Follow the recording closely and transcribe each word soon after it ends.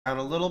down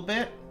a little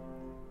bit.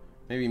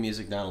 Maybe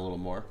music down a little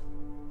more.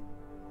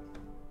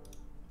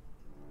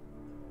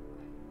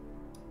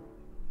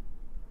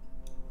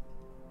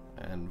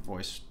 And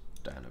voice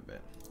down a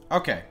bit.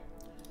 Okay.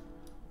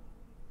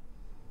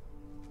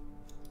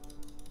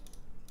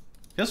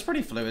 Feels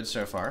pretty fluid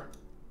so far.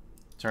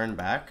 Turn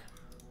back.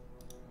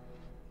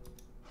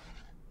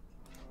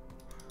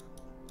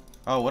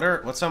 Oh,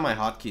 what's on my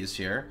hotkeys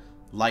here?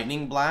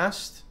 Lightning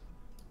blast.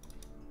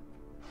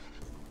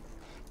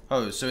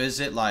 Oh, so is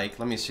it like,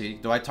 let me see.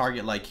 Do I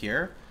target like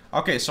here?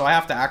 Okay, so I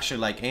have to actually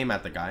like aim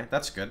at the guy.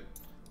 That's good.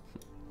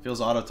 Feels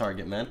auto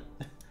target, man.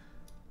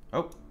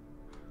 Oh.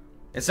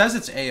 It says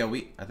it's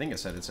AoE. I think it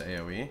said it's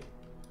AoE.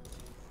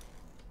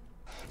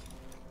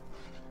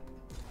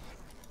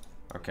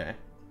 Okay.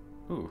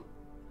 Ooh.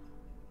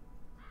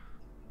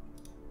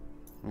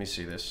 Let me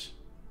see this.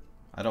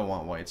 I don't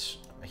want whites.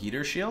 A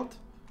heater shield?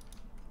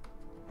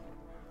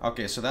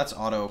 Okay, so that's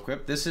auto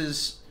equipped. This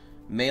is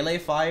melee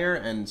fire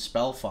and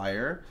spell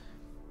fire.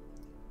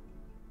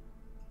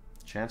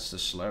 Chance to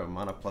slow.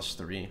 Mana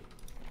 +3.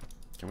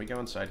 Can we go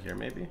inside here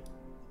maybe?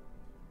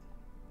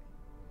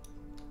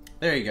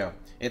 There you go.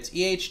 It's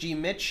EHG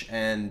Mitch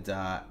and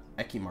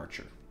Eki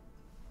Marcher.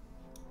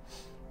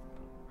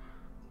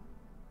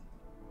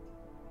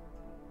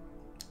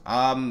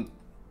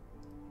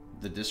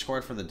 The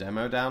Discord for the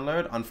demo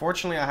download.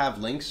 Unfortunately, I have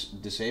links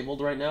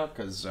disabled right now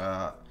because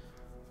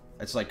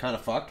it's like kind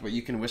of fucked, but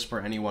you can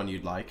whisper anyone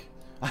you'd like.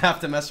 I have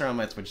to mess around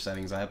my Twitch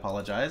settings. I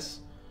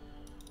apologize.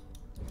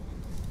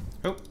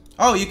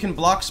 Oh, you can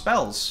block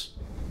spells.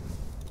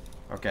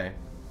 Okay.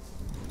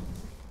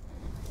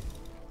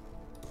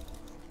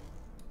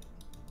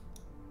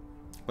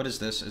 What is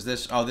this? Is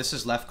this... Oh, this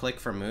is left click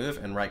for move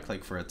and right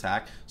click for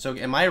attack. So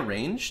am I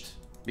ranged?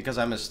 Because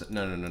I'm a...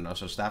 No.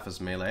 So staff is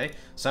melee.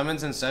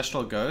 Summons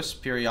Ancestral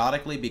Ghost.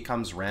 Periodically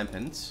becomes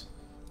rampant.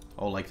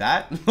 Oh, like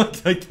that?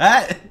 Like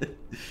that?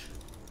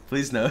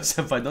 Please no,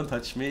 senpai, don't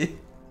touch me.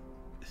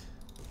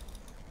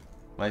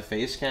 My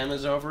face cam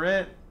is over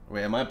it.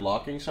 Wait, am I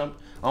blocking some?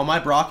 Oh,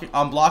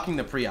 I'm blocking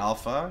the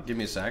pre-alpha. Give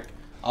me a sec.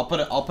 I'll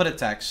put a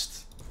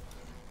text.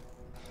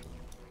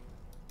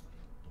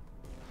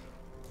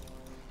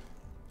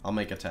 I'll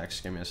make a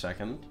text. Give me a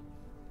second.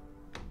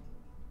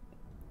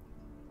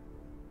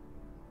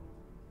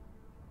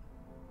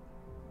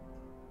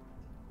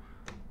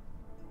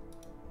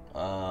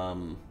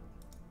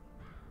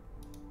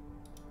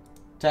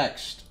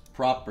 Text.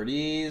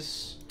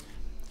 Properties.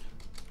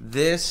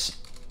 This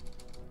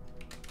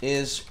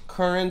is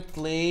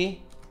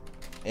currently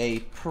a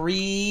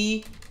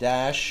pre-alpha.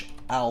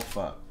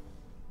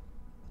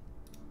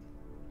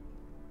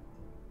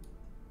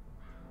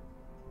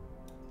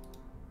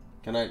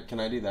 Can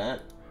I do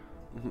that?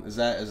 Is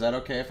that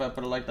okay if I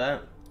put it like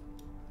that?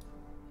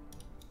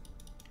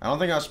 I don't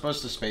think I was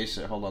supposed to space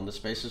it. Hold on, the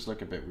spaces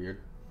look a bit weird.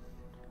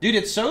 Dude,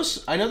 it's so...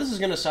 I know this is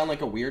gonna sound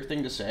like a weird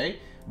thing to say,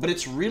 but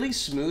it's really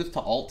smooth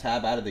to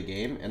alt-tab out of the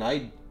game, and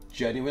I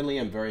genuinely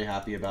am very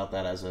happy about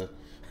that as a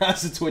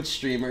Twitch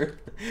streamer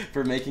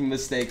for making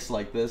mistakes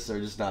like this or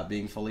just not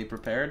being fully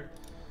prepared.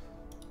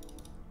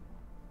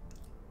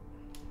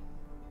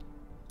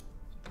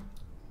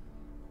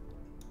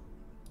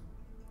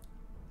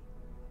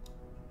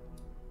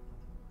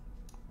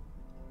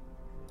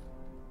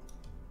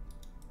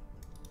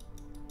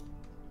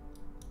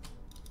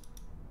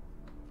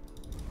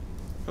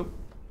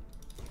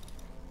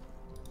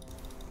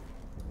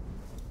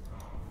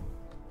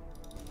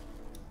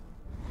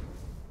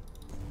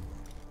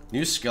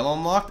 New skill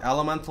unlocked,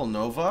 Elemental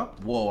Nova.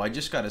 Whoa, I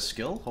just got a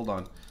skill? Hold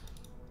on.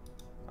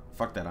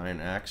 Fuck that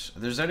Iron Axe.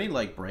 If there's any,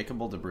 like,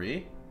 breakable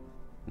debris?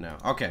 No.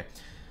 Okay.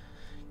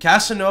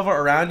 Cast a Nova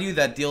around you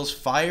that deals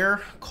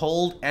fire,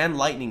 cold, and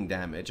lightning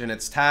damage. And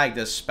it's tagged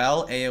as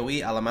spell,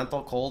 AoE,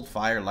 elemental, cold,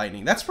 fire,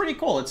 lightning. That's pretty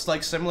cool. It's,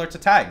 like, similar to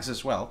tags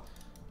as well.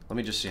 Let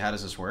me just see. How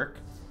does this work?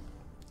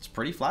 It's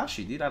pretty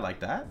flashy, dude. I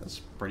like that. That's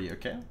pretty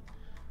okay.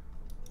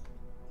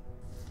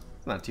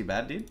 Not too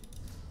bad, dude.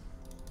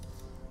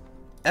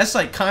 That's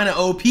like kind of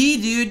OP,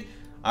 dude.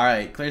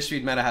 Alright, clear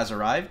speed meta has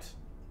arrived.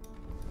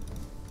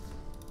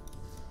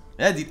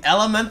 Yeah, dude,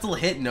 elemental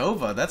hit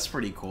Nova. That's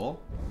pretty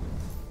cool.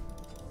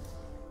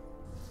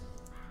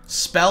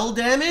 Spell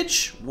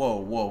damage?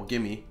 Whoa,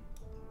 gimme.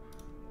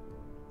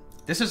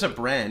 This is a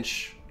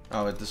branch.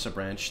 Oh, this is a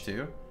branch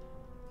too.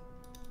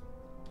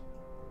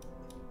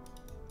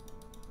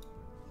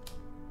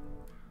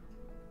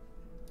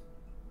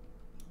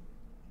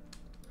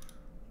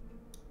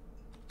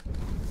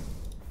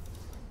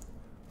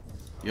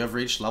 You have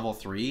reached level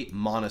 3,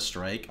 Mana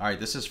Strike. Alright,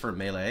 this is for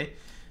melee.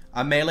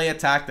 A melee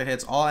attack that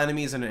hits all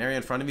enemies in an area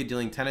in front of you,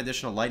 dealing 10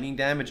 additional lightning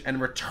damage and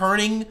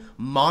returning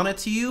mana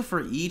to you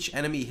for each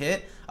enemy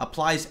hit.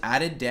 Applies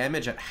added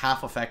damage at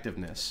half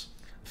effectiveness.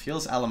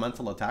 Feels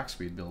elemental attack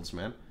speed builds,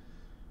 man.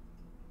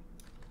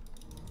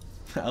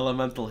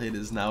 Elemental hit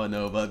is now a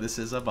Nova. This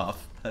is a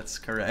buff. That's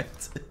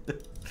correct.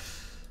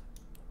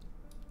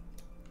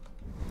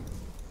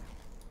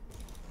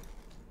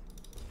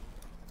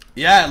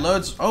 Yeah, it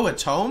loads. Oh, a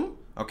tome?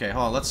 Okay,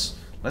 hold on.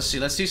 Let's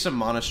see some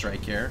Mana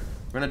Strike here.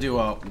 We're gonna do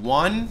a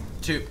 1,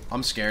 2.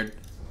 I'm scared.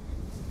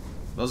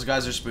 Those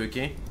guys are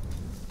spooky.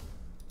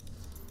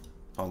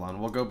 Hold on,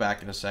 we'll go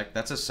back in a sec.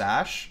 That's a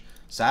sash.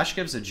 Sash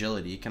gives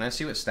agility. Can I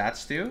see what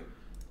stats do?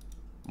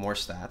 More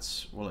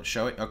stats. Will it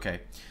show it?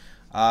 Okay.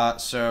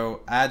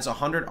 So adds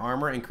 100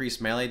 armor,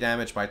 increased melee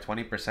damage by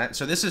 20%.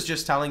 So this is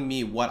just telling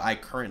me what I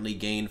currently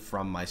gain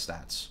from my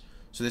stats.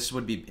 So this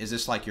would be, is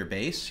this like your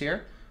base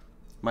here?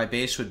 My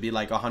base would be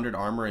like 100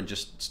 armor and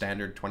just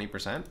standard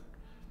 20%.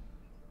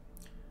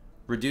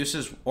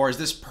 Reduces, or is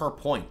this per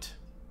point?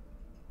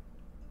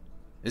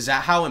 Is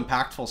that how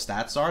impactful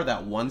stats are?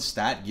 That one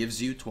stat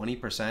gives you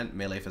 20%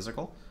 melee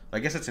physical? I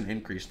guess it's an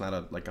increase, not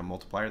a like a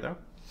multiplier though.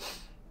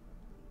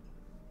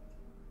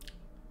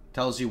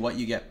 Tells you what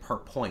you get per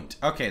point.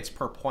 Okay, it's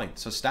per point.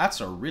 So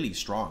stats are really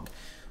strong.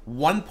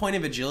 1 point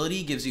of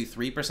agility gives you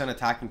 3%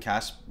 attack and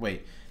cast...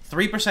 Wait.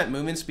 3%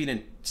 movement speed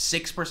and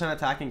 6%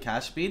 attack and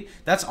cast speed.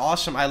 That's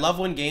awesome. I love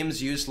when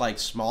games use like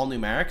small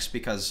numerics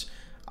because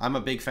I'm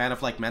a big fan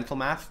of like mental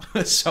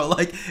math. So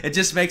like it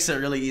just makes it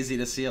really easy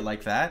to see it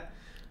like that.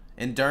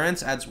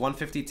 Endurance adds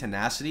 150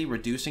 tenacity,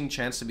 reducing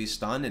chance to be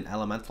stunned, and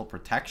elemental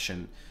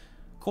protection.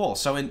 Cool.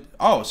 So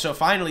so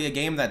finally a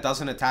game that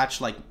doesn't attach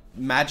like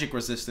magic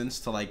resistance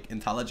to like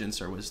intelligence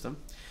or wisdom.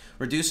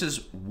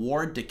 Reduces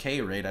ward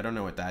decay rate. I don't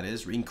know what that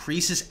is.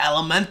 Increases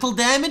elemental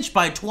damage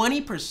by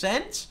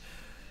 20%.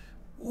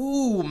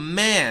 Ooh,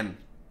 man.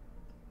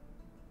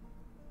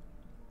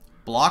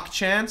 Block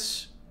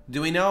chance.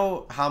 Do we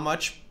know how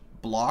much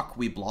block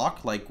we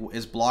block? Like,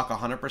 is block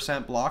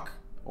 100% block?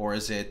 Or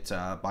is it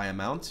by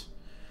amount?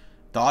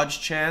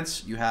 Dodge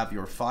chance. You have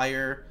your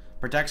fire.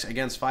 Protects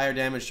against fire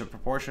damage to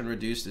proportion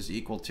reduced is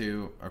equal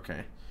to...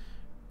 Okay.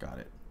 Got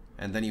it.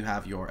 And then you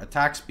have your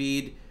attack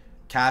speed,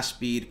 cast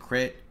speed,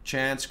 crit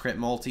chance, crit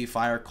multi,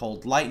 fire,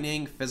 cold,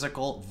 lightning,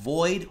 physical,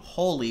 void,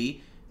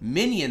 holy,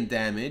 minion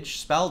damage,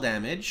 spell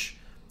damage,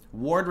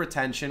 ward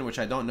retention, which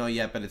I don't know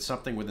yet, but it's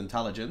something with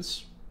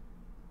intelligence.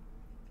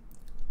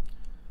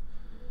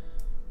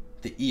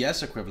 The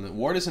ES equivalent.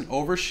 Ward is an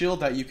overshield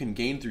that you can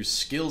gain through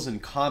skills in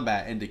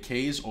combat and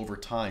decays over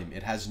time.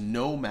 It has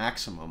no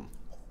maximum.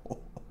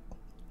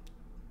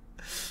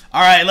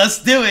 Alright,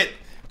 let's do it!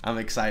 I'm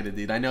excited,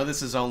 dude. I know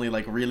this is only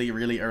like really,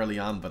 really early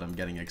on, but I'm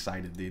getting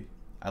excited, dude.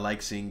 I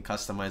like seeing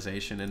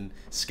customization and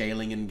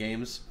scaling in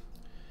games.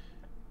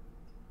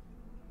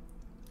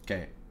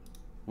 Okay.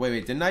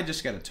 Wait, didn't I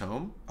just get a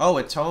tome? Oh,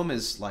 a tome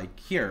is like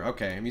here.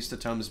 Okay, I'm used to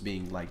tomes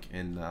being like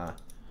in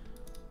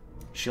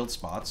shield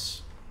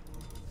spots.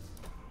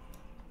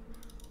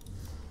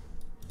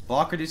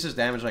 Block reduces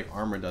damage like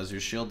armor does.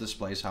 Your shield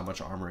displays how much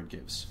armor it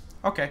gives.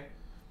 Okay.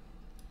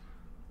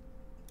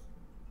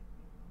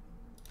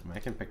 I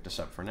can pick this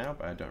up for now,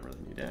 but I don't really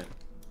need it.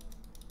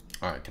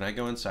 Alright, can I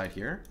go inside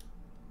here?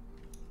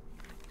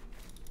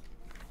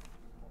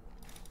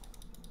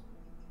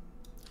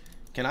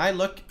 Can I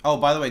look? Oh,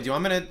 by the way, do you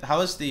want me to... How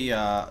is the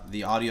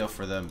audio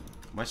for the...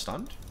 Am I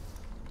stunned?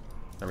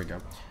 There we go.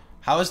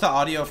 How is the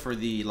audio for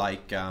the,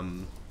 like,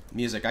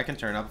 music? I can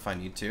turn it up if I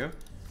need to.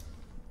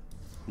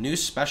 New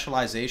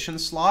specialization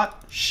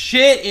slot.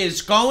 Shit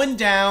is going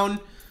down.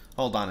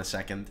 Hold on a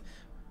second.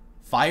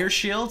 Fire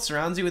shield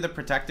surrounds you with a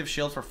protective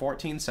shield for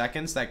 14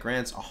 seconds that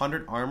grants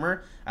 100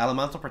 armor,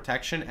 elemental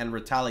protection, and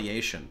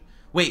retaliation.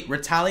 Wait,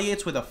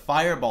 retaliates with a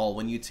fireball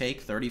when you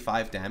take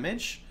 35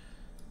 damage?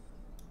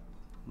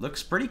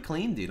 Looks pretty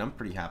clean, dude. I'm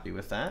pretty happy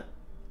with that.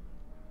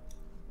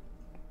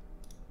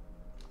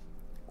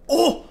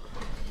 Oh!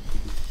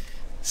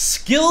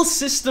 Skill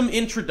system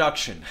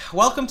introduction.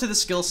 Welcome to the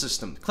skill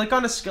system. Click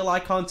on a skill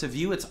icon to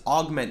view its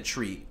augment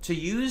tree. To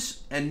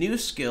use a new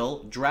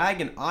skill,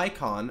 drag an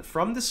icon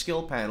from the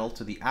skill panel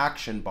to the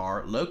action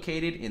bar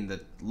located in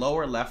the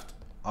lower left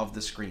of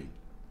the screen.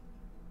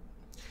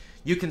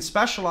 You can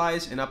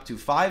specialize in up to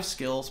 5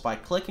 skills by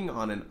clicking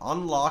on an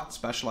unlocked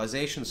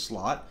specialization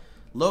slot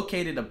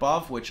located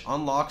above, which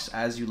unlocks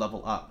as you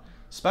level up.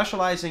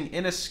 Specializing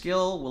in a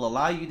skill will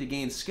allow you to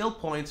gain skill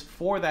points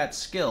for that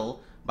skill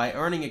by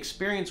earning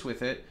experience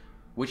with it,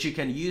 which you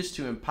can use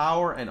to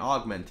empower and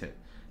augment it.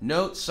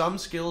 Note, some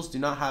skills do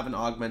not have an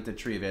augmented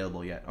tree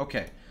available yet.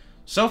 Okay,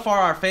 so far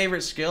our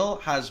favorite skill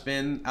has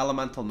been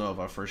Elemental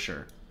Nova for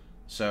sure.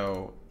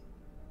 So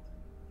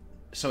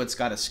it's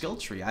got a skill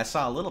tree. I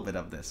saw a little bit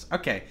of this.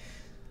 Okay,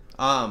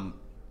 now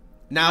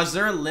is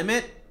there a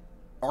limit,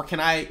 or can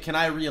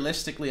I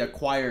realistically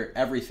acquire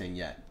everything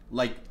yet?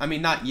 Like, I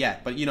mean, not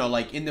yet, but you know,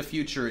 like in the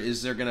future,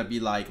 is there gonna be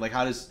like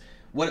how does...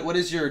 What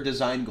is your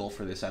design goal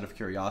for this, out of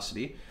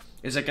curiosity?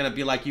 Is it going to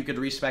be like you could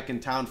respec in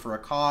town for a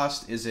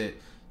cost? Is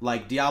it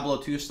like Diablo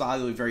 2 style,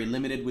 you'll be very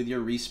limited with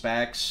your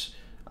respecs?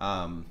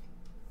 You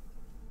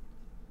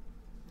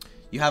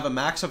have a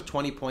max of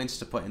 20 points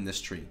to put in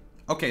this tree.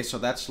 Okay, so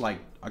that's like,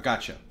 I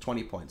gotcha,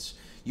 20 points.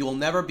 You will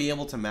never be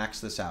able to max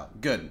this out.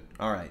 Good,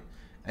 all right.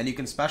 And you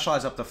can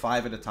specialize up to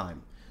 5 at a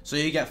time. So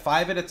you get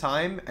 5 at a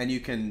time, and you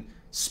can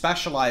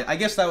specialize. I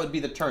guess that would be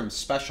the term,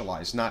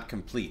 specialize, not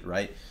complete,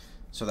 right?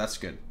 So that's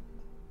good.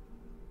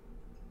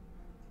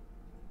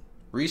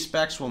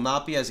 Respecs will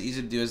not be as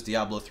easy to do as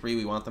Diablo 3.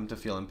 We want them to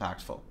feel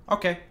impactful.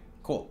 Okay,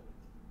 cool.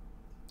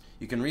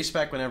 You can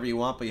respec whenever you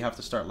want, but you have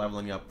to start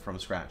leveling up from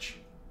scratch.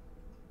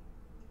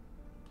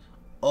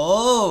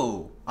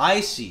 Oh, I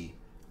see.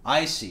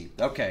 I see.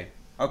 Okay.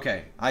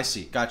 Okay. I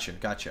see. Gotcha.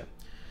 Gotcha.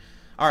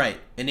 All right.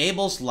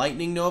 Enables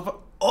lightning nova.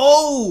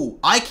 Oh,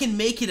 I can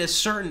make it a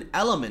certain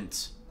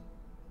element.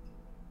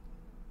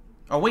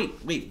 Oh,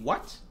 wait. Wait,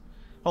 what?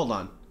 Hold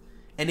on.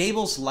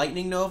 Enables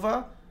lightning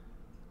nova.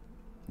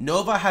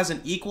 Nova has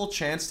an equal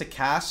chance to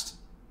cast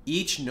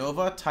each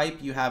nova type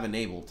you have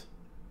enabled.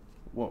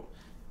 Whoa.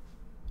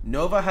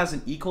 Nova has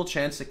an equal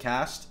chance to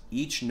cast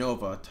each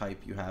nova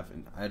type you have.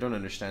 I don't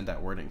understand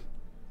that wording.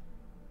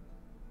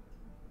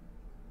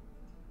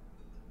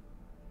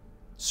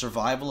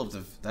 Survival of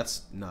the...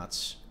 That's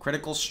nuts.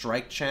 Critical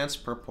strike chance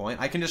per point.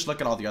 I can just look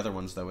at all the other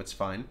ones, though. It's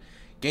fine.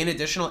 Gain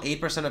additional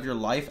 8% of your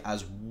life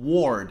as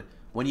ward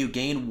when you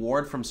gain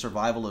ward from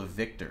survival of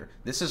victor.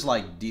 This is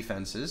like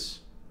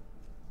defenses.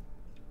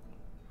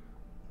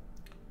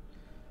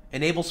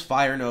 Enables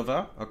Fire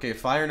Nova. Okay,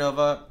 Fire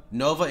Nova.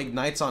 Nova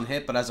ignites on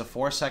hit, but has a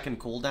 4-second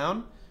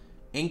cooldown.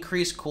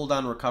 Increase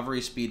cooldown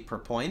recovery speed per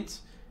point.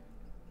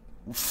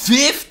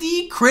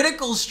 50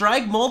 critical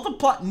strike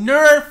multiply...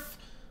 Nerf!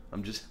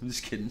 I'm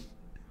just kidding.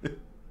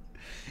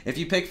 If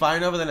you pick Fire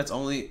Nova, then it's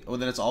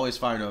always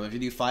Fire Nova. If you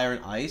do Fire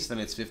and Ice, then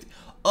it's 50.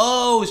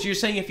 Oh, so you're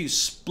saying if you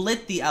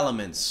split the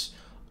elements.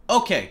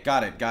 Okay,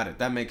 got it, got it.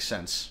 That makes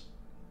sense.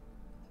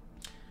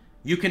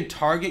 You can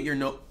target your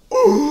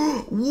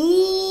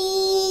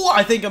Ooh,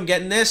 I think I'm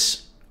getting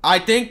this.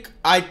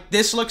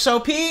 This looks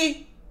OP.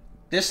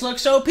 This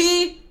looks OP.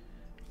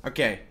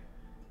 Okay.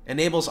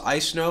 Enables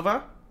Ice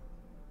Nova.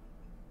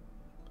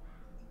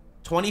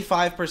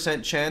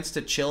 25% chance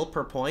to chill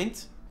per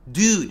point.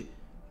 Dude.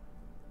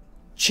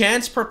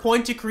 Chance per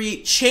point to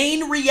create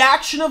chain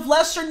reaction of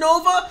lesser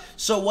nova.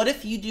 So what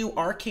if you do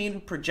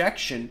arcane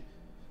projection?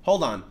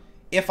 Hold on.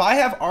 If I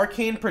have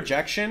arcane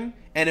projection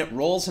and it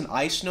rolls an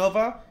ice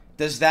nova,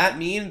 does that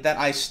mean that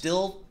I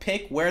still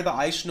pick where the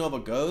ice nova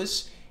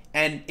goes?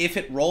 And if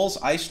it rolls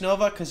ice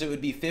nova, because it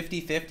would be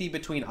 50-50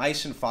 between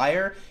ice and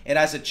fire, it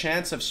has a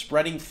chance of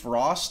spreading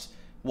frost.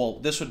 Well,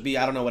 this would be,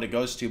 I don't know what it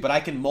goes to, but I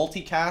can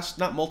multicast,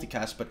 not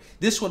multicast, but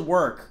this would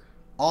work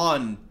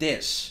on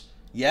this.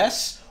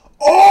 Yes?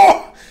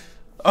 Oh!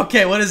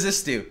 Okay, what does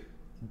this do?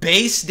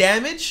 Base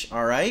damage,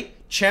 all right.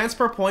 Chance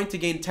per point to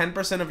gain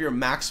 10% of your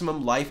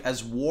maximum life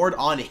as ward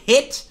on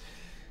hit.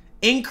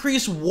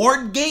 Increase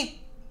ward gain.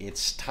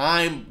 It's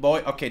time,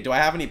 boy. Okay, do I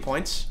have any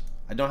points?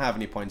 I don't have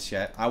any points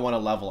yet. I want to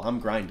level. I'm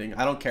grinding.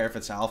 I don't care if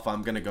it's alpha.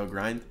 I'm going to go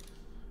grind.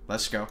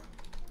 Let's go.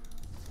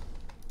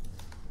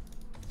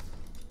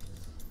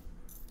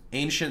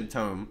 Ancient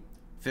Tome.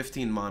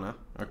 15 mana.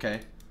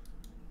 Okay.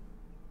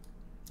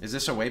 Is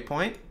this a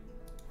waypoint?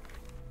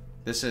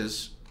 This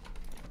is...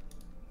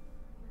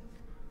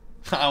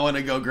 I want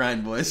to go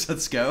grind, boys.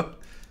 Let's go.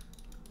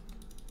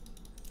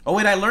 Oh,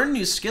 wait. I learned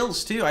new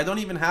skills, too. I don't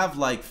even have,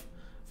 like,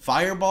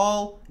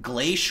 Fireball,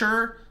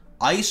 Glacier,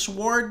 Ice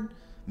Ward,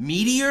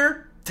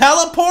 Meteor,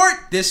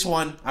 Teleport. This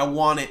one. I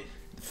want it.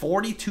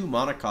 42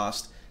 mana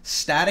cost.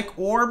 Static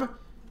Orb.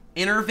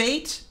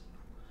 Innervate.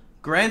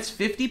 Grants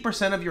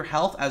 50% of your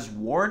health as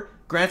ward.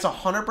 Grants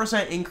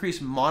 100%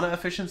 increased mana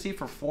efficiency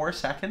for 4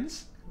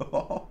 seconds.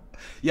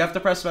 You have to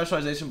press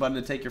specialization button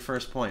to take your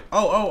first point.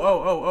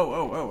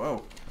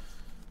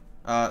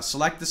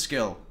 Select the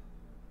skill.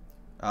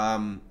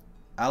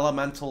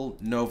 Elemental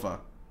Nova.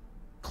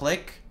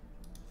 Click.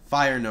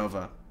 Fire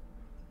Nova.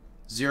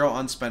 0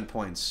 unspent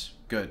points.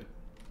 Good.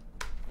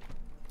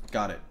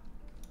 Got it.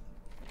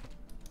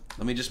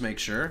 Let me just make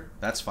sure.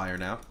 That's fire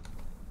now.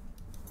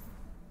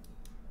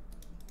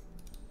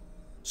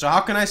 So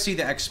how can I see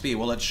the XP?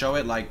 Will it show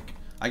it like...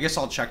 I guess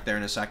I'll check there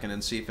in a second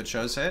and see if it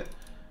shows it.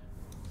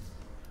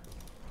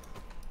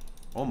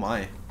 Oh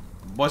my.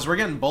 Boys, we're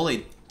getting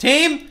bullied.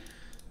 Team!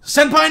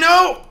 Senpai,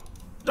 no!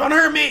 Don't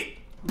hurt me!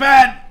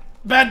 Bad!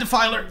 Bad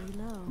defiler.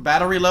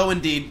 Battery low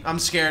indeed. I'm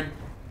scared.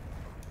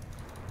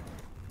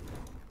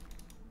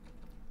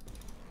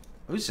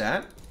 Who's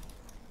that?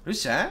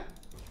 Who's that?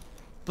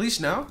 Please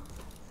no.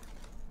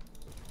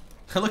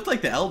 It looked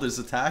like the Elder's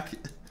attack.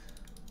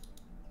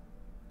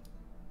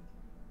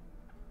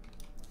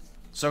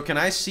 So can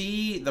I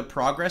see the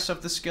progress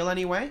of the skill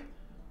anyway?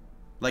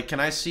 Like, can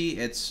I see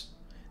its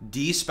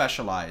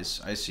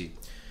despecialize? I see.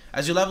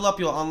 As you level up,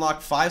 you'll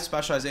unlock 5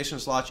 specialization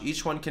slots.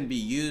 Each one can be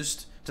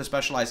used to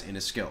specialize in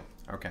a skill.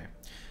 Okay.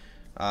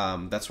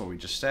 That's what we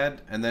just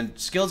said. And then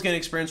skills gain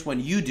experience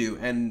when you do,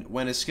 and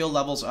when a skill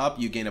levels up,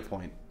 you gain a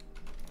point.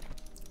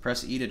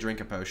 Press E to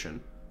drink a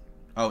potion.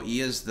 Oh,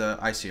 E is the...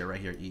 I see it right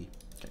here, E.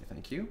 Okay,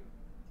 thank you.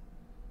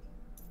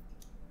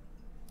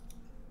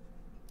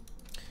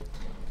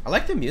 I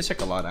like the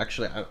music a lot,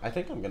 actually. I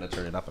think I'm going to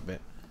turn it up a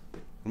bit.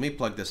 Let me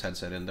plug this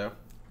headset in, though.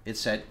 It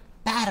said,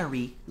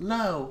 battery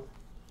low.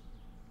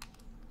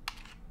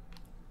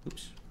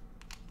 Oops.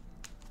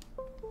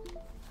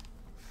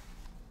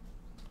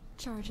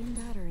 Charging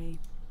battery.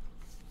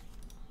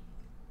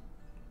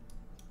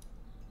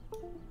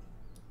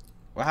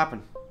 What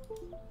happened?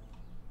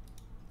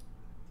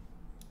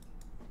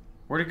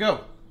 Where'd it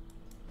go?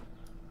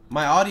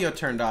 My audio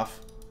turned off.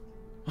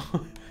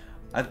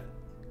 I...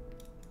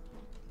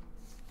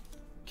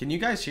 Can you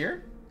guys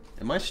hear?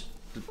 Am I...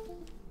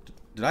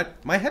 Did I...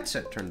 My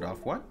headset turned off.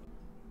 What?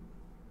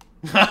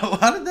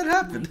 How did that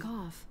happen? Mic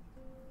off.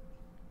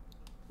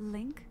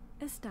 Link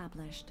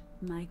established.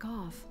 Mic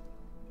off.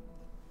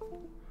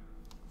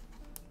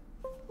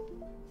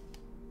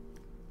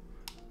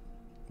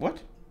 What?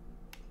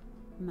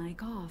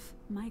 Mic off.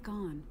 Mic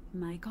on.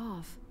 Mic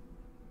off.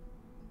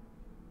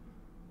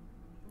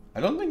 I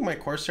don't think my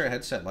Corsair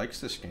headset likes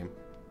this game.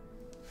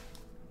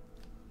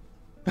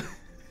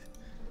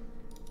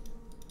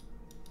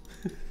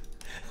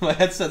 My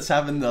headset's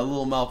having a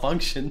little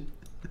malfunction.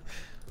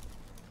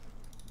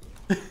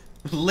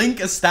 Link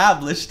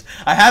established.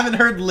 I haven't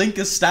heard link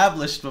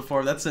established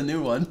before. That's a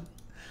new one.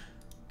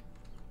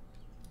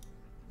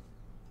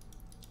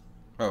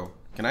 Oh,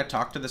 can I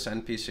talk to this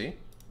NPC?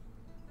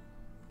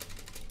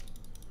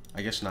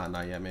 I guess not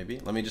yet, maybe.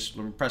 Let me just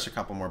press a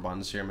couple more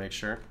buttons here, make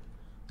sure.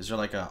 Is there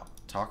like a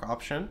talk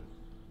option?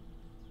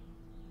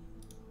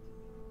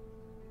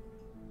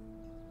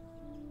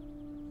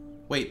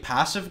 Wait,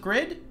 passive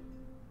grid?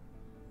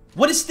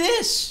 What is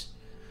this?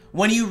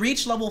 When you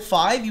reach level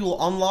 5, you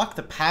will unlock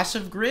the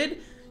passive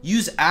grid.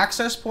 Use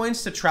access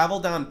points to travel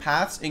down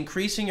paths,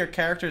 increasing your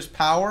character's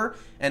power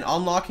and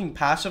unlocking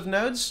passive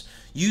nodes.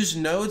 Use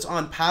nodes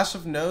on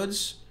passive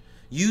nodes.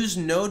 Use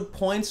node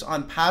points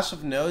on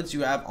passive nodes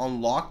you have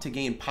unlocked to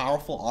gain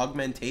powerful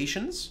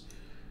augmentations.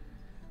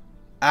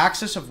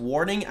 Axis of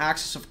warding,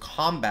 axis of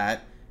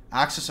combat,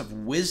 axis of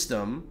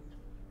wisdom,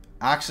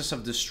 axis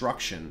of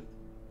destruction.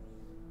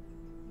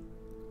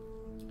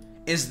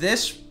 Is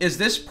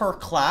this per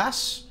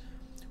class,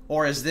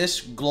 or is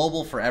this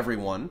global for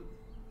everyone?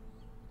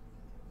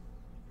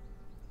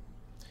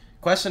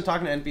 Quest and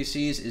talking to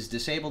NPCs is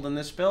disabled in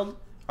this build.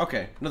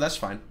 Okay, no, that's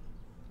fine.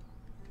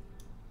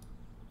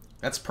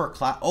 That's per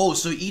class. Oh,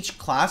 so each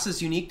class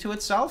is unique to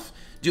itself?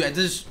 Do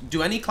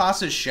any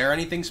classes share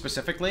anything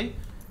specifically?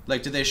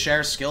 Like, do they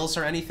share skills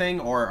or anything,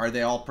 or are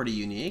they all pretty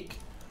unique?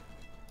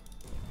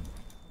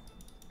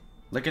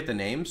 Look at the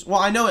names. Well,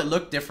 I know it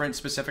looked different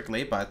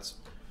specifically, but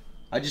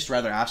I'd just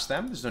rather ask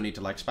them. There's no need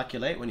to, like,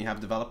 speculate when you have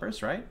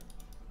developers, right?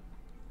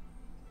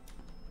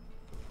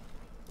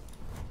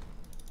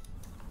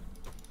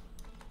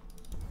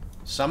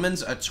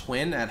 Summons a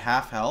twin at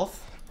half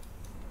health.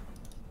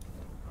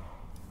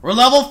 We're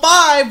level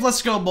 5!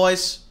 Let's go,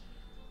 boys.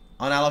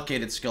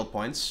 Unallocated skill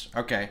points.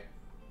 Okay.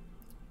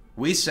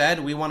 We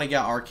said we want to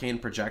get arcane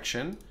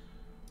projection.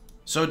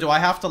 So do I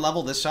have to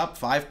level this up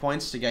 5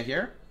 points to get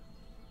here?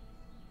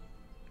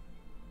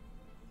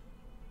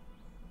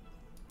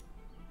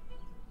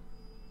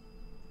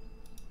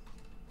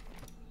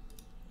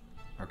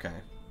 Okay.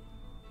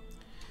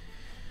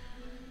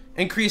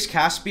 Increase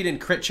cast speed and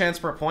crit chance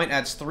per point.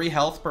 Adds 3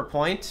 health per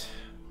point.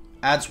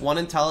 Adds 1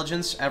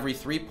 intelligence every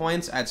 3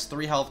 points. Adds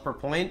 3 health per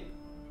point.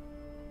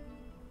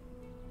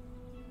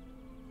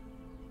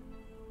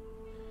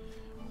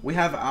 We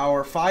have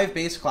our 5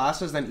 base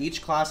classes, then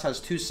each class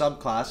has 2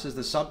 subclasses.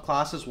 The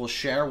subclasses will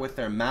share with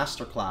their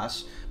master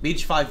class. But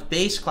each 5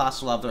 base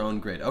classes will have their own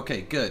grid.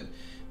 Okay, good.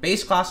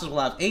 Base classes will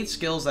have 8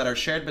 skills that are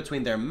shared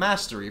between their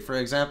mastery. For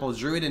example,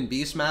 Druid and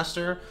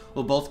Beastmaster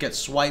will both get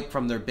swiped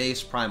from their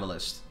base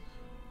Primalist.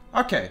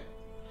 Okay.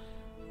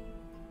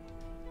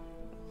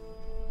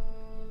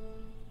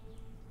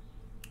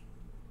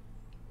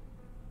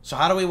 So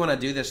how do we want to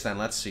do this then?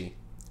 Let's see.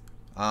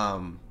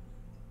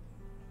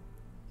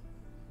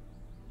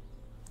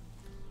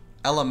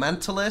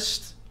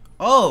 Elementalist.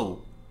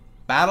 Oh!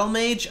 Battle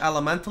Mage,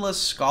 Elementalist,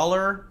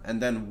 Scholar,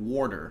 and then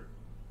Warder.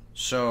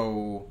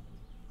 So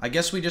I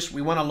guess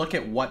we want to look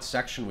at what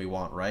section we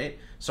want, right?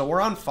 So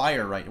we're on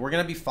fire, right? We're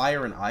going to be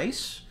fire and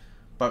ice,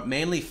 but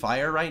mainly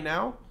fire right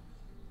now.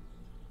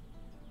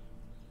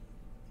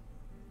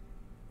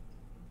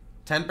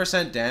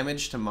 10%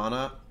 damage to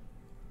mana.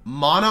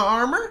 Mana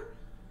armor?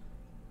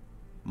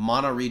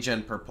 Mana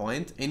regen per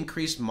point.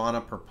 Increased mana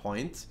per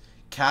point.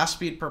 Cast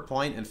speed per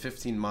point and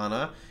 15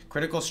 mana.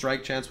 Critical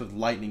strike chance with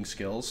lightning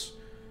skills.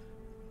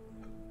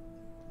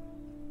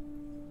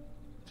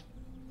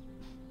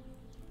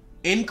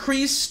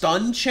 Increased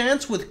stun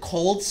chance with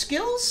cold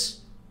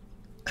skills?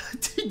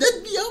 Dude,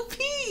 that'd be OP!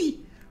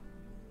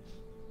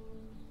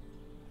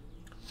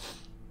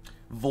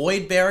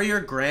 Void Barrier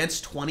grants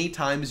 20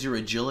 times your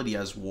agility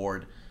as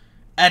ward.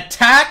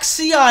 Attack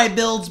CI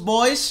builds,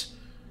 boys!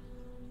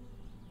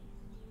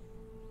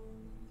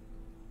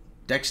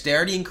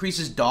 Dexterity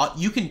increases dot.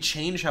 You can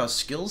change how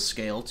skills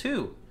scale,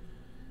 too.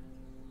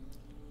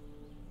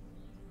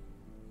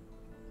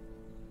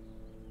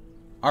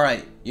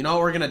 Alright, you know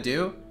what we're gonna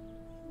do?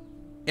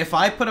 If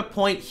I put a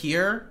point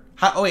here...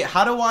 how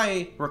do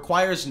I...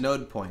 requires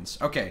node points.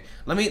 Okay,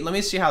 let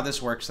me see how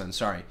this works then,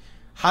 sorry.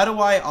 How do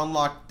I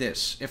unlock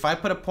this? If I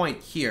put a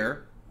point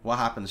here, what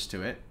happens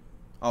to it?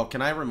 Oh,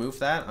 can I remove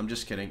that? I'm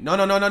just kidding. No.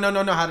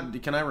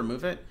 Can I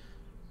remove it?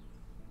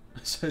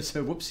 So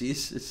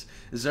whoopsies.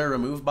 Is there a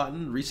remove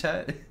button?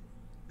 Reset?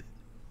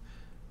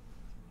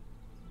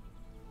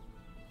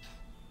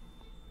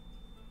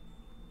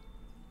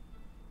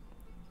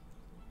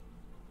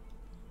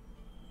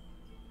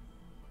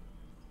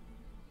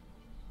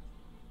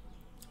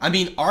 I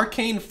mean,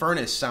 Arcane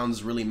Furnace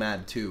sounds really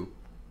mad too.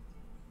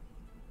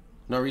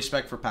 No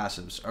respect for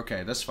passives.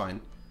 Okay, that's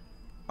fine.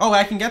 Oh,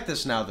 I can get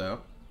this now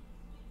though.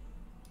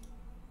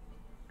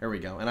 Here we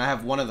go. And I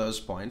have one of those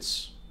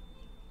points.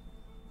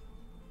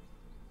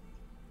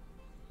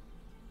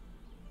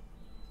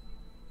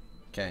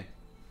 Okay.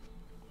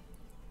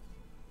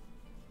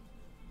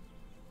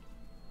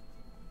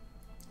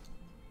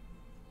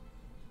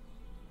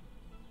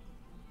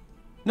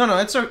 No,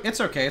 it's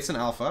okay. It's an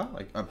alpha,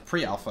 like a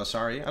pre-alpha.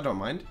 Sorry, I don't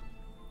mind.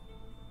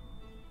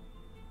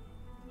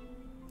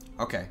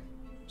 Okay,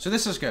 so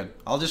this is good.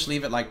 I'll just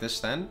leave it like this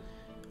then.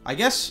 I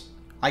guess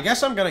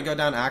I'm gonna go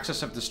down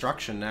Axis of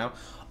Destruction now.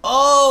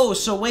 Oh,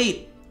 so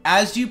wait.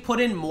 As you put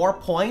in more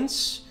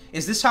points,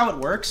 is this how it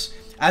works?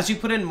 As you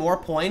put in more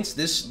points,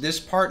 this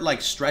part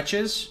like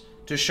stretches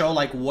to show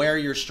like where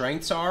your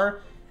strengths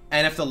are,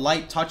 and if the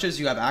light touches,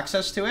 you have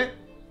access to it.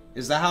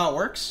 Is that how it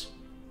works?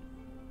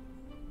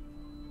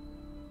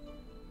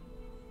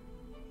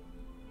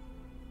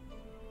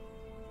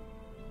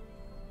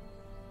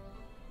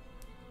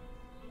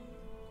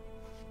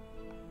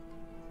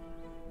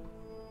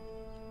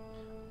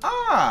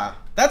 Ah,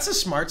 that's a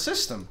smart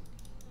system.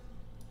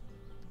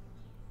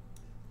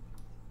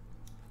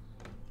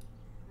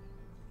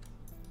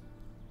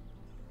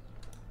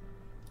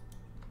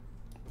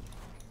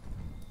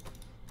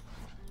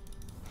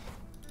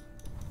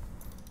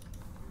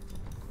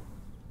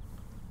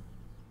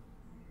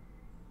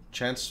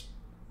 Chance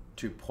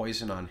to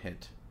poison on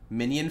hit.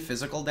 Minion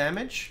physical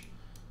damage?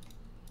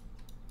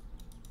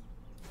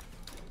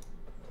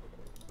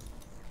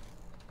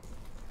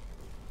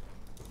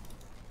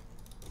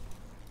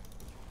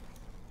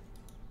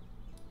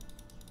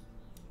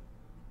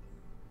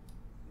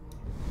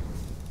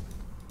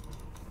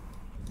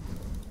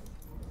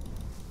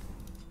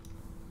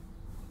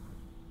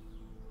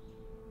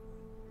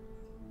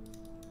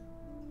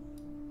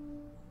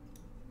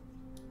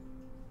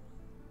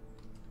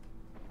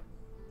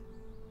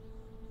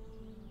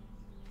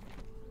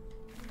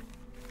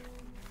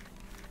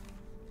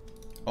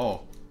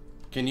 Oh,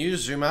 can you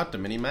zoom out the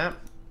minimap?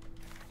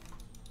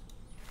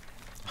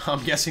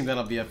 I'm guessing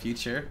that'll be a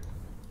feature.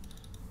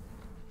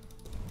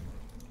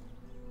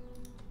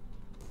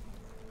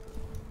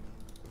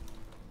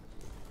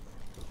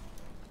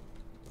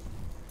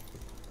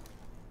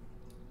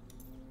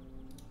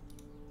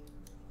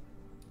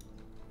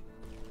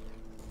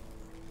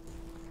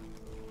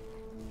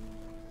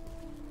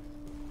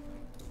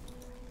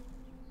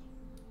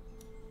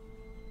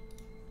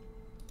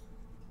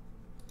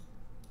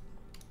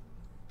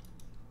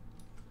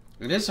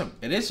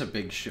 It is a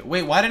big shield.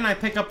 Wait, why didn't I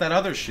pick up that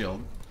other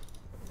shield?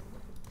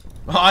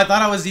 Oh, I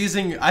thought I was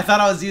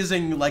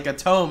using like a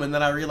tome, and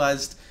then I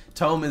realized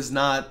tome is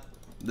not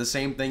the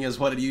same thing as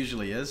what it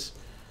usually is.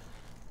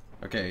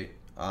 Okay,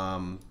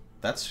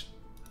 that's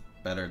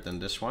better than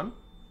this one.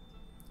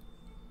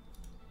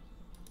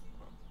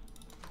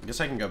 I guess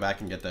I can go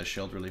back and get that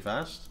shield really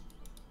fast.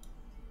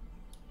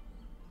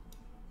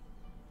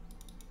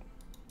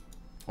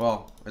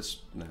 Well,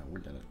 no,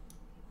 we did it.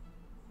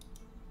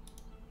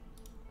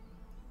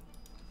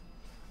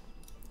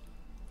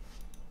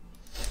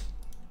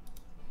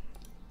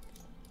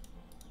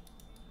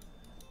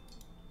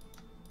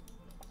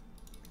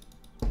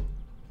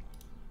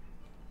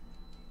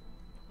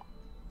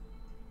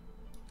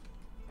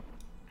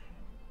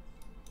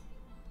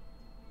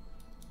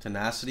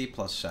 Tenacity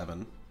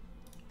 +7.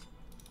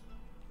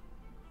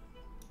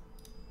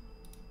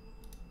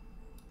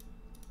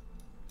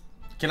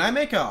 Can I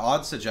make an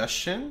odd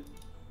suggestion?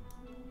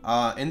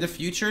 In the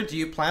future, do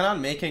you plan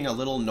on making a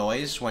little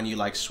noise when you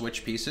like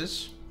switch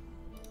pieces?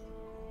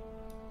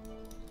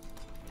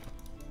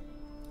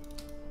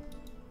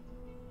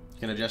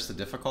 Can adjust the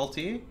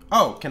difficulty.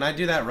 Oh, can I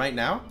do that right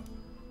now?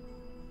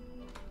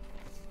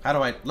 How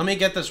do I... Let me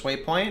get this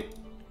waypoint.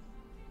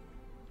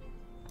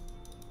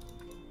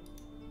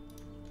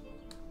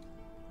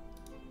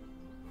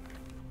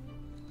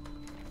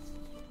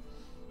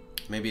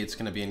 Maybe it's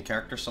going to be in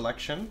character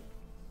selection.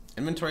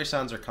 Inventory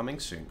sounds are coming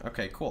soon.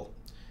 Okay, cool.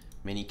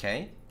 Mini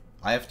K.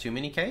 I have 2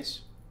 mini Ks.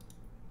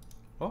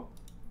 Oh.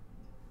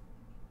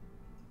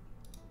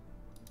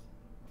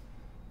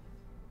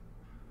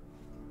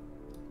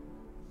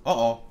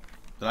 Uh-oh.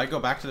 Did I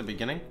go back to the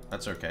beginning?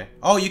 That's okay.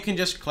 Oh, you can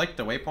just click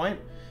the waypoint?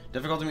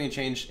 Difficulty being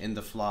changed in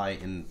the fly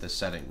in the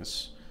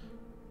settings.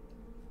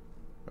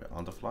 Wait,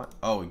 on the fly?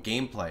 Oh,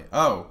 gameplay.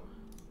 Oh.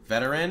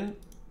 Veteran?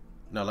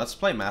 No, let's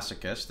play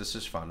Masochist. This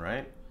is fun,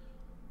 right?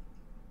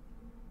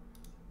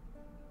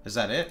 Is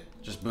that it?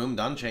 Just boom,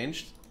 done,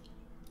 changed?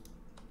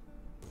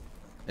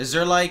 Is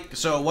there like...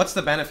 So what's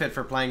the benefit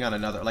for playing on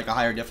another... Like a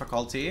higher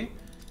difficulty?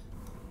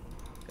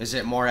 Is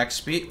it more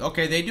XP?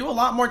 Okay, they do a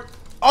lot more...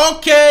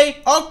 Okay!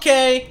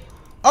 Okay!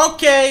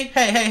 Okay!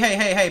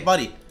 Hey,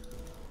 buddy.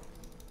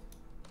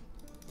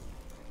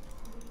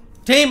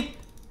 Team!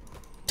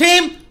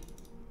 Team!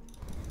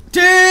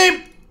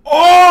 Team!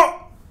 Oh!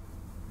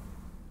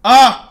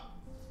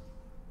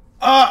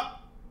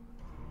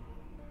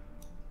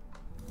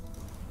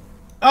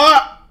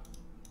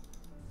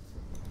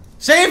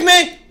 Save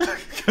me!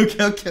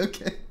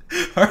 Okay.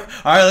 Alright,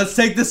 let's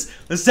take this.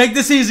 Let's take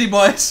this easy,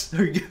 boys.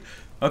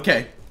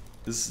 Okay.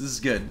 This is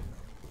good.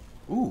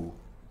 Ooh.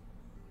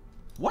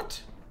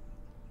 What?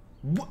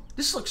 What?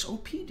 This looks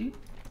OP, dude.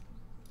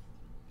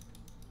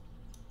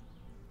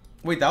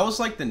 Wait, that was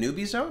like the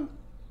newbie zone?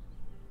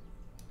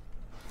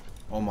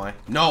 Oh my.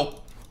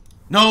 No.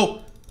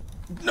 No.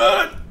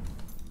 No.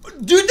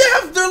 Dude,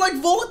 they're like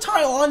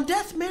volatile on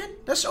death, man.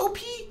 That's OP.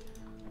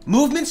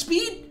 Movement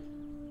speed?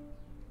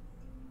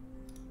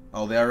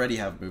 Oh, they already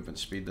have movement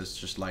speed. That's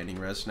just lightning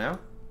res now.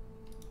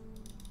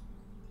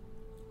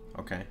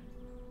 Okay.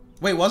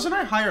 Wait, wasn't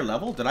I higher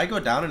level? Did I go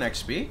down in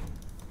XP?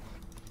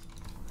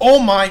 Oh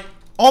my.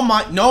 Oh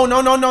my. No,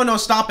 no, no, no, no.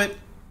 Stop it.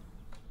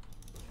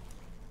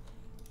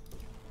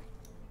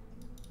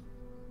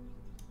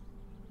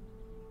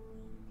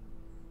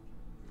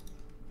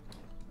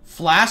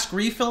 Flask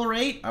refill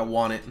rate? I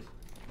want it.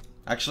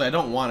 Actually, I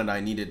don't want it.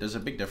 I need it. There's a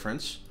big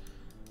difference.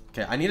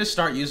 Okay, I need to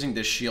start using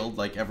this shield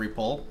like every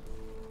pull.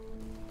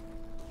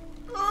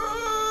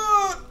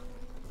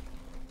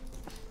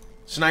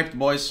 Sniped,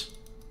 boys.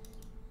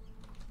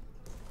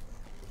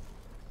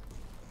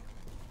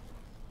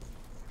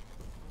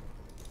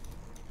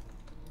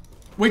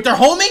 Wait, they're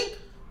homing?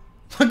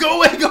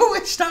 Go away,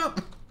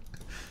 stop.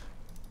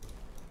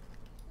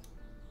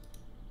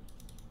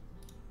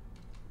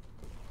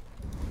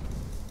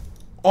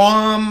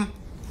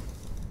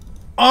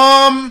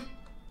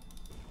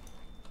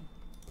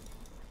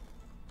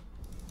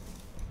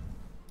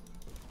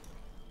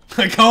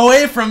 Go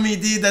away from me,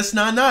 dude. That's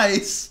not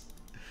nice.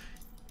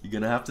 You're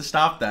gonna have to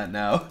stop that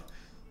now.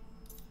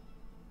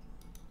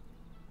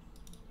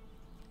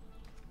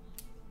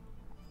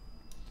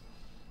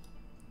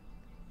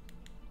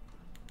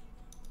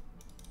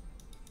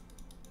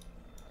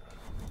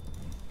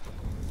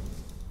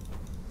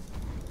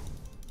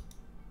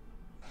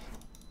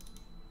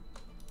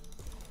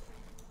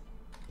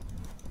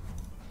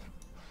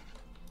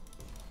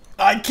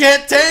 I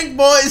can't tank,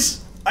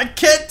 boys. I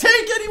can't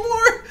tank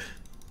anymore.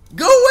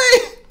 Go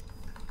away.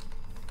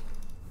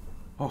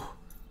 Oh.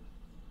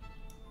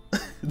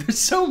 They're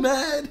so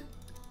mad.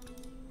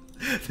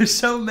 They're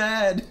so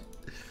mad.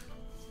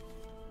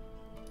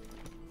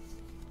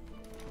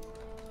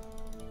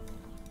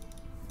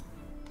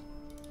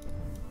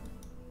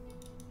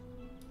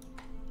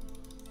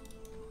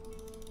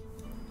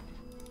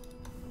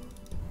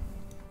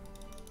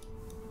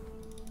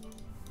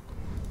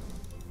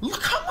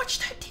 Look how much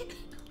that did.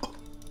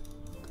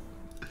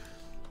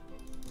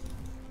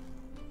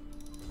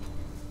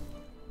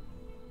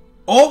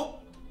 Oh,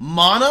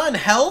 mana and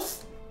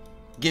health?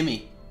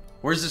 Gimme.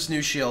 Where's this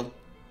new shield?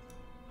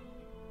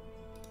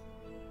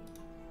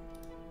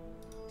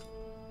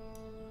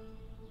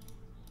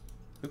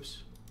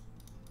 Oops.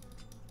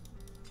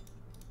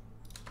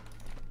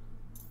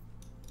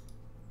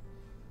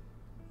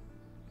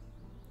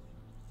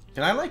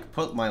 Can I like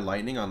put my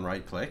lightning on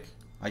right click?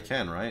 I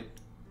can, right?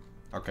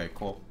 Okay,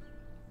 cool.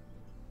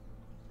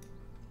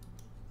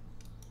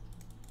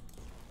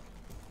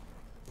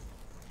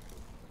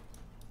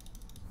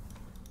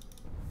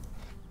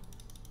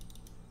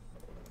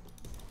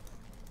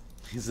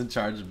 He's in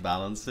charge of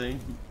balancing.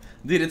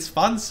 Dude, it's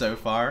fun so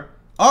far.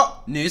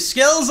 Oh, new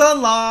skills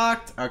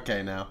unlocked.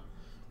 Okay, now.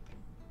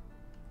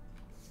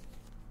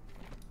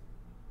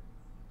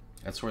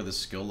 That's where the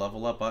skill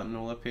level up button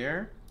will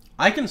appear.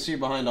 I can see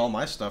behind all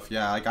my stuff.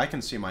 Yeah, like I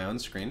can see my own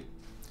screen.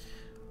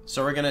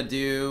 So we're gonna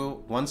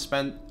do one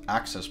spent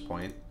access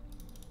point.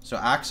 So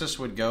access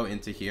would go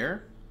into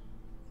here.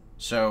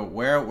 So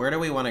where do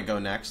we want to go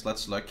next?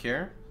 Let's look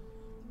here.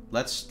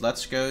 Let's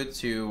go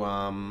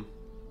to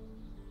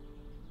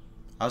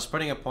I was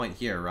putting a point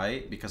here,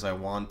 right? Because I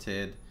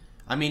wanted...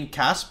 I mean,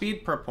 cast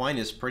speed per point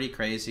is pretty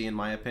crazy in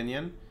my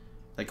opinion.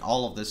 Like,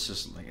 all of this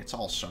is... like, it's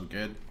all so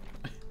good.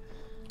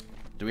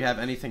 Do we have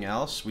anything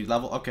else? We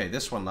level... okay,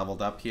 this one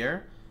leveled up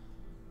here.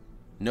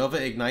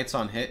 Nova ignites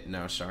on hit?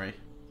 No, sorry.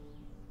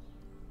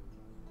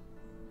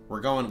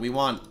 We're going... We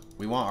want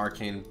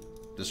arcane...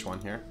 this one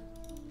here.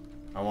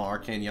 I want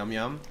arcane yum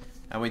yum.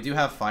 And we do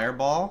have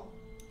fireball.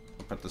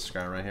 I'll put this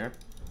guy right here.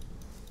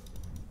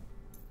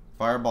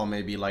 Fireball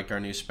may be like our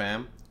new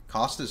spam.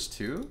 Cost is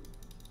 2.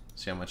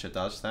 See how much it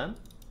does then.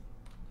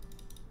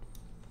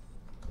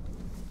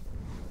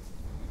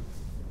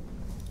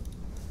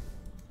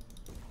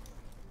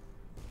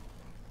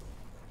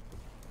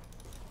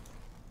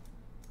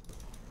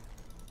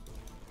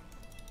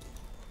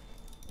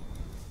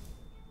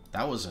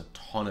 That was a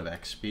ton of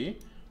XP.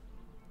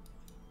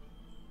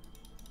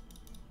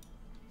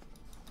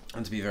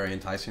 And to be very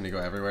enticing to go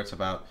everywhere, it's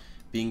about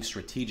being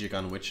strategic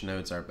on which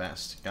nodes are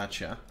best.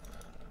 Gotcha.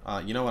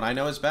 You know what I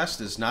know is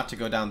best is not to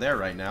go down there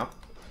right now.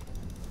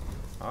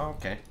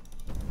 Okay.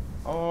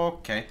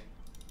 Okay.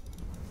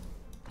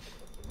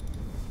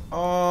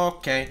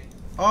 Okay.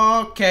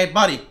 Okay,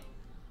 buddy.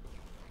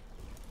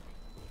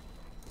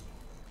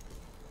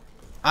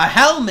 A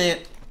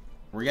helmet!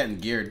 We're getting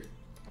geared.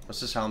 What's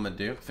this helmet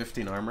do?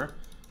 15 armor.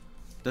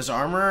 Does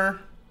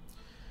armor...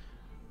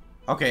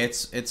 okay,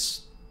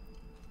 it's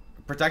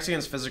protects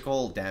against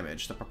physical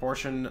damage. The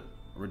proportion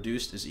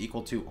reduced is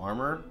equal to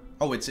armor.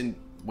 Oh, it's in...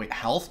 Wait,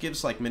 health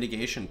gives, like,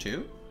 mitigation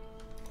too?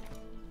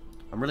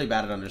 I'm really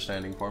bad at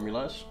understanding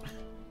formulas.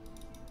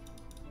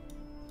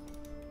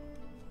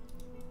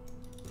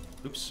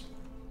 Oops.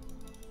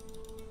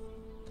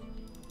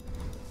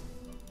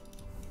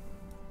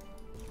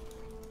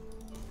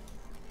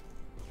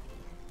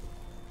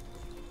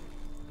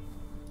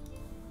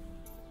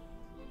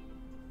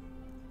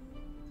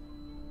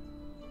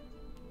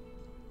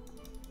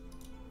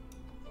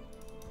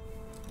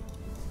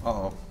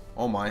 Uh-oh.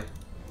 Oh my.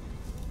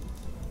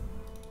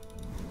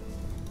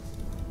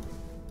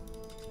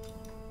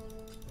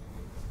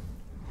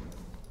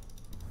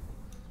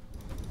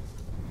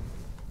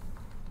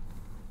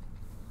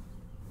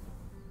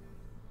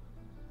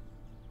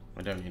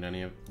 I don't need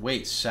any of...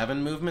 Wait,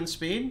 7 movement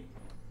speed?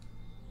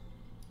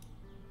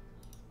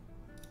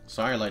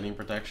 Sorry, lightning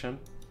protection.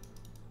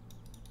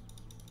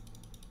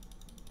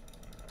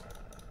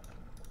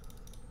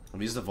 Are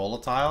these the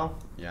volatile?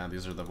 Yeah,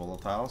 these are the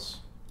volatiles.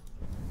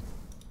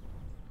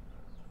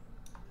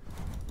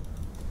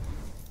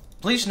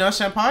 Please no,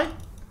 senpai.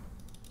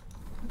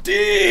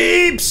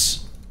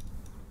 Deeps!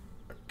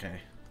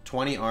 Okay.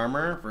 20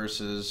 armor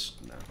versus...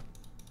 No.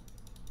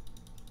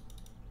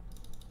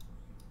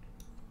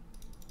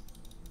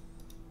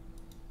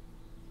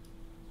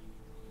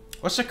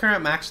 What's the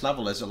current max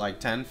level? Is it like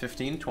 10,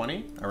 15,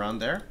 20? Around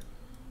there?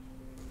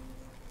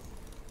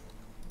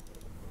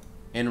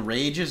 And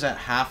rage is at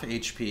half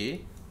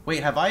HP.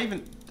 Wait, have I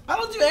even... I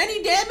don't do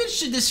any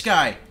damage to this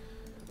guy!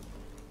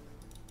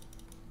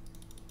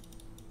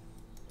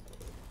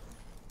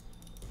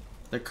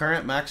 The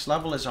current max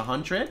level is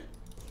 100?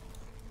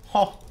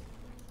 Oh.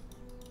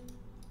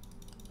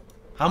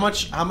 How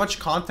much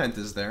content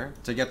is there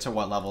to get to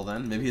what level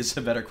then? Maybe it's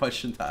a better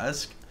question to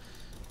ask.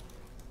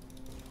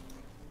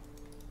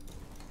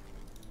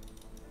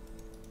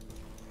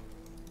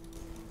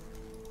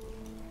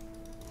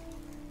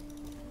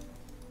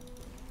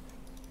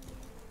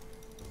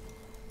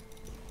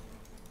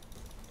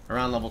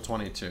 Around level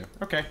 22.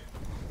 Okay.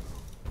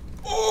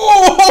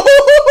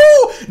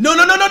 Oh! No,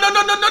 no, no, no, no,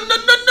 no, no, no, no,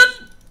 no, no!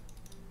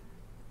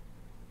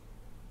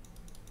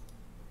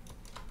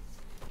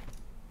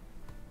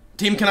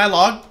 Team, can I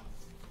log?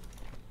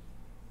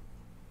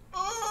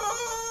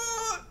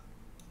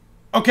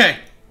 Okay,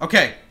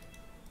 okay.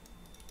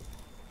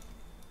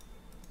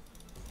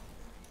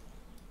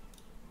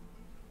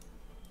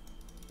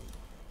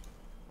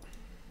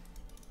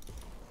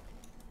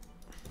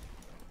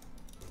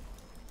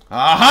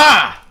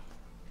 Aha!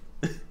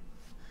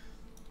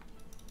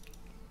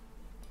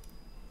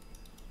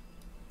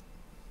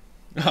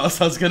 Oh,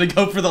 so I was gonna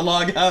go for the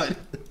log out.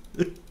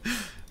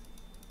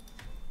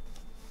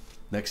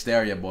 Next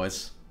area,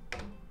 boys.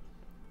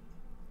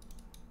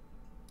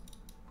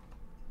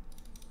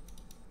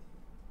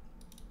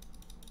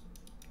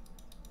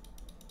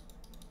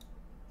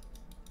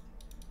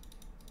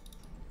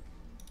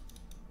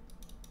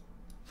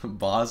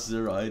 Boss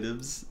 0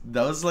 items.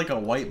 That was like a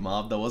white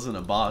mob. That wasn't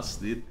a boss,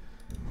 dude.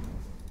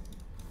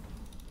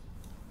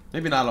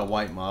 Maybe not a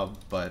white mob,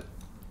 but...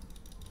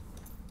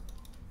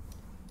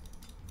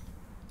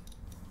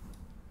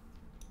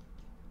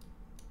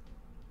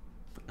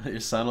 Your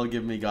son will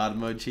give me God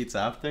mode cheats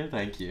after?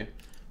 Thank you.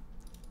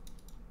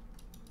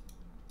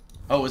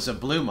 Oh, it was a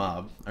blue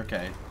mob.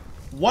 Okay.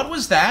 What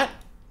was that?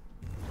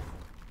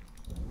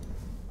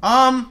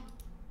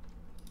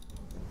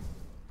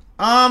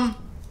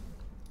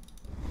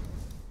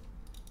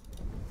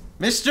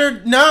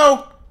 Mr.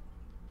 No!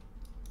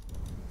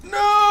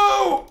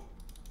 No!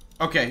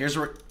 Okay, here's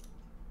where...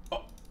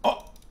 Oh,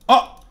 oh,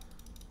 oh!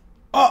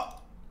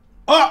 Oh!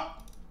 Oh!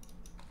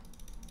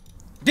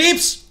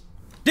 Deeps!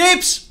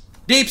 Deeps!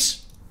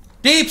 Deeps!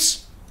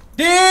 Deeps!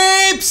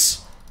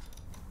 Deeps!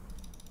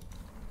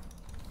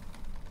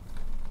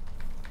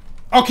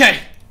 Okay.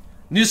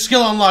 New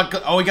skill unlocked.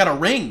 Oh, we got a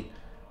ring.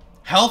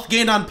 Health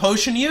gained on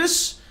potion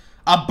use?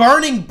 A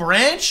burning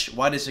branch?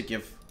 Why does it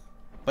give...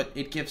 But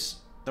it gives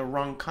the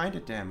wrong kind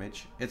of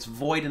damage. It's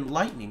void and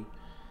lightning.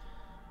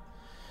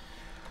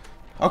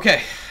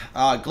 Okay.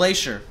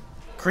 Glacier.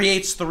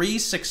 Creates 3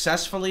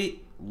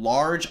 successfully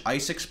large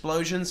ice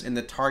explosions in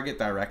the target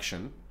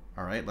direction.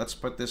 Alright, let's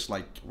put this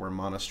like where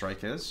Mana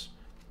Strike is.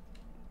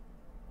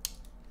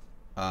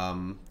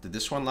 Did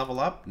this one level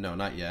up? No,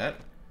 not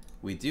yet.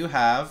 We do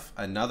have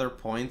another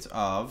point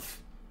of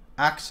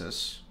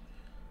Axis.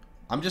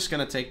 I'm just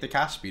going to take the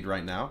cast speed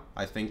right now.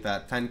 I think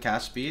that 10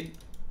 cast speed...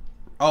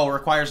 Oh,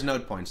 requires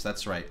node points.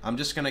 That's right. I'm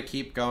just going to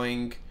keep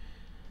going...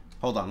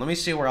 Hold on. Let me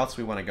see where else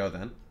we want to go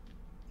then.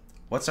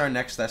 What's our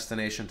next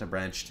destination to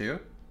branch to?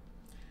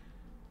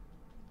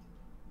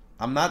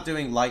 I'm not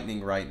doing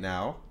lightning right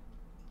now.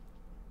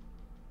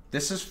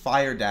 This is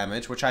fire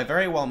damage, which I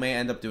very well may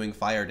end up doing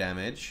fire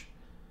damage.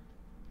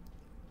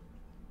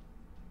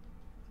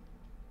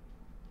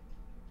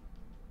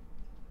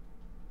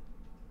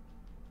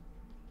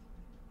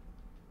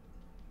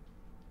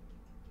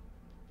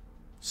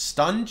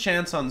 Stun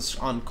chance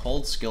on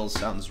cold skills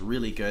sounds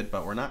really good,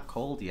 but we're not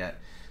cold yet.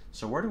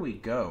 So where do we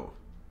go?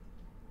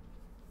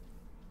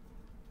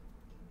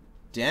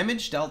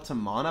 damage dealt to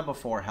mana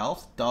before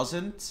health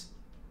doesn't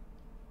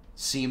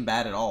seem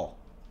bad at all.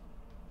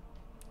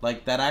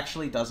 Like, that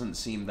actually doesn't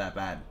seem that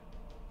bad.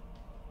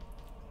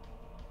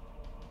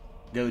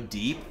 Go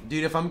deep?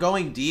 Dude, if I'm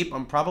going deep,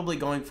 I'm probably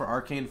going for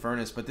Arcane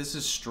Furnace, but this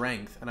is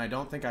strength, and I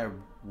don't think I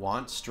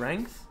want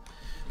strength.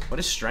 What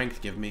does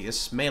strength give me?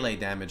 It's melee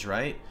damage,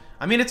 right?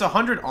 I mean, it's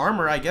 100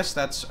 armor. I guess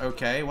that's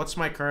okay. What's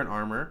my current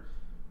armor?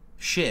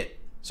 Shit.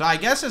 So I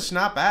guess it's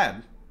not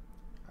bad.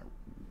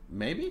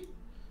 Maybe?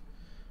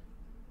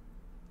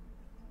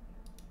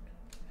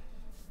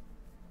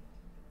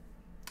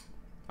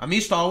 I'm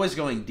used to always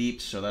going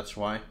deep, so that's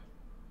why.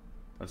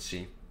 Let's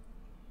see.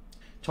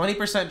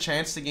 20%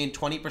 chance to gain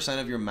 20%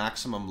 of your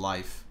maximum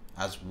life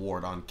as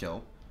ward on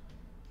kill.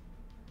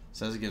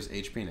 Says it gives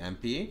HP and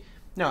MP.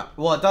 No,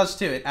 well, it does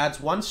too. It adds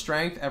 1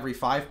 strength every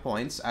 5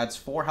 points, adds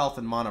 4 health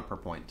and mana per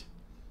point.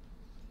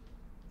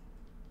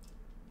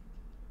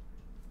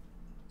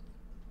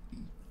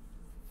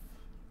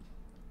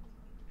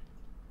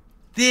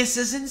 This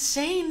is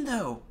insane,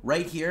 though.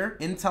 Right here,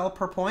 intel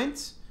per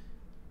point.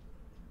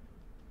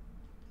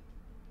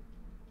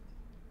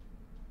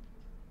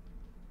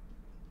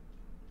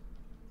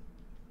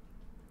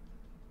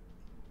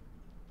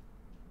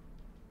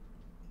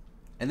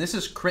 And this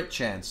is crit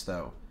chance,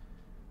 though.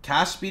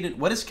 Cast speed and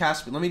what is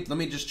cast speed? Let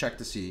me just check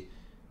to see.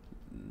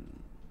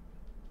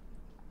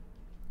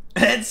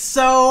 It's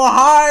so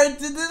hard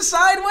to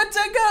decide what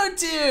to go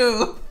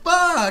to.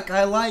 Fuck,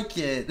 I like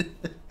it.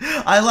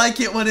 I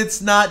like it when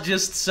it's not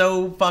just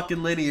so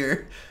fucking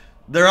linear.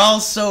 They're all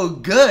so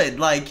good.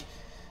 Like,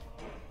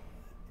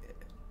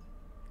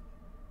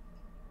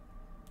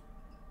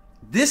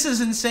 this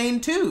is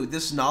insane too.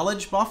 This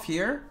knowledge buff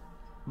here.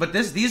 But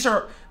these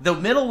are, the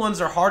middle ones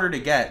are harder to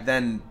get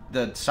than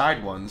the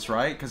side ones,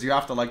 right? Because you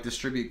have to, like,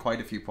 distribute quite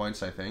a few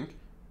points, I think.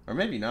 Or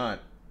maybe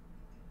not.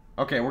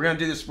 Okay, we're going to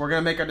do this. We're going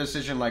to make our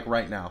decision, like,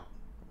 right now.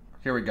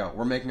 Here we go.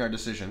 We're making our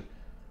decision.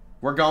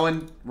 We're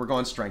going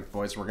strength,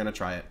 boys. We're going to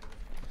try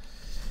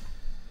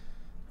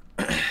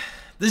it.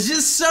 There's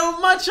just so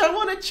much I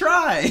want to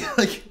try.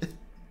 Like,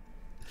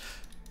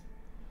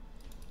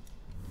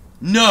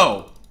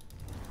 no.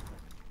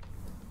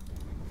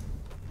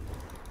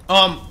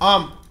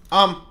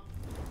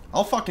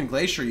 I'll fucking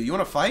glacier you. You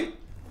want to fight?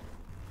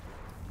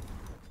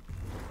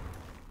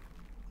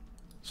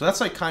 So that's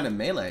like kind of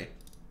melee.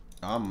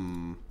 You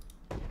want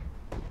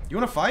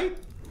to fight?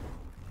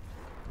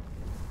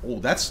 Oh,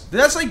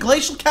 that's like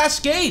Glacial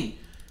Cascade.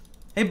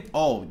 Hey,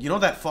 oh, you know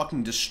that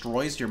fucking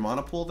destroys your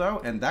mana pool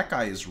though, and that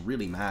guy is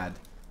really mad.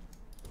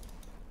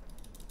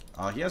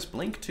 He has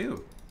blink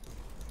too.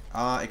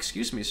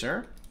 Excuse me,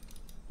 sir.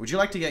 Would you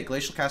like to get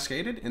Glacial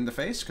Cascaded in the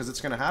face? Because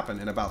it's gonna happen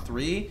in about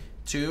 3,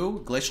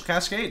 2, Glacial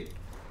Cascade.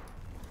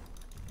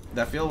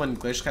 That feel when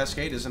Glacial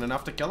Cascade isn't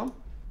enough to kill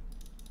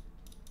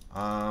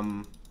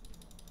him?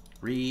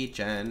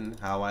 Regen,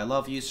 how I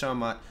love you so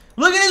much.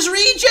 Look at his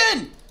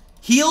regen!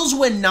 Heals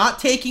when not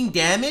taking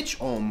damage?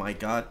 Oh my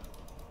god.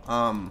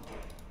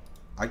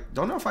 I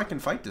don't know if I can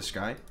fight this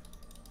guy.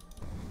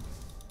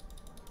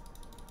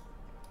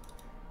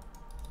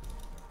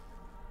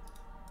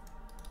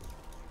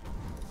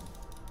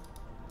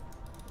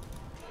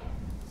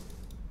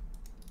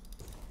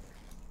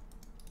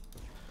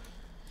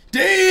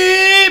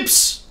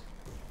 Deeps!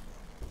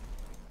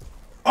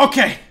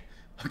 Okay.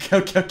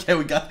 Okay,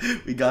 we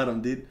got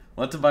him, dude.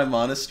 Want to buy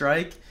Mana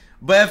Strike?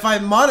 But if I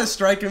Mana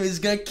Strike him, he's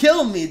gonna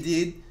kill me,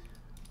 dude.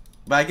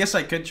 But I guess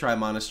I could try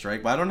Mana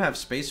Strike, but I don't have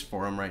space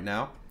for him right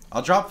now.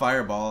 I'll drop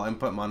Fireball and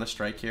put Mana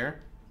Strike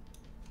here.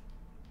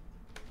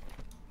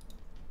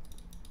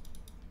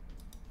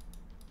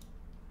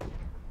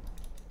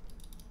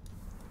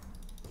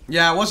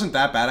 Yeah, it wasn't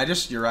that bad.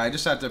 You're right, I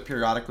just had to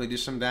periodically do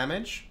some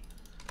damage.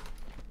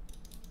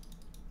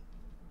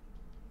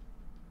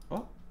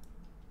 Oh.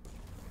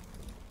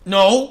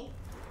 No!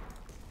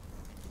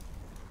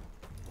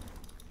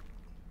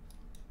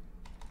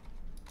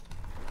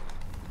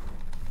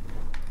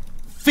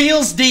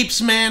 Feels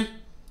deeps, man.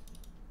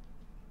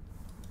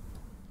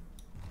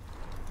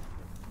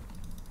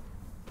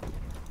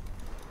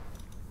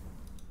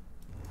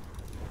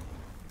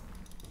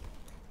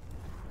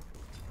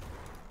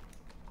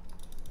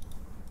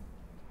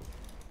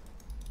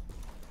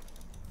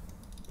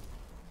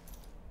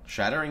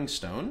 Shattering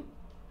Stone?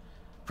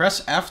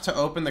 Press F to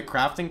open the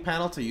crafting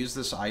panel to use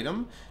this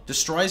item.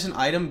 Destroys an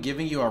item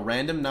giving you a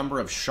random number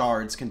of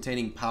shards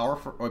containing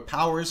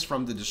powers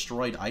from the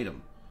destroyed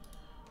item.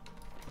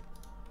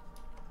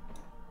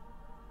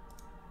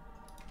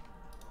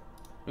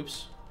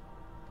 Oops.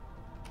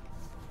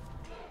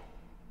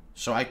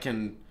 So I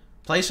can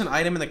place an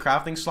item in the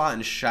crafting slot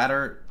and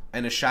shatter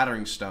a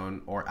shattering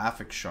stone or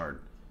affix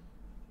shard.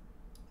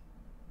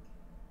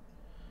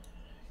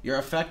 Your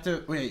effect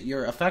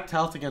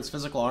health against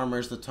physical armor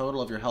is the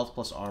total of your health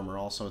plus armor.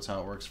 Also, it's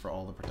how it works for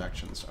all the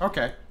protections.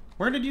 Okay.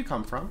 Where did you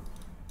come from?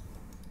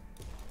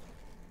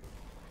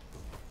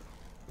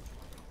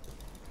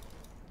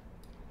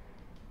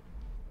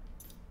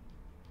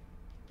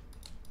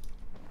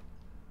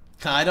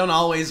 I don't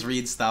always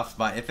read stuff,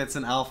 but if it's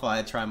an alpha,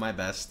 I try my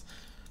best.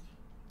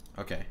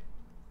 Okay.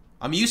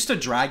 I'm used to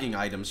dragging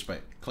items,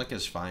 but click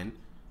is fine.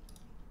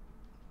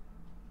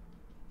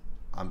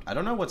 I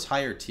don't know what's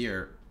higher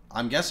tier.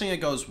 I'm guessing it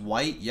goes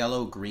white,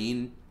 yellow,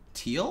 green,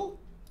 teal?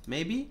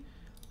 Maybe?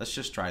 Let's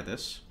just try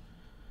this.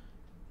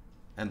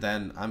 And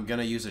then I'm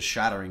gonna use a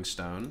shattering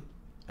stone.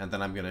 And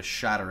then I'm gonna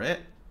shatter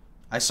it.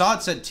 I saw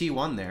it said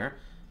T1 there.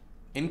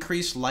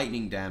 Increase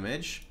lightning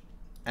damage.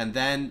 And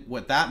then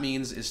what that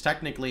means is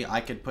technically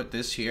I could put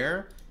this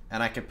here.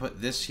 And I could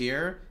put this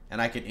here.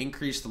 And I could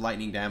increase the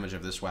lightning damage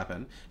of this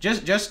weapon.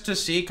 Just to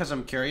see, because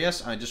I'm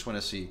curious. I just want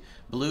to see.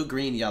 Blue,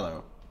 green,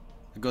 yellow.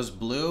 It goes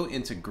blue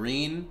into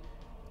green.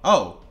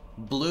 Oh.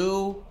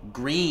 Blue,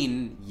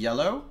 green,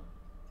 yellow.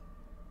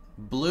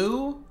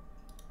 Blue,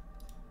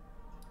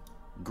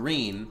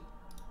 green,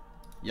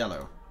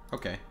 yellow.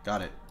 Okay,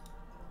 got it.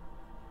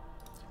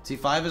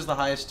 T5 is the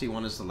highest,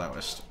 T1 is the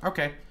lowest.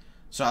 Okay.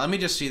 So let me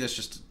just see this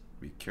just to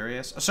be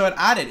curious. So it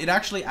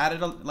actually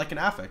added like an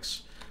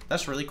affix.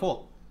 That's really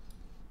cool.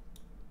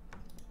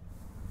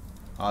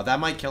 That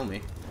might kill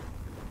me.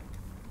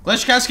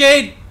 Glitch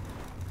cascade!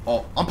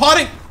 Oh, I'm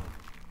potting!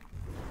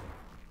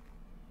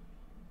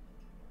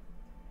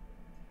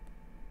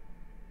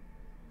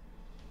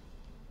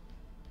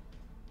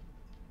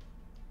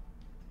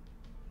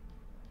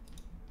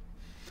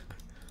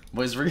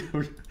 Boys,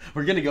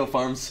 we're gonna go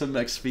farm some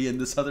XP in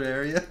this other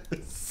area.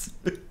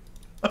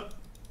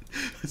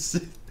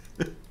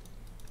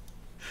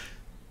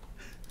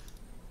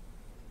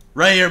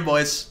 Right here,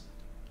 boys.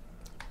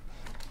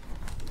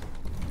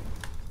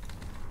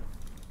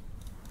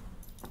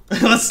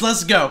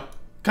 Let's go.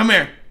 Come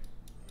here.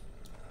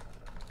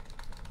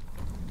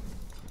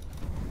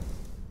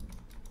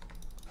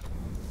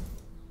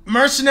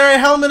 Mercenary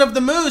helmet of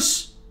the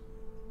moose.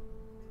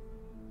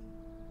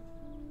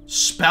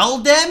 Spell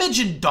damage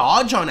and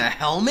dodge on a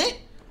helmet?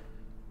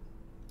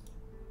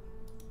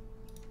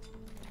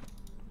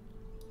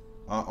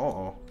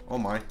 Uh-oh. Oh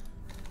my.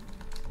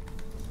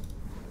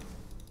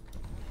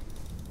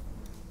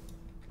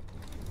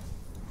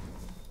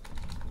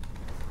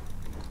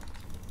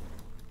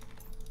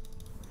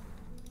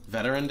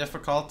 Veteran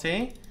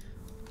difficulty?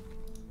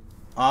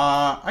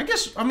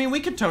 I mean, we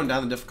could tone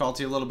down the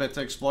difficulty a little bit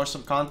to explore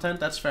some content.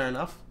 That's fair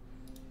enough.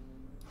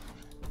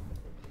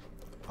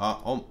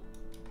 Oh.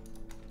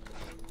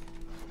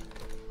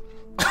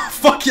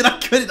 Fuck it, I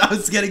couldn't. I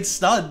was getting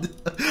stunned.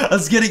 I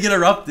was getting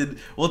interrupted.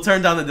 We'll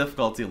turn down the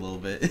difficulty a little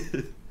bit.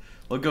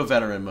 We'll go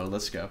veteran mode.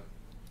 Let's go.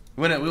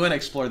 We want to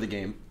explore the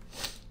game.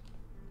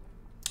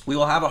 We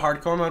will have a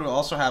hardcore mode. We'll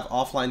also have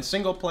offline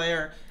single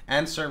player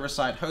and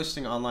server-side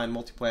hosting online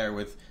multiplayer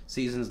with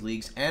seasons,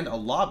 leagues, and a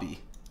lobby.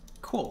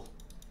 Cool.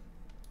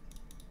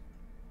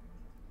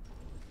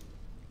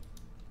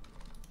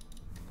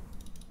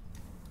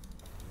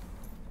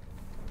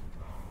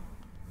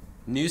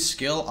 New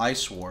skill,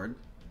 Ice Ward.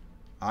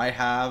 I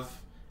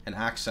have an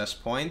access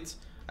point.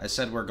 I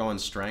said we're going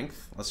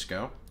strength. Let's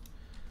go.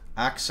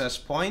 Access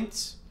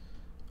point.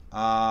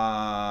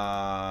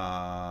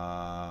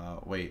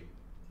 Wait.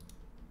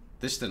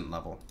 This didn't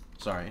level.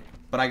 Sorry.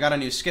 But I got a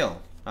new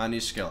skill.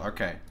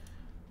 Okay.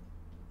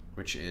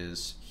 Which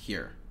is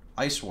here.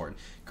 Ice Ward.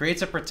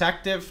 Creates a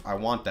protective... I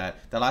want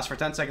that. That lasts for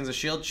 10 seconds. A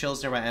shield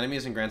chills nearby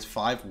enemies and grants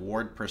 5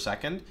 ward per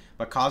second.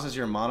 But causes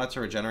your mana to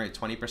regenerate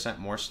 20%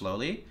 more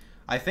slowly.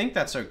 I think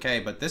that's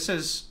okay. But this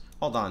is...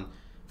 Hold on.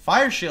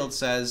 Fire Shield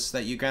says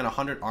that you grant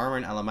 100 armor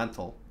and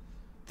elemental.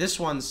 This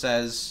one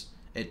says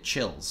it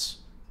chills.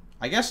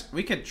 I guess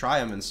we could try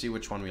them and see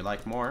which one we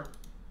like more.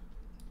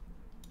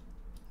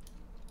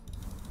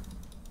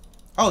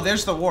 Oh,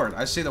 there's the ward.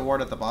 I see the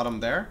ward at the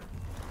bottom there.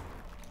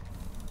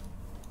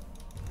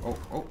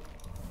 Oh.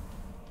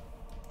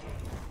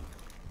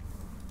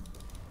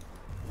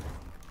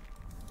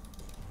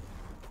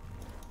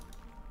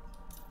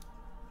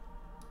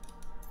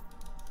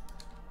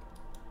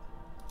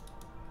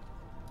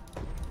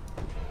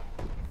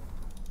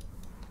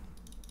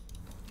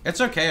 It's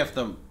okay if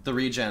the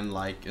regen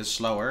like is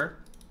slower,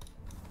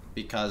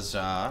 because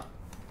I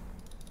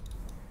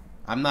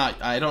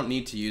don't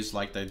need to use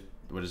like the,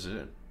 what is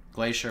it,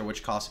 Glacier,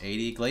 which costs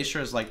 80.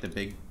 Glacier is like the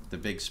big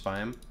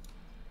spam.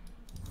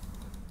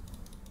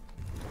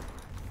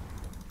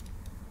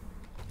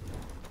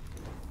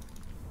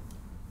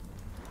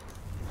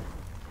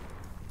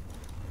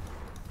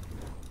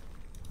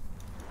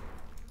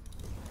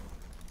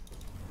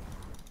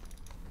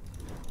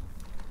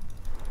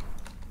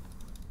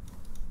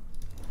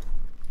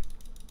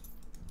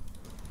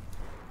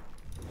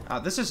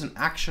 This is an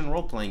action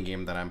role-playing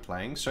game that I'm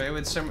playing, so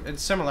it's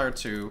similar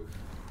to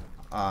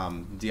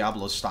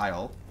Diablo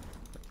style.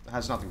 It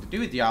has nothing to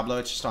do with Diablo,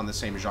 it's just on the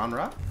same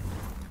genre.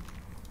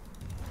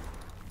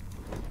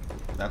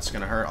 That's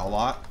gonna hurt a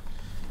lot.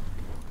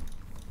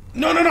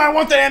 No, I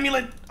want the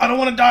amulet! I don't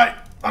want to die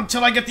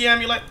until I get the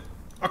amulet!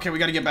 Okay, we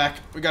gotta get back.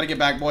 We gotta get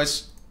back,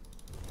 boys.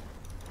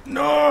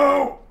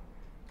 No!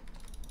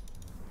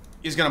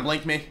 He's gonna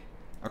blink me.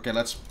 Okay,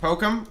 let's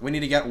poke him. We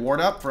need to get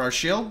ward up for our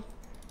shield.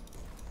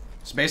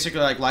 It's basically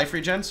like life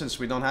regen, since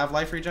we don't have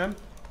life regen.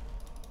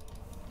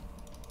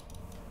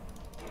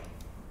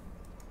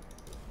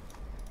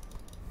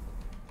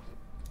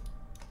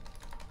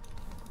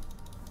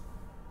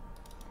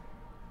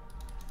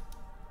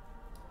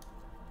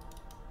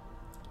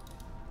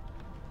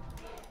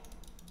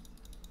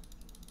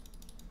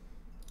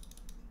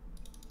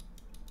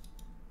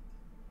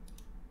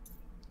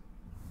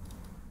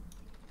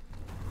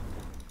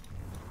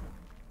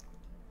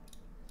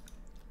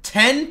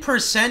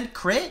 10%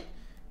 crit?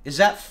 Is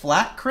that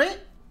flat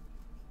crit?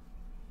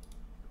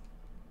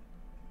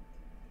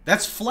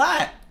 That's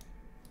flat.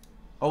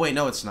 Oh, wait,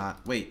 no, it's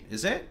not. Wait,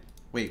 is it?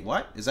 Wait,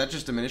 what? Is that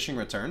just diminishing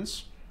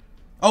returns?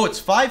 Oh, it's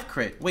 5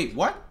 crit. Wait,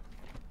 what?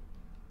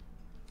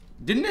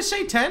 Didn't it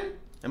say 10?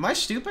 Am I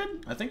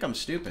stupid? I think I'm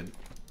stupid.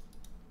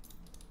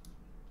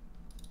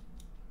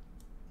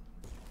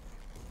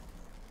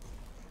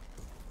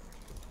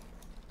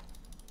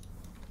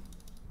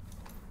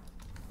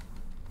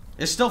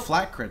 It's still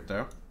flat crit,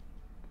 though.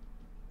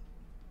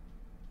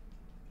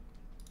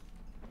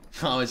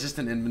 Oh, it's just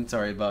an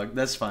inventory bug.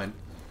 That's fine.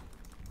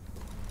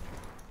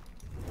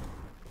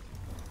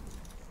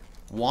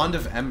 Wand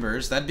of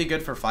Embers. That'd be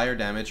good for fire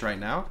damage right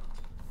now.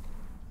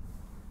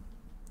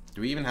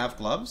 Do we even have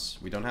gloves?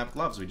 We don't have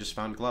gloves. We just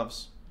found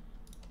gloves.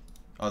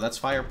 Oh, that's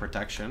fire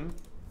protection.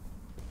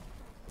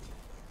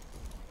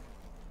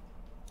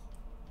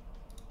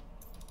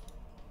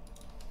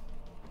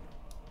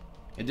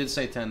 It did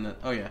say 10.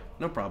 Oh, yeah.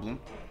 No problem.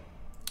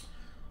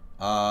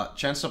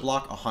 Chance to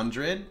block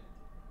 100.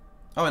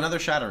 Oh, another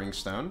Shattering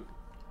Stone.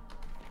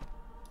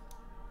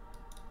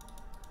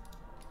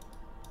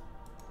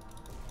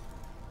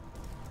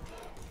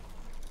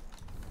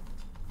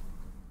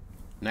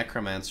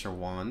 Necromancer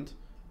Wand.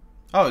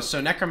 Oh,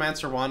 so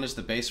Necromancer Wand is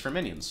the base for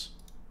minions.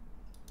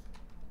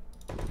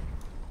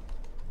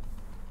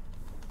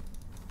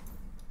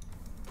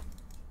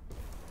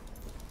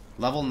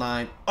 Level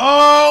 9.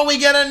 Oh, we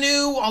get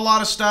a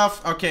lot of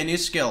stuff. Okay, new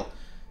skill.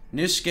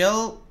 New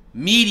skill,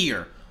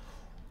 Meteor.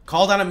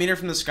 Call down a meteor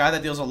from the sky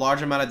that deals a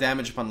large amount of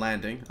damage upon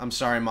landing. I'm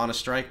sorry,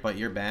 Monostrike, but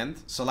you're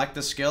banned. Select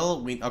the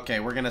skill. Okay,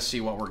 we're gonna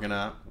see what we're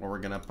gonna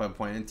put a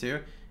point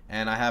into.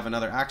 And I have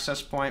another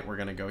access point. We're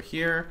gonna go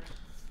here.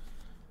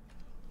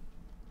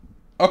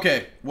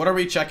 Okay, what are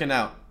we checking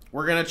out?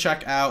 We're gonna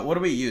check out, what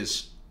do we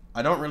use?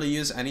 I don't really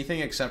use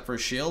anything except for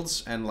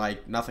shields and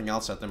like nothing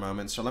else at the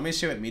moment. So let me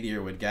see what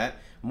Meteor would get.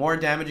 More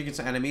damage against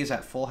enemies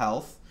at full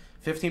health.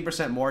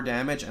 15% more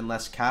damage and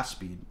less cast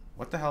speed.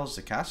 What the hell is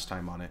the cast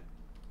time on it?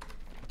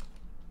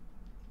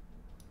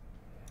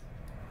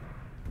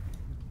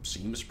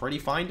 Seems pretty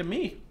fine to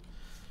me.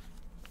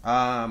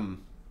 I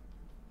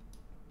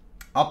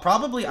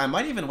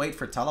might even wait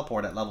for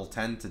teleport at level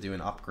 10 to do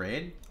an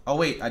upgrade. Oh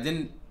wait, I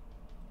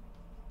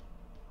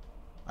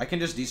can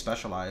just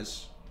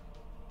despecialize.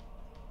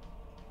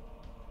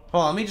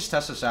 Hold on, let me just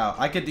test this out.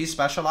 I could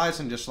despecialize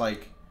and just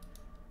like...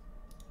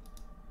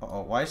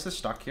 Uh-oh, why is this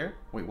stuck here?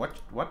 Wait,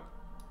 what?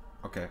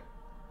 Okay.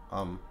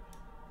 I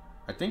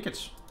think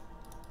it's...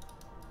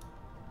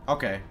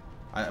 Okay.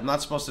 I'm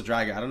not supposed to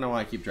drag it. I don't know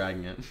why I keep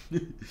dragging it.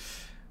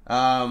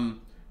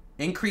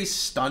 Increase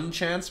stun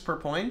chance per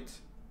point.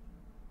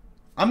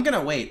 I'm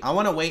gonna wait. I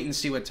want to wait and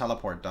see what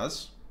teleport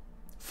does.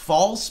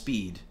 Fall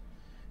speed.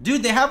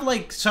 Dude, they have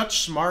like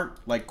such smart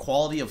like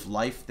quality of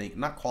life thing.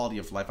 Not quality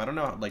of life. I don't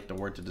know like the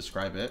word to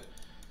describe it.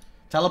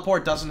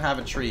 Teleport doesn't have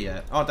a tree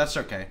yet. Oh, that's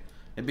okay.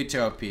 It'd be too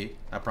OP.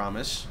 I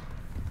promise.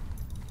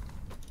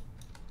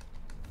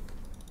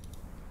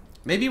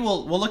 Maybe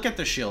we'll look at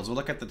the shields. We'll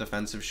look at the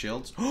defensive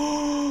shields.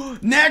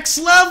 Next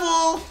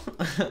level!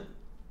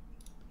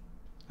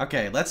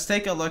 Okay, let's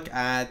take a look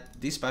at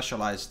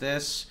despecialize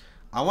this.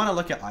 I want to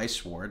look at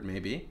Ice Ward,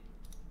 maybe.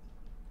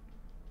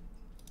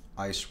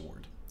 Ice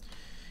Ward.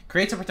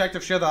 Creates a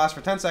protective shield that lasts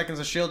for 10 seconds.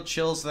 The shield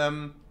chills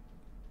them.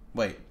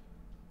 Wait.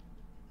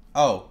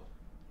 Oh.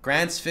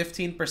 Grants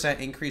 15%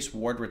 increased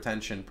ward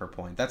retention per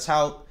point. That's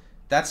how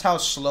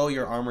slow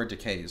your armor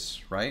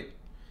decays, right?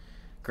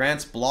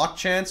 Grants block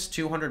chance,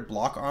 200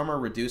 block armor,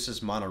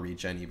 reduces mana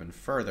regen even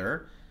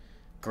further.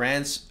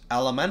 Grants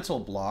elemental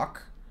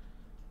block.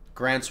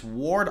 Grants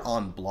ward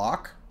on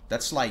block.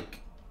 That's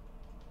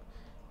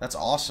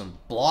awesome.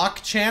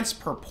 Block chance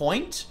per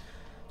point.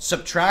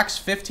 Subtracts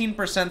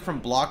 15% from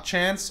block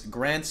chance.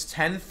 Grants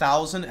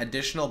 10,000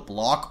 additional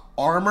block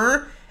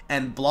armor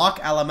and block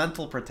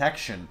elemental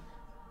protection.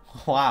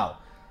 Wow.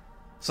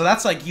 So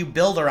that's like you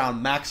build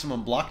around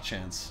maximum block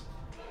chance.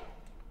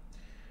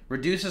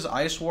 Reduces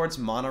Ice Ward's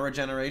mana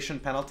regeneration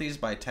penalties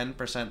by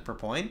 10% per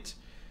point.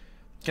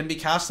 Can be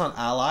cast on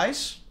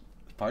allies.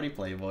 Party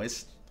play,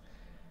 boys.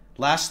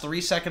 Lasts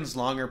 3 seconds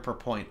longer per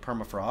point.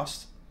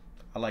 Permafrost.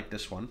 I like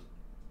this one.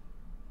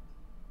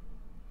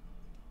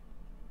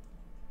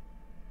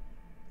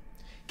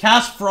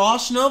 Cast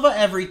Frost Nova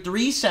every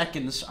 3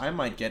 seconds. I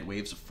might get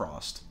Waves of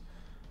Frost.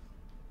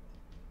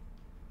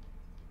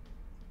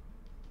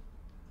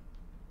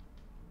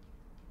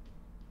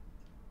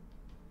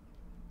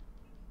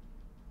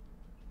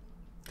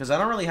 Because I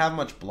don't really have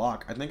much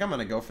block. I think I'm going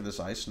to go for this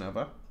Ice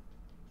Nova.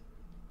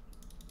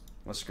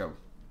 Let's go.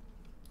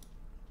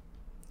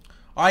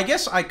 Oh, I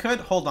guess I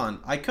could... Hold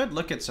on. I could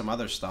look at some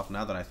other stuff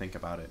now that I think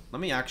about it. Let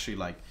me actually,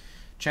 like...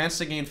 Chance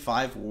to gain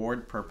 5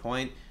 ward per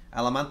point.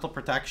 Elemental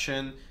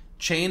protection.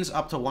 Chains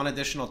up to 1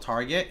 additional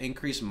target.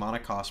 Increase mana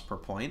cost per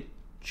point.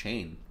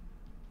 Chain.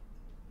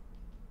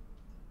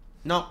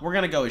 No, we're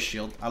going to go with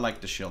shield. I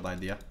like the shield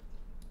idea.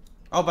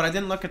 Oh, but I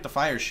didn't look at the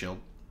fire shield.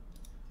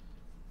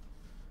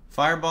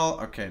 Fireball.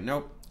 Okay,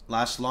 nope.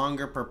 Lasts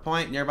longer per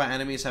point. Nearby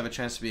enemies have a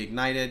chance to be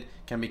ignited.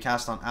 Can be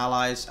cast on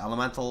allies.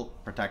 Elemental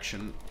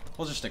protection.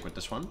 We'll just stick with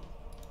this one.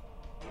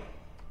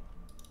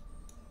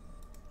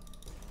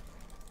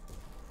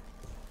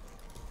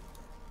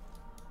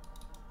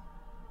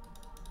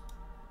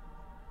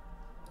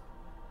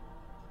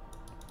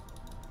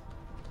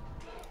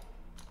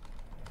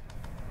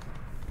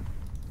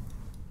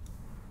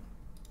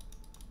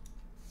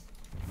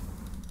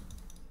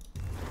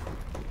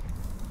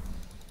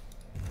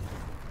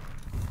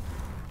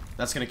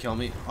 That's gonna kill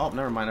me. Oh,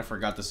 never mind. I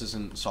forgot this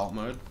isn't salt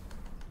mode.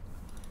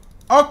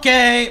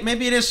 Okay,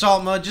 maybe it is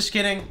salt mode. Just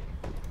kidding.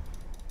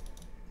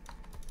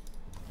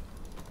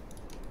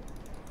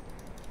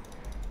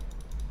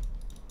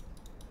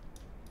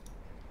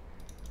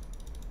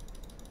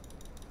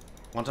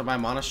 Want to buy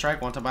Mana Strike?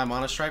 Want to buy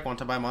Mana Strike? Want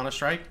to buy Mana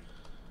Strike?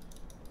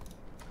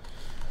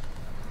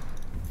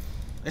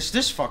 It's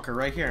this fucker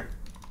right here.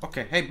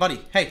 Okay, hey buddy,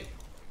 hey.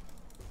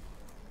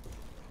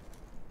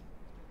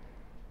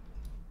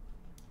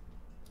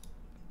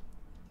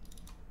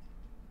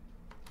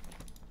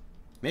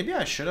 Maybe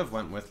I should have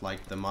went with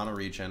like the Mana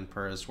Regen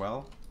per as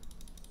well.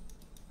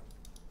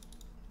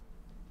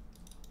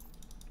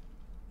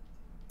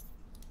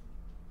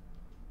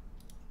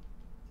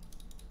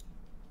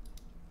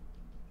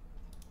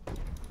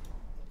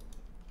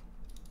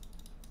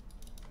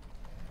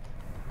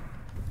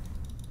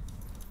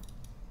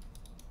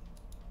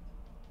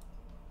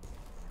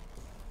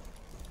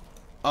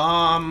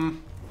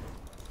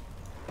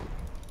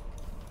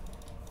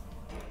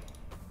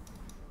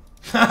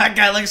 That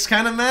guy looks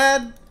kind of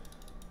mad.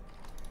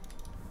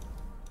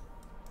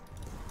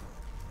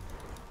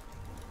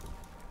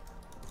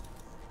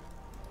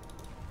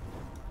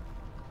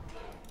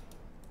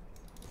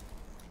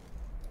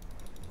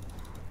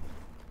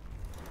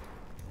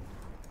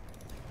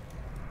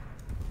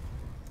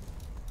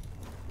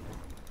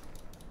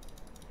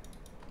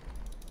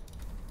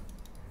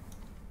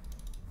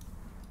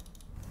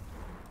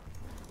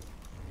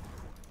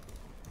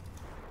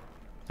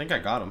 I think I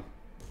got him.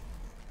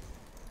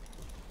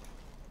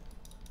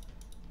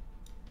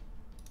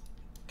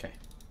 Okay.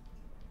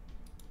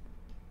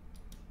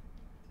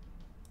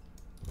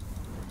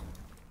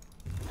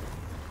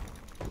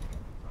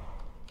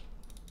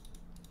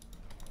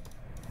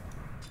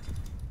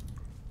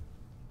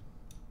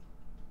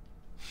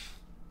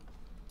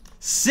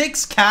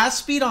 Six cast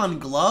speed on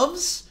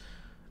gloves?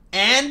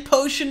 And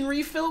potion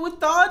refill with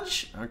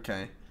dodge?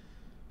 Okay.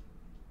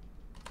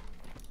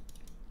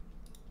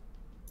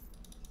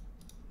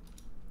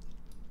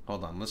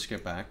 Hold on, let's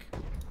get back.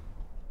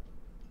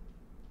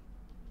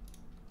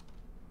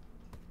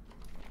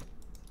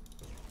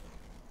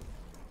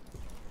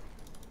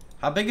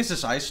 How big is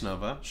this Ice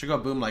Nova? Should go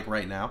boom like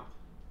right now.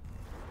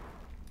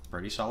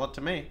 Pretty solid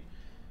to me.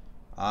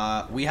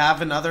 We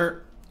have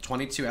another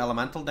 22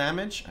 elemental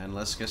damage, and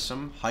let's get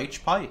some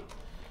Heich Pie.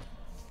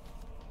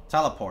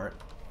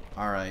 Teleport.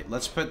 Alright,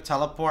 let's put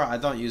teleport. I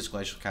don't use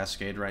Glacial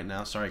Cascade right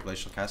now. Sorry,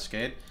 Glacial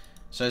Cascade.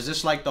 So is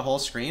this like the whole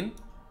screen?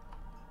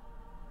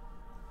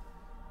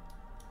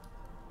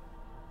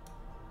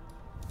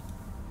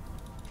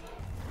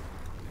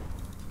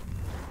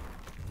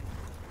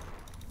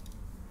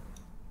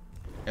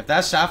 If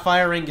that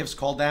Sapphire Ring gives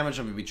cold damage,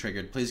 I'm gonna be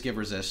triggered. Please give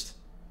resist.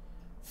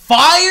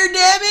 Fire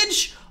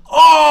damage?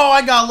 Oh,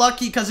 I got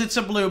lucky because it's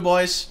a blue,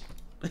 boys.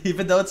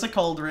 Even though it's a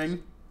cold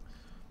ring.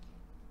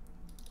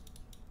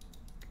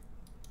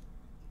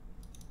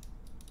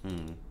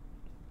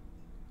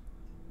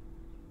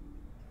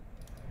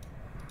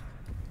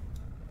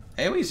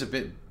 AoE's a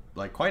bit,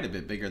 like, quite a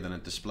bit bigger than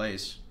it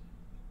displays.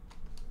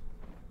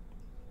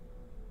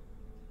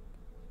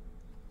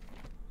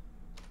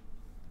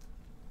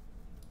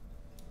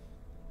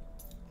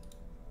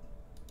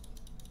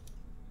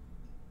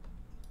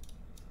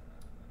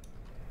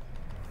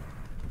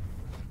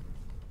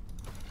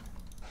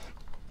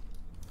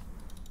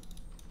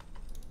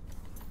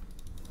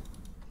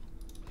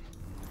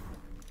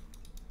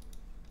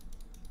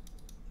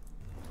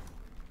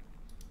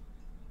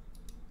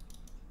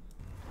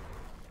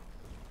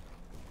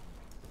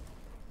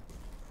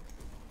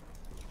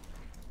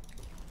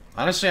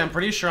 Honestly, I'm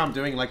pretty sure I'm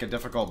doing like a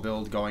difficult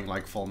build going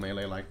like full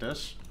melee like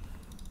this.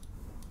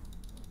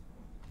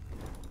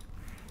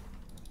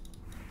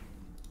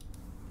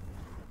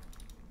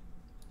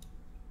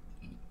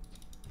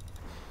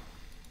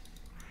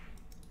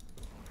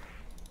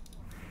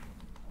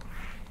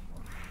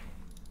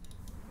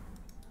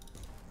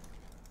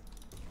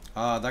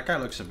 That guy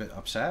looks a bit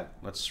upset.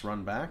 Let's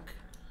run back.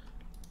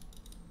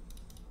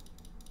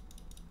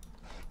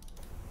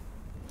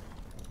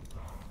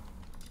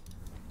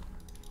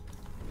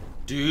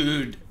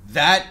 Dude,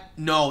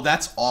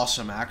 that's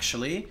awesome,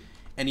 actually.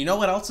 And you know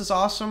what else is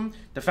awesome?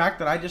 The fact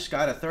that I just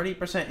got a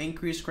 30%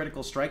 increased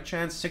critical strike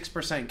chance,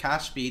 6%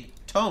 cast speed,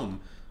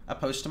 tome,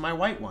 opposed to my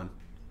white one.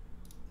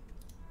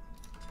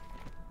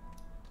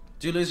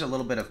 Do lose a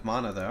little bit of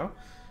mana, though.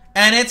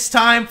 And it's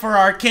time for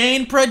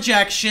Arcane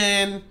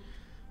Projection!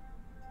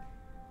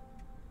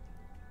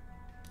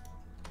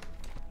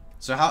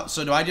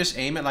 So do I just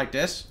aim it like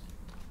this?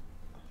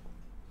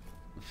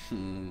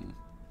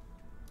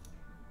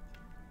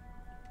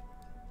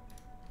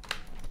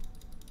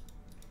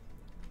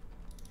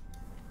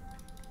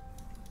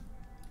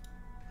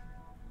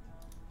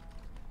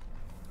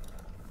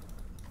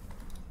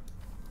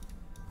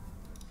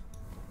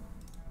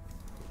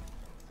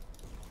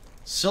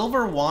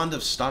 Silver Wand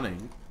of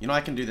Stunning. You know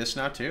I can do this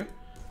now too?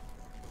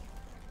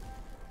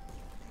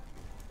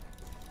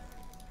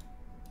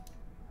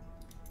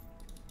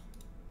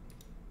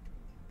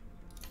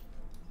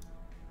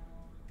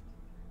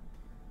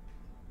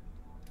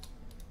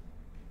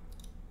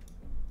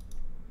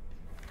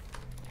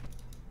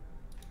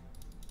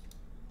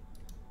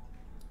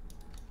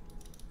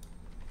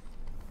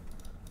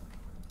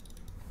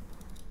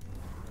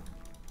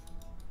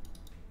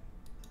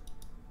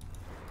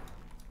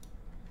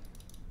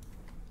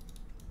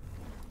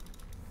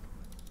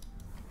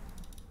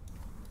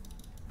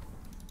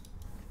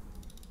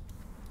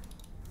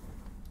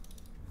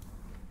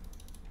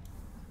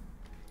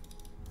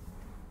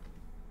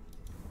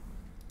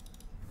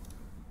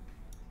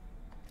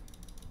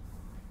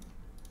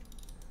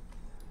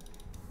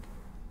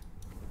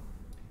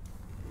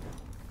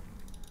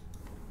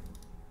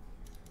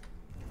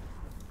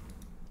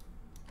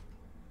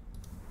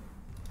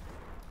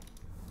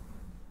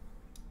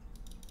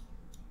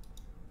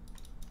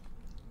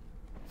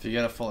 If you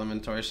get a full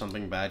inventory,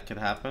 something bad could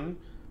happen.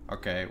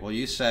 Okay, well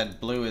you said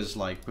blue is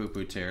like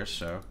poo-poo tier,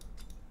 so...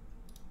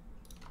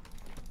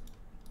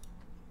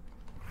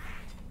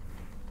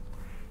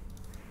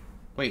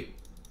 Wait,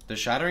 the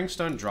Shattering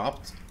Stone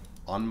dropped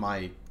on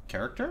my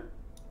character?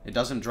 It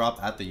doesn't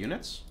drop at the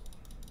units?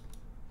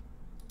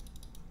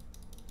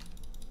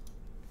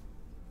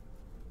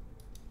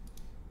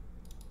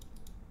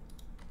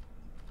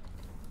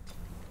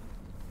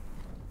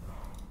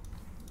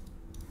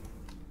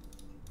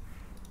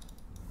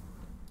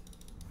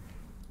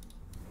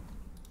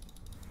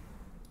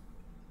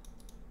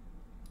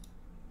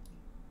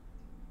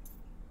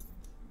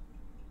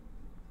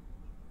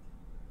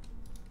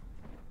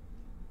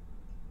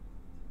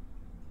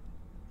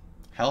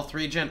 Health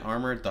regen,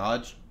 armor,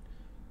 dodge.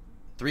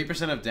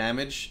 3% of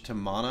damage to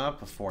mana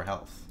before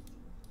health.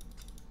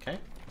 Okay.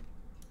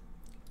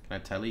 Can I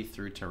tele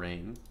through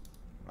terrain?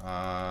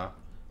 Well,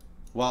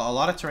 a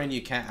lot of terrain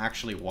you can't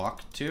actually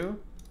walk to.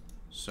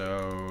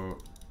 So,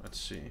 let's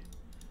see.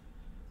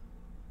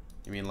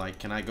 You mean like,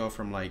 can I go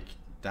from like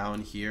down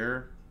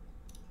here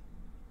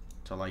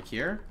to like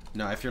here?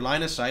 No, if you're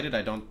line of sighted,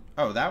 I don't...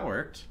 Oh, that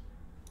worked.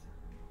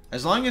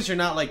 As long as you're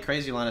not like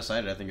crazy line of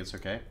sighted, I think it's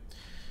okay.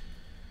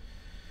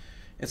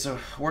 It's a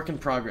work in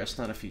progress,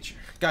 not a feature.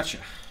 Gotcha.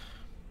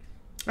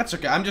 That's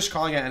okay. I'm just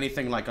calling it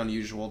anything like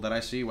unusual that I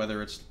see,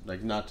 whether it's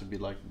like not to be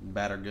like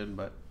bad or good,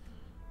 but...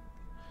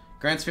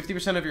 Grants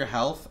 50% of your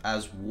health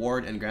as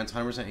ward and grants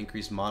 100%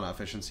 increased mana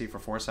efficiency for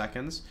 4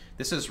 seconds.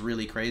 This is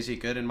really crazy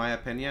good in my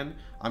opinion.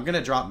 I'm going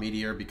to drop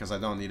Meteor because I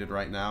don't need it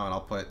right now, and I'll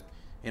put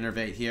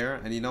Innervate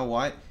here. And you know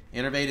what?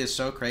 Innervate is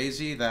so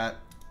crazy that...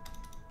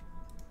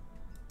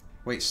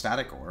 Wait,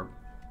 Static Orb.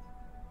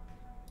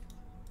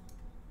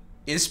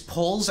 Is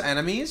pulls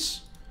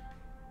enemies?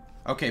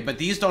 Okay, but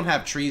these don't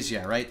have trees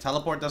yet, right?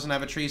 Teleport doesn't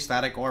have a tree,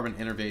 Static Orb and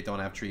Innervate don't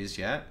have trees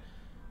yet.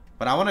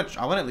 But I want to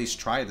at least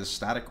try this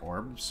Static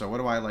Orb. So what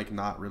do I like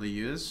not really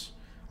use?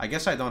 I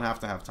guess I don't have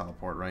to have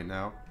Teleport right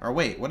now. Or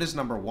wait, what is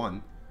number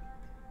 1?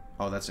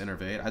 Oh, that's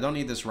Innervate. I don't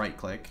need this right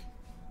click.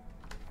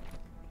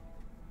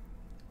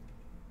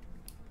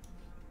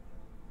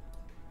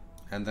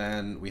 And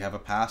then we have a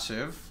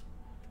passive.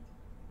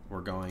 We're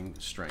going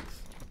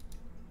Strength.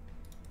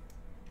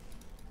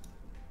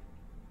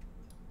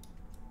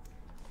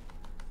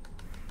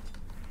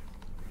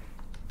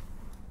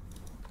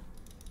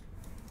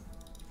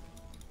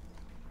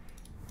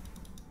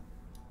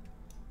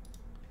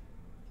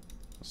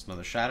 That's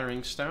another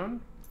Shattering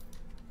Stone.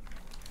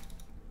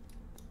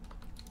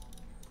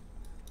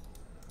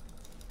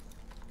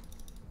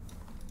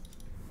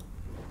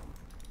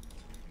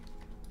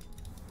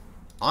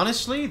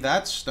 Honestly,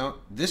 that stone,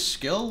 this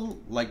skill,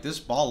 like this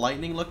ball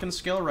lightning looking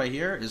skill right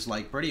here is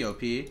like pretty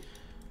OP.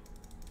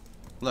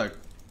 Look.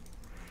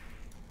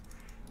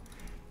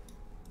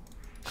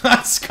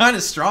 That's kind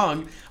of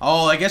strong.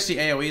 Oh, I guess the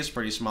AoE is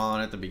pretty small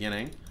on it at the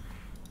beginning.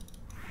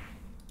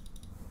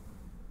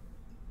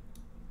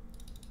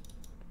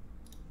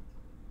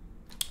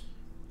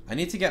 I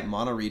need to get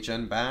mana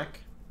regen back.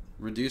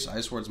 Reduce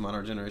Ice Ward's mana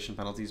regeneration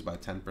penalties by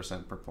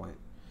 10% per point.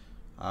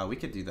 We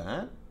could do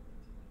that.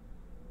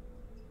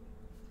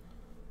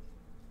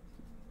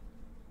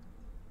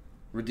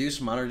 Reduce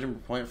mana regen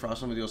per point.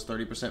 Frostbite deals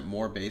 30%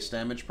 more base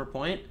damage per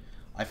point.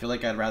 I feel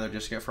like I'd rather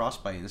just get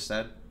Frostbite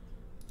instead,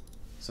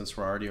 since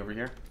we're already over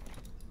here.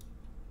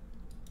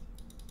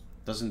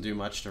 Doesn't do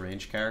much to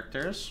range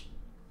characters.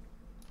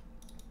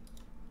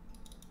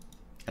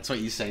 That's what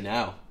you say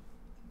now.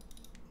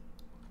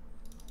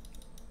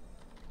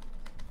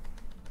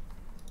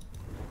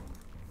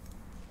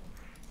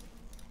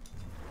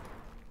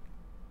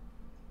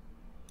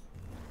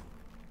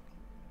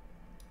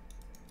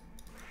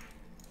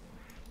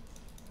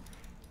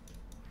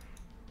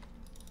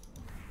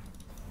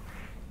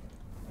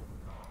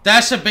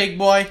 That's a big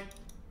boy.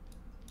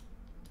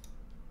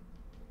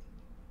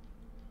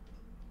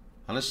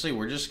 Honestly,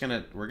 we're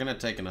gonna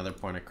take another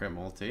point of crit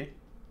multi.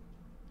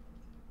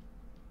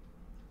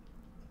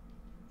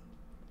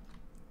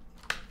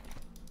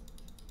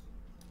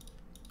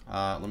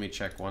 Let me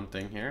check one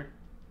thing here.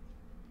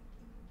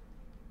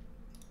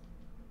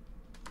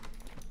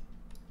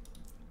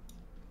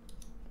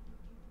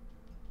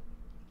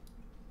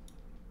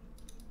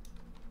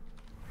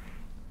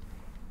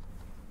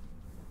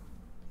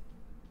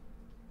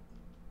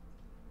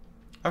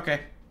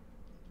 Okay.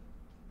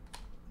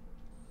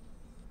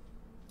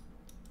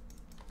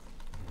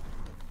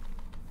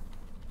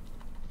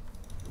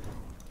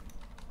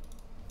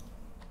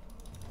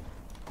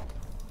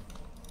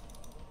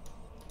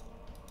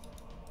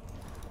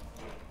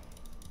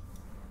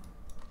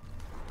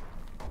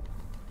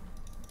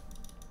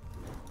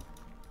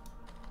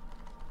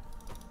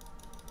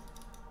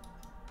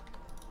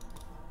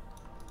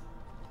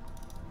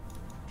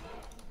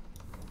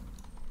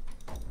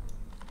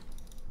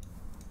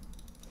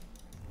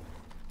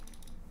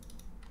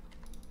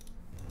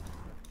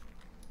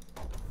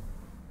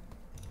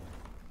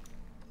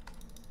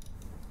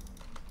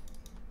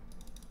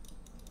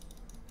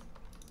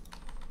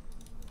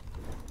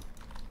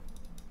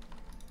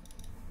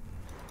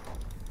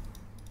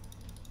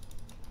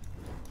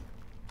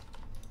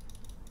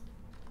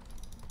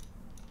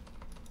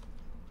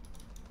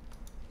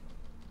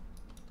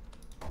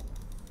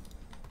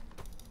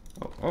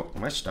 Oh,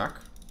 am I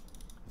stuck?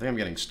 I think I'm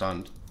getting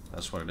stunned.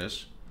 That's what it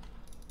is.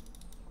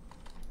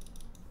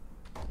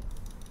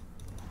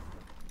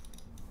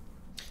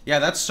 Yeah,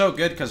 that's so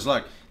good, because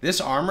look,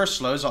 this armor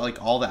slows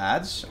like all the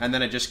ads, and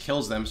then it just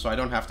kills them, so I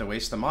don't have to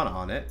waste the mana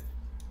on it.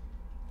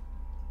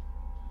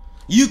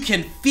 You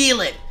can feel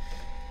it!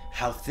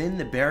 How thin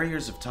the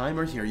barriers of time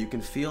are here. You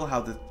can feel how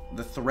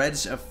the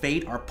threads of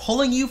fate are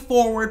pulling you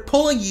forward,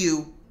 pulling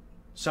you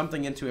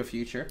something into a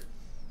future.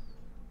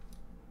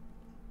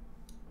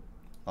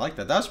 I like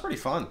that. That was pretty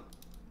fun.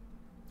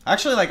 I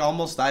actually like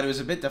almost died. It was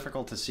a bit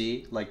difficult to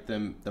see, like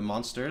the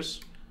monsters,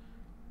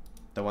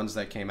 the ones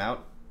that came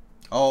out.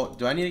 Oh,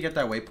 do I need to get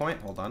that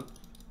waypoint? Hold on.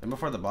 And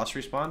before the boss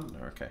respawn?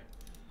 Okay.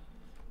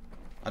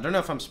 I don't know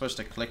if I'm supposed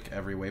to click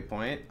every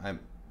waypoint.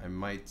 I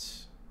might.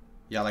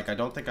 Yeah, like I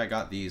don't think I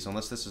got these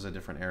unless this is a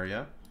different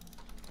area.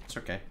 It's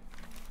okay.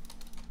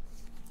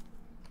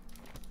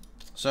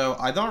 So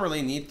I don't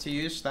really need to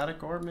use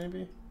static orb,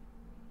 maybe.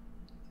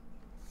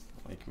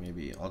 Like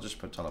maybe I'll just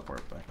put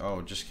teleport back.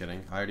 Oh, just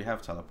kidding. I already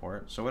have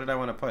teleport. So what did I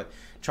want to put?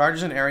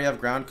 Charges an area of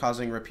ground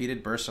causing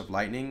repeated bursts of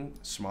lightning,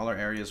 smaller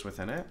areas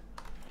within it.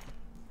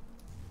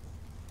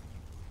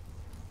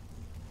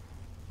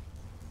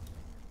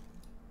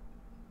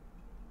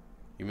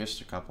 You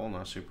missed a couple,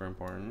 not super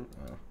important.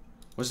 Oh.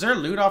 Was there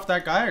loot off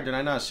that guy or did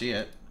I not see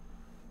it?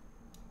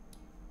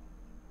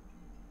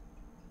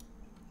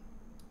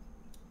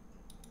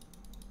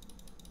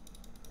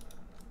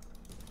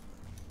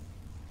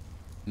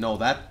 No,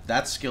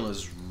 that skill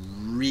is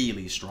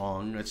really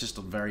strong. It's just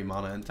very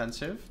mana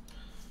intensive.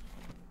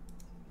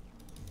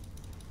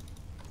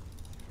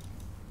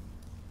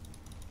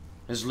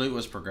 His loot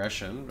was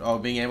progression. Oh,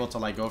 being able to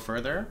like go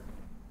further.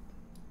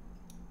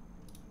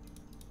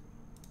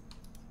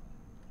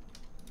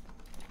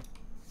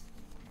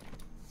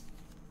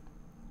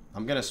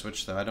 I'm gonna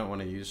switch though. I don't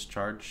want to use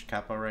charge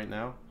Kappa right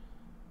now.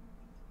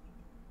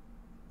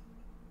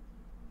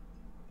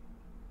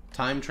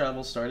 Time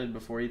travel started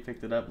before he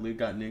picked it up. Luke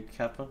got nuked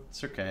Kappa.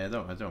 It's okay. I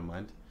don't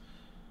mind.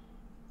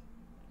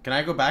 Can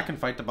I go back and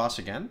fight the boss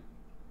again?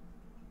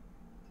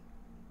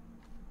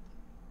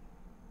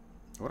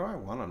 What do I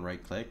want on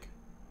right click?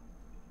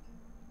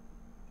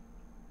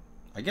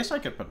 I guess I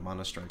could put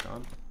Mana Strike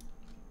on.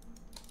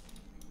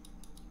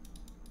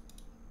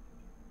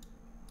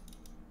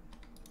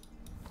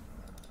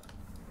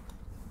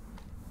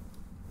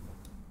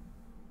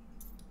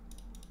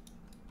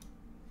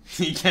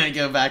 You can't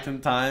go back in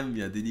time?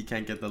 Yeah, dude, you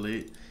can't get the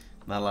loot.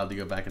 Not allowed to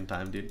go back in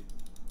time, dude.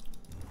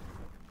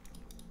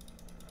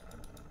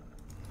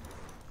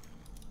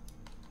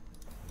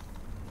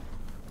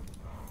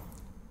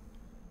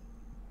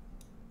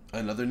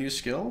 Another new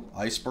skill,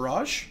 Ice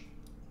Barrage.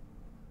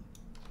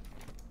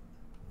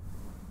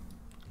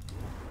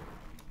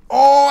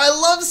 Oh, I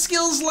love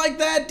skills like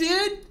that,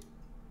 dude.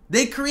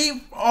 They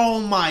create, oh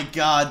my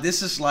god,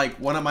 this is like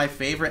one of my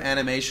favorite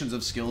animations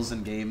of skills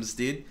in games,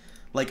 dude.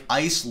 Like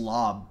Ice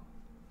Lob.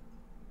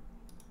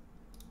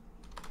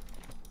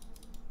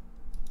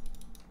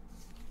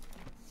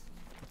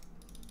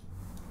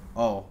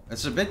 Oh,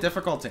 it's a bit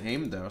difficult to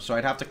aim though, so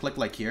I'd have to click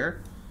like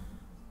here.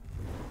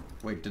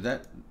 Wait, did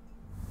that?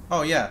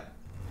 Oh yeah.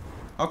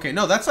 Okay,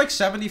 no, that's like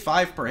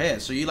 75 per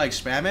hit, so you like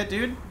spam it,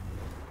 dude?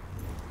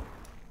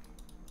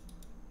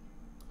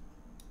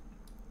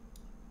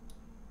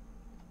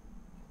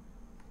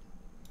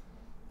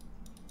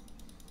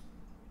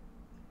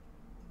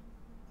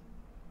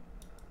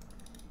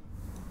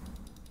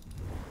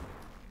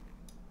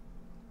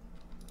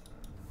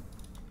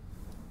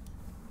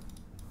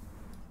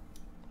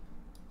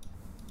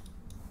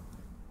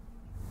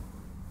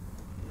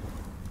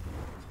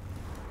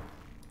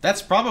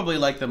 That's probably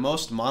like the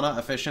most mana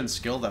efficient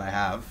skill that I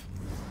have.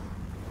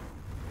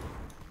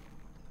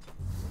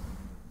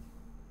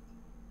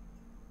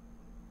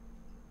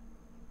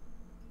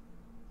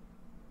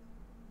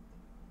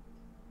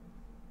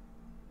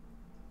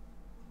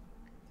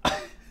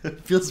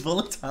 It feels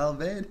volatile,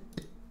 man.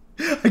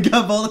 I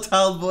got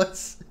volatile,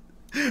 boys.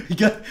 You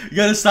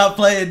gotta stop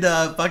playing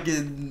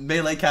fucking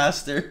melee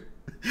caster.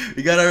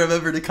 You gotta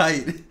remember to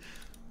kite.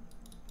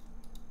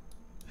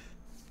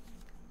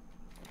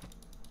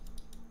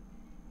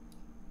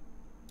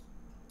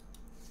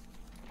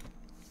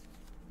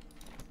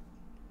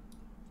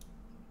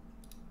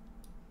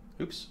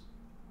 Oops.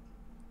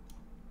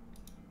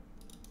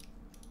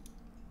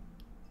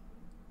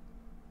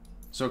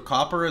 So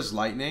copper is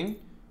lightning.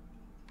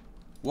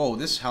 Whoa,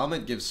 this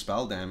helmet gives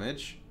spell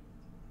damage.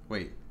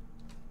 Wait.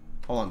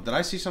 Hold on. Did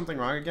I see something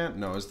wrong again?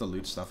 No, it's the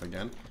loot stuff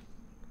again.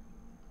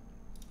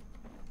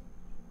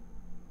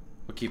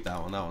 We'll keep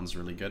that one. That one's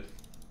really good.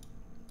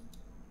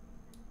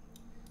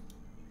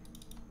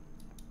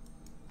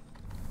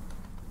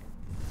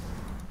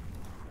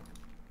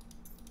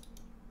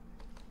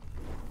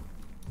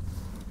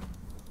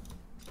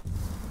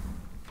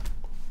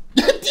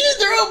 Dude,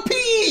 they're OP!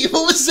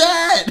 What was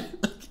that?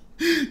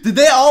 Did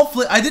they all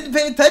I didn't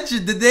pay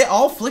attention. Did they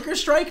all flicker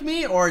strike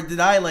me? Or did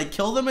I, like,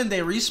 kill them and they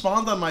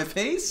respawned on my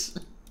face?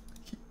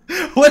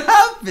 What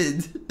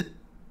happened?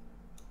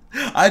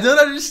 I don't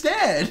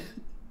understand.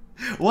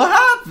 What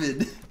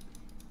happened?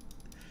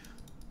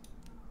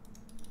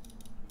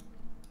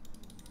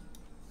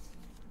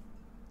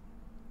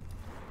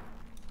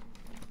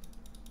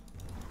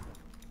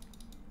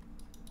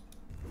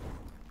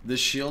 The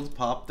shield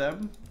popped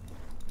them?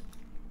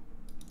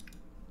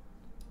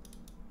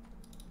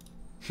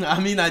 I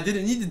mean, I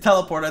didn't need to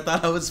teleport. I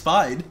thought I was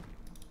fine.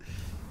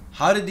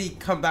 How did he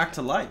come back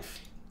to life?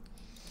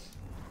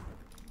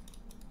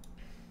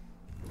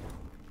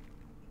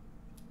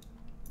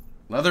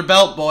 Leather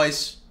belt,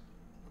 boys.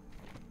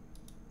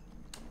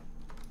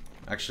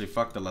 Actually,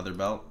 fuck the leather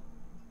belt.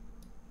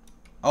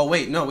 Oh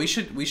wait, no, we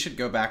should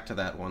go back to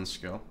that one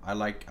skill. I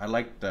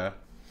like the.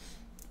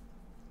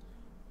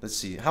 Let's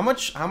see. How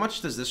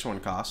much does this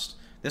one cost?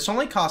 This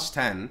only costs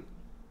 10.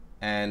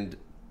 And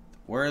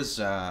where's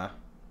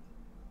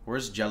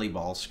Jelly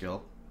Ball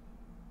skill?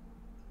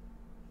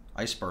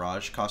 Ice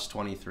Barrage costs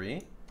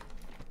 23.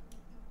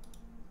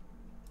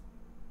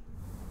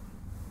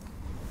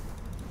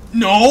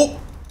 No!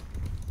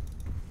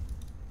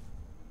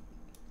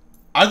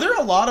 Are there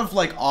a lot of,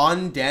 like,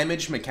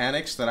 on-damage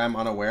mechanics that I'm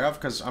unaware of?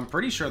 Because I'm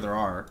pretty sure there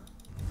are.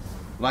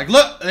 Like,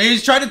 look!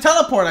 He's trying to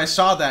teleport! I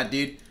saw that,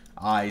 dude.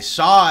 I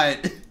saw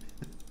it!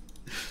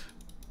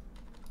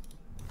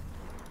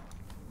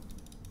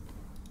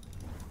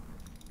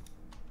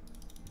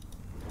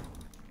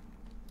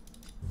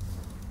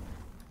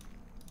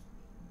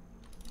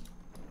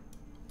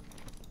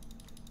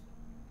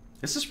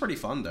 This is pretty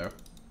fun, though.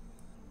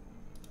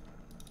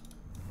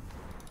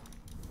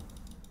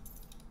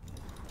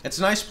 It's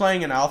nice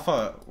playing in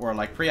alpha, or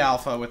like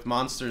pre-alpha, with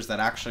monsters that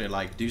actually,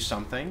 like, do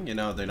something. You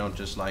know, they don't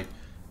just, like...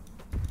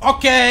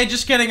 Okay,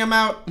 just kidding, I'm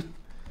out.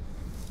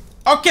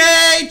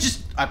 Okay,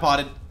 just... I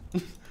potted.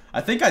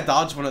 I think I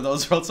dodged one of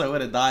those, or else I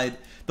would have died.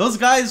 Those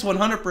guys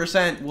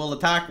 100% will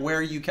attack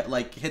where you,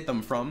 like, hit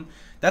them from.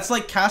 That's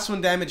like cast when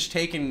damage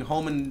taken,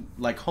 homing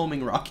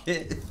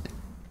rocket.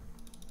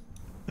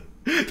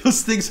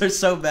 Those things are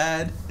so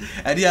bad.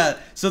 And yeah,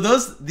 so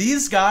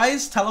these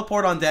guys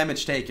teleport on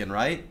damage taken,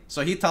 right?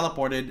 So he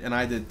teleported and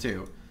I did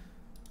too.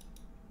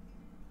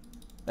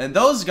 And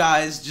those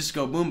guys just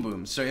go boom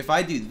boom. So if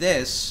I do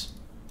this,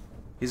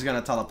 he's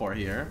gonna teleport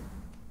here.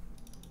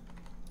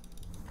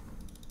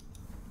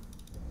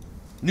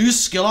 New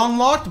skill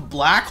unlocked,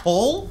 black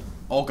hole.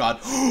 Oh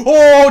god.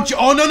 Oh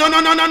no no no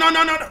no no no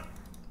no no.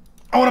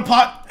 I wanna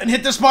pot and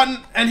hit this button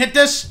and hit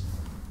this.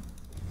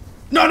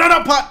 No no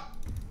no pot.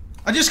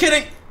 I'm just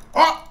kidding.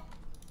 Oh!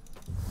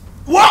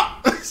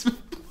 What?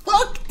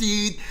 Fuck,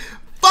 dude.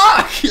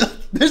 Fuck!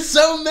 They're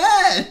so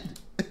mad.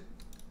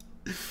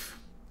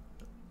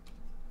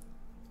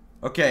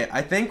 Okay,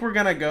 I think we're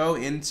gonna go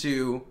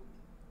into...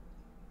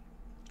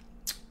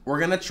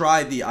 We're gonna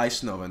try the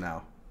Ice Nova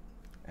now.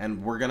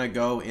 And we're gonna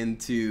go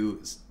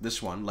into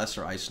this one,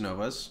 Lesser Ice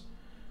Novas.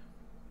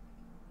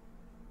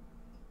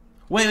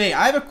 Wait,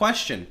 I have a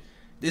question.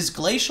 Does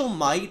Glacial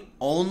Might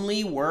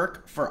only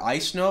work for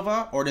Ice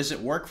Nova, or does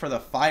it work for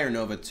the Fire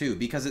Nova too?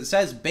 Because it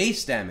says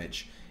base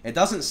damage. It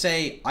doesn't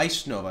say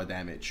Ice Nova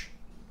damage.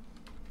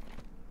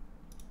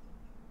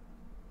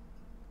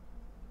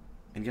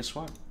 And guess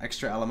what?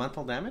 Extra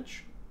elemental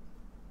damage?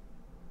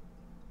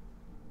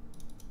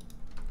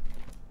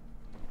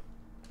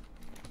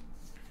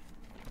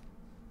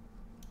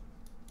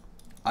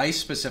 Ice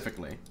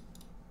specifically.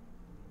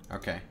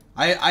 Okay.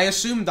 I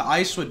assumed the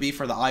ice would be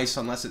for the ice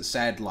unless it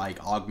said,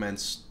 like,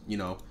 augments, you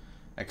know,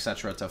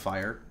 etc. to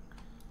fire.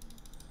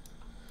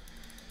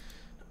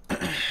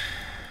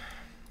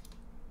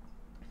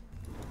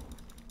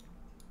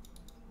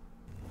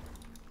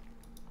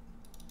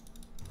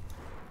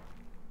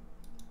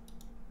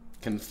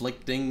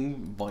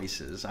 Conflicting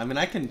voices. I mean,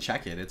 I can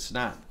check it. It's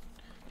not...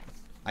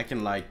 I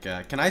can, like,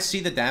 can I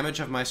see the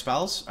damage of my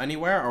spells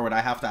anywhere? Or would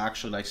I have to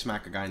actually, like,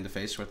 smack a guy in the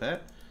face with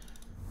it?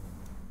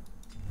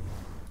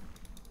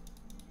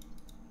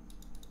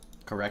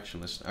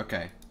 Correction list.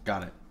 Okay,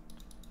 got it.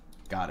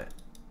 Got it.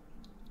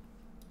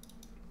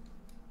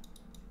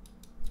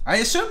 I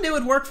assumed it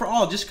would work for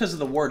all just because of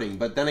the wording,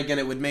 but then again,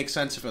 it would make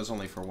sense if it was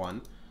only for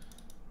one.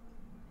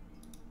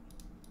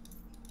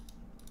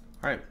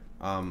 Alright,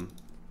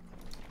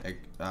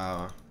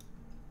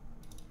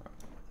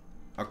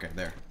 okay,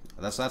 there.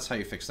 That's how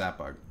you fix that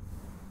bug.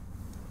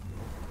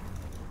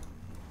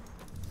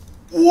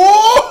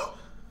 Whoa!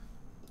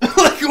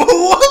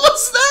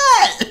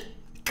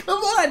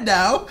 dead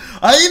now.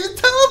 I even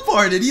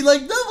teleported. He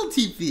like double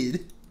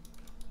TP'd.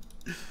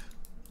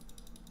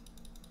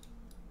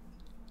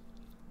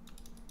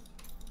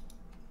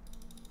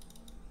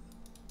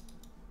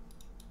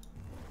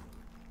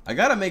 I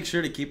gotta make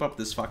sure to keep up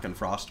this fucking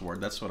frost ward.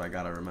 That's what I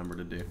gotta remember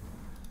to do.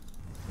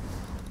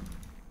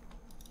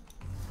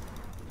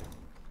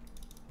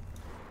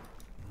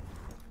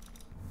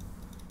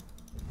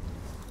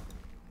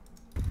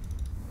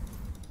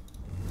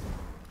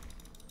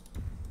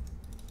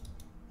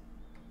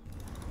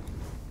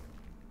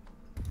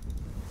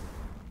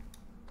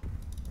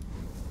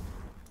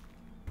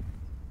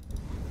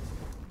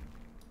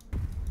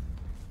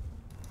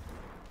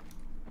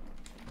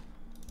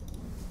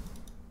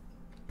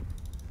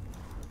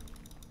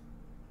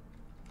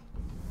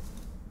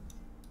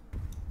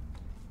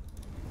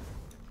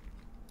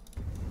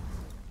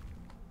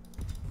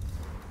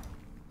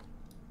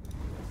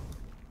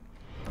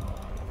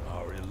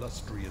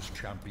 Illustrious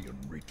champion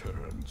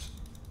returns.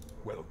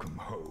 Welcome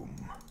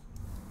home.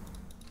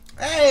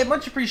 Hey,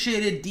 much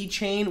appreciated,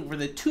 D-Chain, for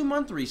the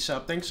 2-month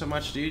resub. Thanks so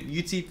much, dude.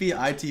 UTP,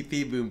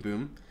 ITP, boom,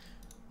 boom.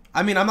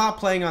 I mean, I'm not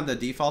playing on the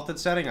defaulted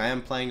setting. I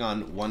am playing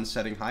on one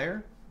setting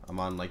higher. I'm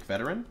on, like,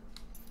 veteran.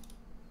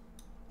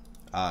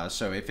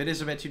 So if it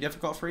is a bit too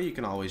difficult for you, you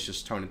can always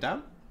just tone it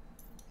down.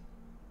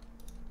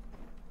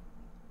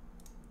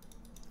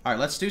 All right,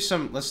 let's do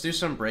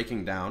some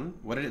breaking down.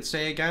 What did it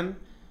say again?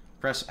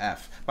 Press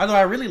F. By the way,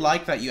 I really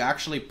like that you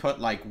actually put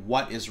like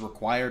what is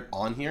required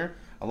on here.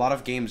 A lot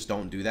of games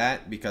don't do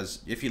that because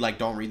if you like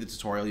don't read the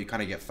tutorial, you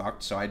kind of get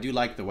fucked. So I do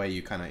like the way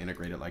you kind of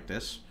integrate it like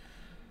this.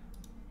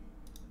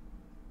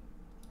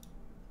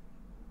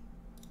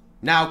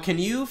 Now, can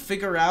you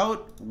figure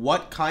out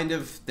what kind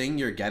of thing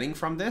you're getting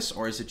from this,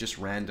 or is it just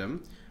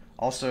random?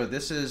 Also,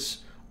 this is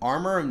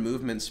armor and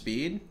movement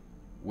speed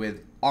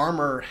with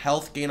armor,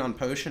 health gain on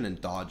potion,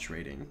 and dodge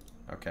rating.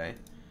 Okay.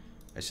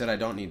 I said I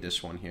don't need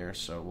this one here,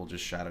 so we'll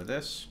just shatter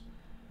this.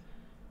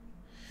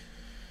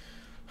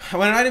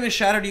 When an item is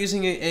shattered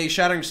using a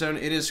shattering stone,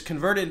 it is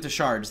converted into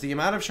shards. The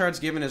amount of shards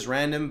given is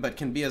random, but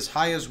can be as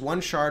high as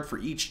 1 shard for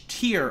each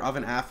tier of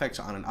an affix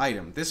on an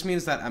item. This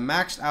means that a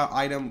maxed out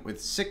item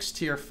with 6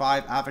 tier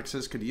 5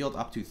 affixes could yield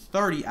up to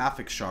 30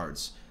 affix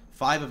shards,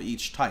 5 of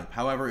each type.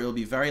 However, it will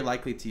be very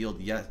likely to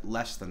yield yet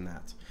less than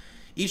that.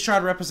 Each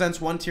shard represents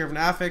 1 tier of an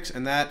affix,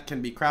 and that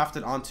can be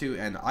crafted onto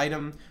an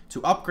item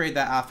to upgrade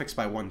that affix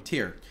by 1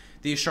 tier.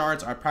 These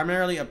shards are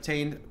primarily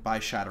obtained by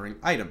shattering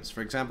items.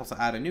 For example,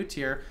 to add a new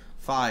tier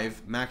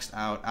 5 maxed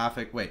out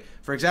affix.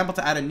 For example,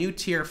 to add a new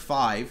tier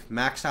 5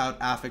 maxed out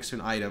affix to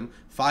an item,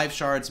 5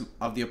 shards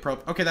of the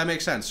appropriate. Okay, that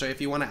makes sense. So if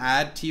you want to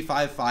add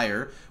T5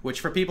 fire, which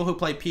for people who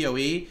play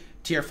PoE,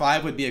 tier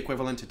 5 would be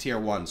equivalent to tier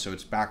 1, so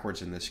it's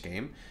backwards in this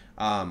game.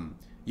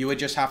 You would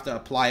just have to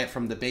apply it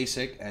from the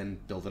basic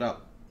and build it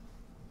up.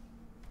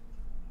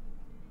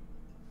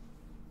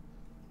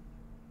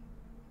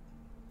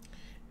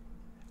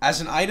 As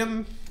an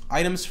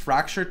item's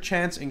fracture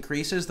chance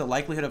increases, the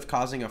likelihood of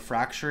causing a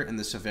fracture and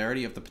the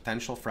severity of the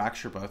potential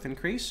fracture both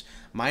increase.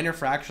 Minor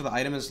fracture, the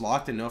item is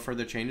locked and no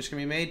further changes can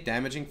be made.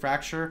 Damaging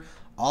fracture,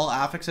 all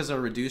affixes are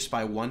reduced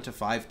by 1 to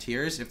 5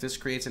 tiers. If this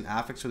creates an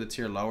affix with a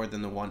tier lower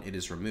than the one, it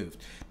is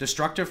removed.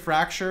 Destructive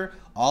fracture,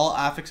 all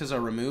affixes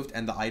are removed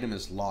and the item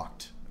is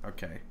locked.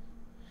 Okay.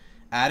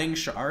 Adding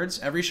shards,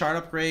 every shard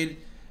upgrades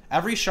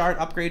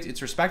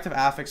its respective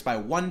affix by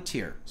 1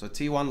 tier. So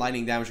T1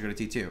 lightning damage will go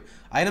to T2.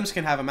 Items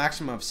can have a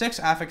maximum of 6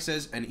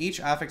 affixes, and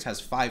each affix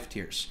has 5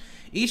 tiers.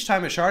 Each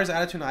time a shard is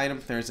added to an item,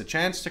 there is a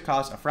chance to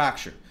cause a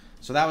fracture.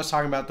 So that was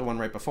talking about the one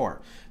right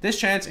before. This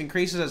chance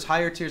increases as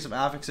higher tiers of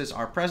affixes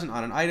are present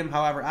on an item.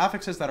 However,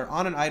 affixes that are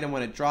on an item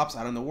when it drops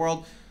out in the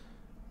world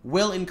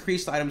will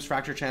increase the item's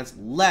fracture chance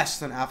less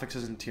than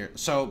affixes in tier.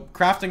 So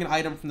crafting an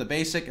item from the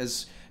basic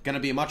is going to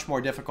be much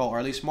more difficult, or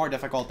at least more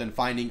difficult than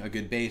finding a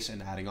good base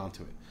and adding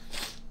onto it.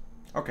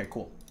 Okay,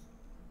 cool.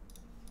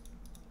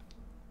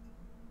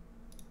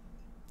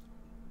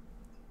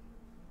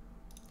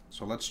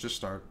 So let's just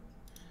start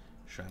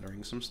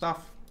shattering some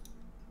stuff.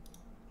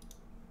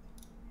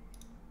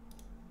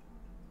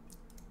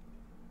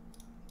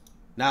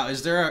 Now,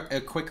 is there a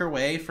quicker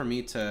way for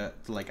me to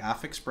like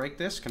affix break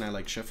this? Can I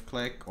like shift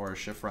click or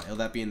shift right? Will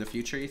that be in the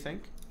future, you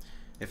think?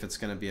 If it's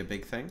going to be a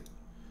big thing?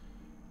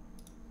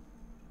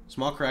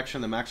 Small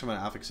correction, the maximum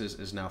affixes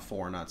is now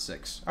 4, not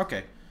 6.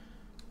 Okay.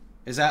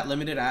 Is that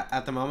limited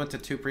at the moment to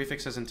 2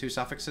 prefixes and 2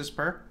 suffixes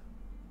per?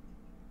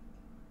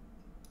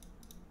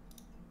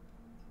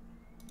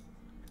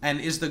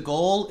 And is the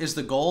goal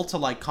to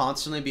like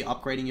constantly be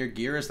upgrading your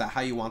gear? Is that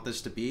how you want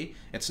this to be?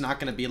 It's not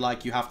going to be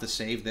like you have to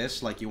save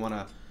this, like you want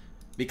to,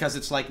 because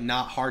it's like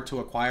not hard to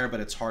acquire,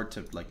 but it's hard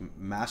to like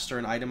master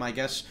an item, I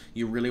guess.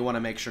 You really want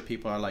to make sure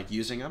people are like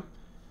using them.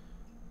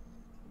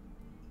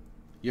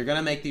 You're going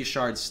to make these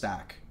shards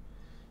stack.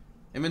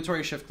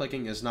 Inventory shift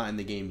clicking is not in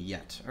the game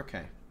yet.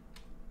 Okay.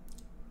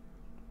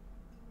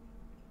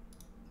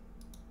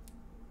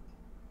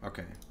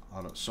 Okay.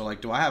 Auto. So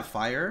like, do I have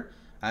fire?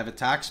 I have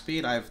attack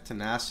speed. I have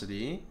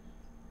tenacity.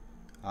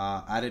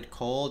 Added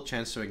cold,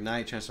 chance to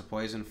ignite, chance to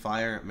poison,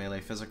 fire, melee,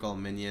 physical,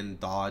 minion,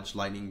 dodge,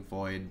 lightning,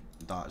 void,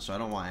 dodge. So I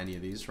don't want any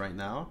of these right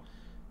now.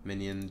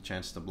 Minion,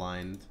 chance to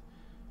blind.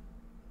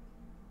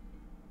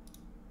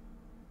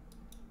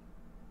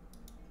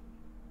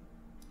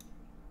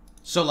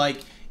 So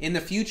like in the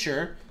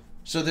future,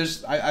 so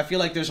there's I feel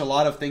like there's a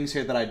lot of things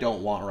here that I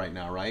don't want right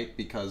now, right?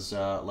 Because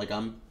like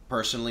I'm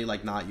personally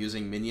like not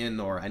using minion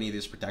or any of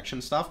this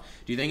protection stuff.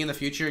 Do you think in the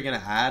future you're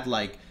gonna add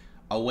like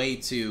a way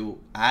to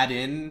add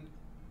in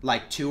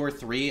like 2 or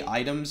 3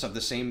 items of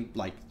the same,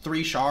 like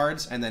 3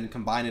 shards, and then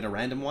combine it a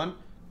random one?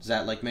 Does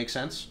that like make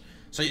sense?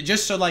 So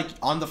just so like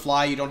on the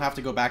fly you don't have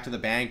to go back to the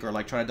bank or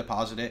like try to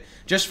deposit it,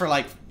 just for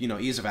like, you know,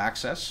 ease of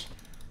access.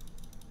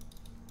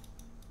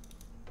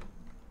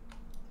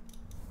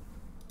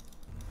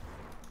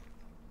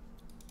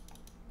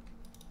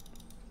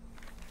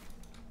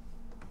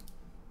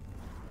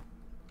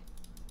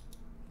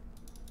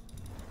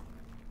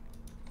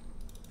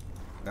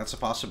 That's a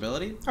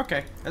possibility?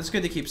 Okay, it's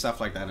good to keep stuff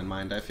like that in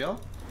mind, I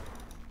feel.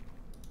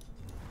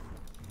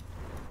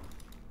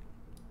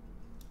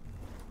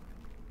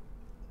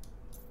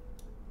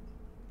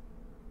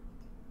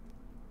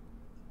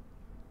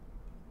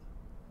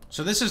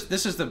 So this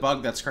is the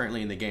bug that's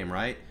currently in the game,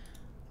 right?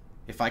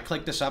 If I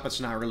click this up, it's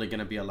not really going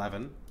to be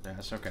 11. Yeah,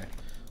 that's okay.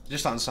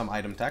 Just on some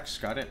item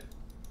text, got it.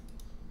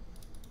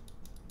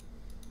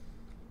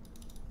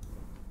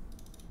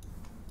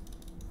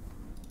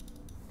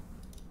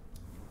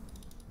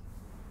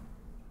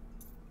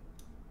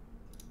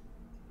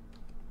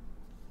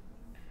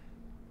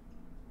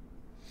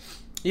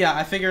 Yeah,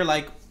 I figure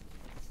like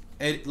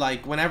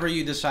whenever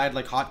you decide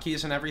like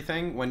hotkeys and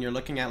everything, when you're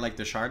looking at like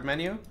the shard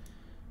menu,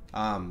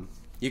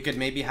 you could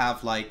maybe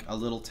have like a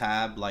little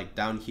tab like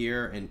down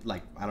here and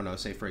like, I don't know,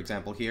 say for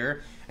example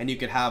here, and you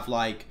could have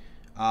like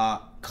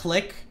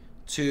click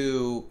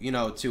to, you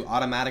know, to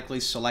automatically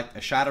select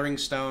a shattering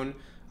stone,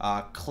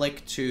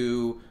 click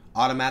to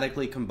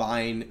automatically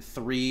combine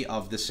 3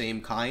 of the same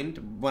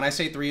kind. When I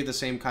say 3 of the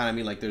same kind, I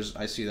mean like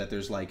I see that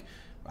there's like,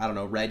 I don't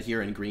know, red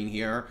here and green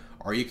here,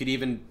 or you could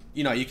even,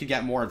 you know, you could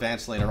get more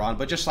advanced later on,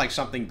 but just like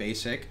something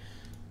basic.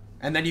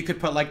 And then you could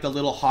put like the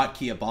little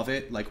hotkey above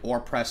it, like, or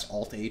press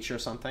Alt H or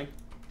something.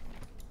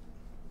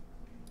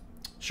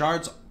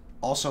 Shards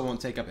also won't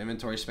take up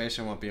inventory space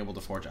and won't be able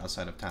to forge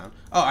outside of town.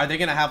 Oh, are they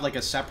gonna have like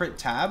a separate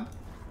tab?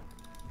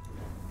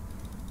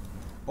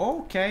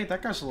 Okay,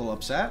 that guy's a little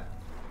upset.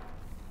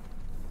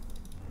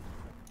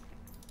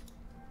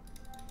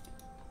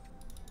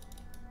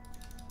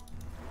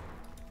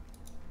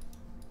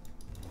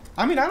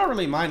 I mean, I don't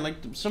really mind. Like,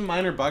 some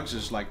minor bugs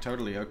is, like,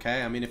 totally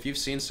okay. I mean, if you've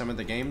seen some of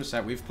the games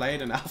that we've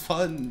played in alpha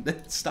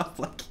and stuff,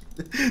 like,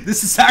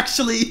 this is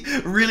actually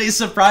really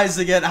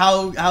surprising at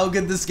how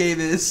good this game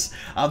is.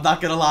 I'm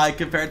not gonna lie,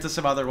 compared to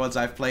some other ones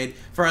I've played.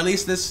 For at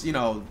least this, you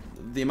know,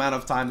 the amount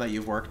of time that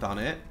you've worked on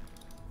it.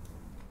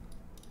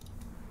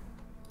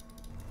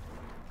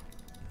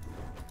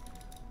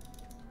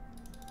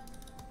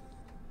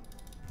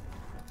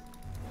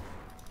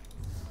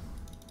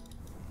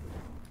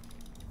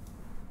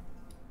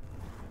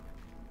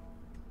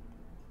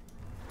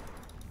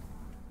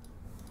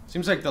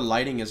 Seems like the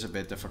lighting is a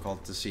bit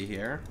difficult to see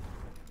here.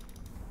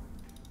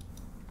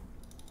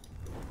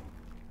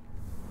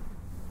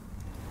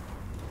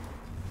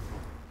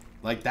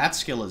 Like, that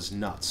skill is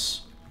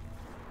nuts.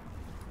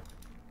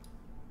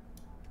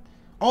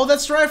 Oh,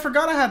 that's right, I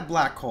forgot I had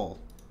black hole.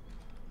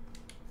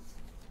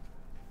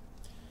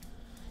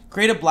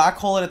 Create a black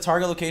hole at a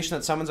target location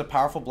that summons a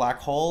powerful black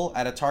hole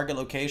at a target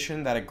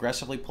location that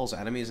aggressively pulls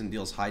enemies and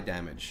deals high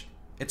damage.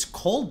 It's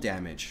cold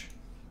damage.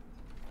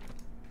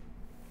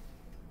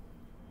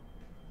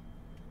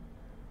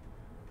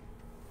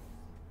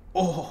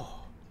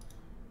 Oh.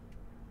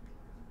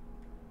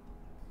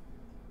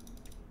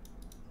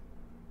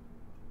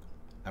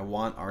 I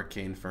want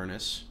Arcane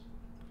Furnace.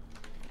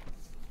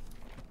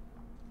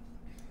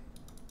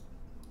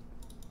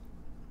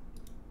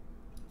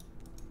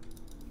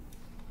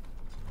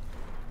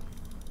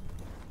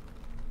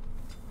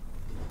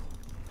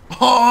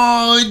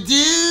 Oh,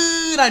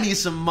 dude! I need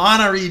some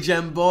mana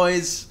regen,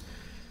 boys.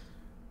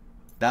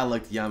 That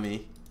looked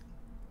yummy.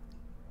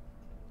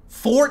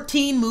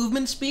 14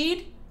 movement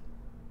speed?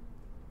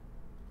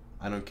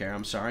 I don't care,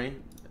 I'm sorry.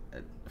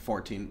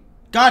 14.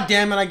 God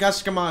damn it, I got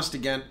Skamast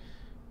again.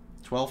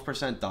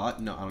 12%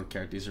 dot? No, I don't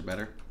care, these are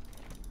better.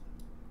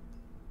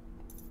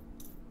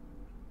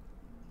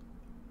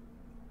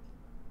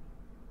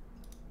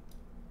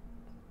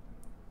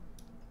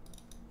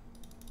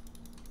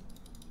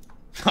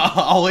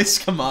 Always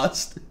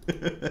Skamast.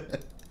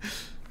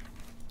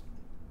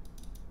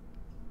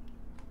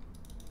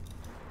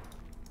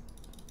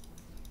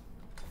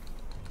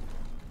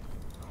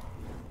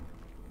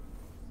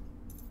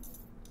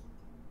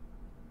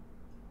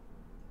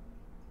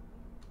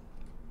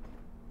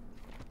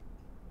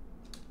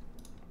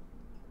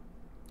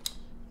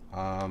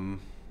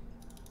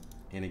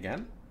 In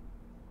again.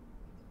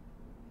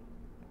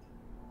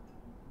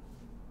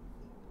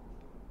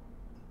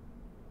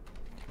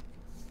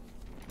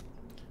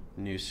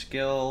 New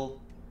skill.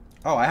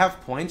 Oh, I have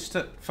points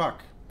to...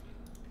 Fuck.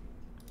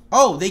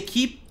 Oh, they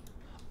keep...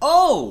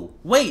 Oh!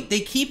 Wait,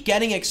 they keep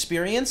getting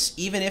experience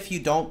even if you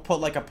don't put,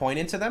 like, a point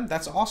into them?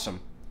 That's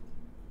awesome.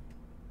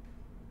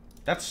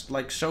 That's,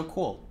 like, so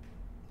cool.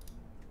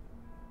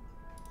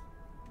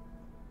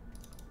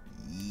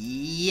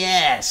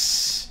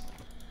 Yes!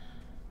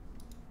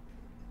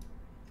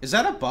 Is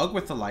that a bug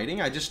with the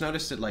lighting? I just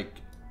noticed it, like...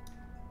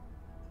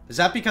 Is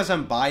that because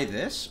I'm by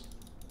this?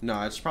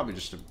 No, it's probably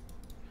just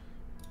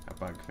a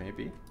bug,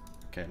 maybe.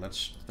 Okay,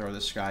 let's throw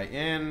this guy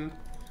in.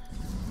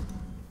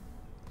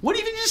 What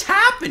even just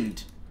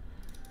happened?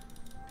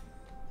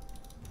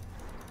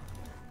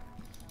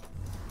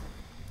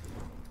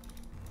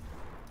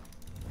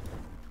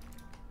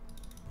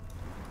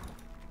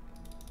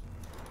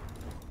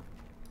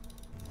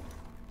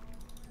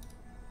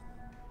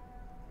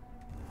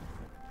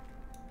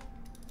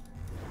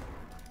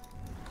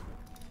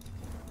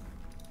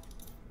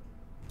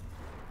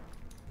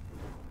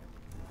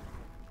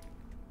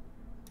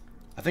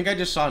 I think I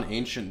just saw an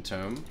ancient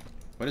tome.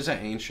 What does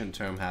that ancient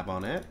tome have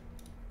on it?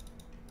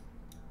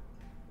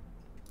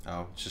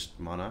 Oh, it's just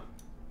mana.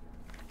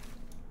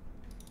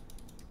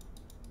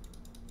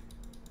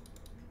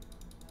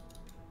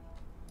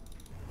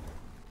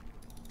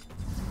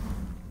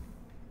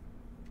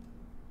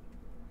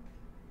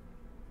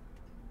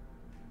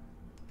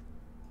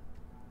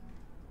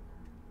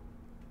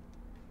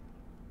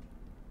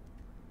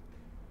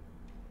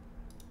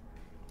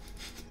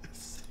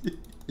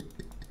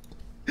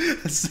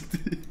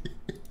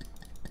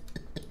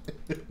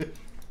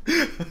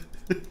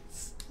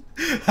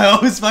 I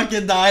always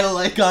fucking die to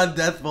like on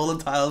death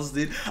volatiles,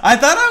 dude. I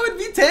thought I would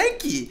be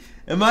tanky.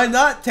 Am I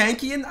not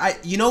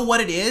tanky? You know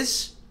what it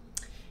is?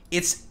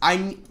 It's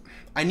I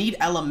need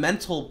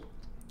elemental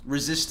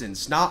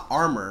resistance, not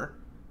armor.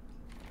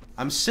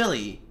 I'm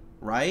silly,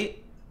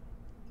 right?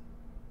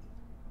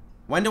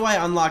 When do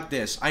I unlock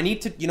this? I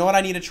need to, you know what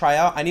I need to try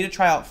out? I need to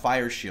try out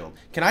Fire Shield.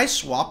 Can I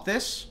swap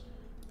this?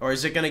 Or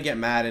is it gonna get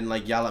mad and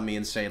like yell at me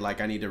and say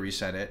like I need to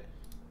reset it?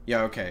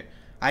 Yeah, okay.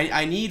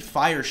 I need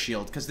Fire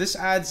Shield because this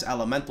adds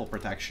elemental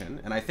protection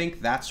and I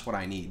think that's what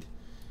I need.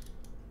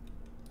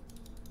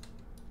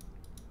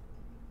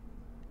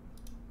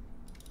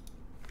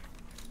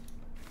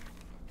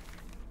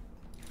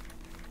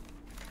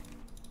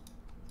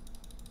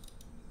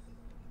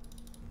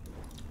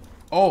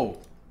 Oh.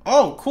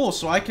 Oh, cool.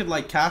 So I could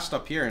like cast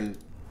up here and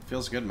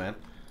feels good, man.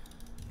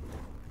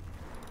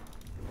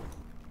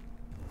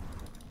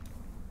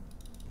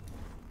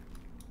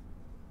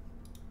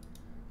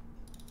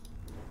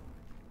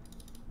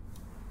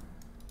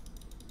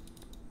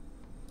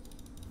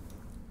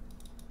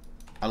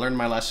 I learned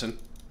my lesson.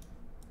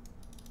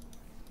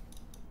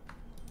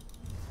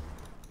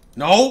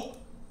 No!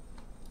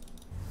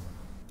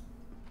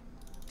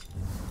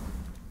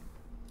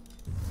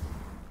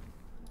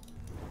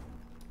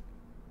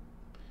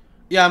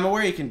 Yeah, I'm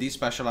aware you can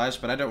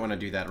despecialize, but I don't want to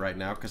do that right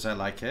now because I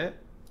like it.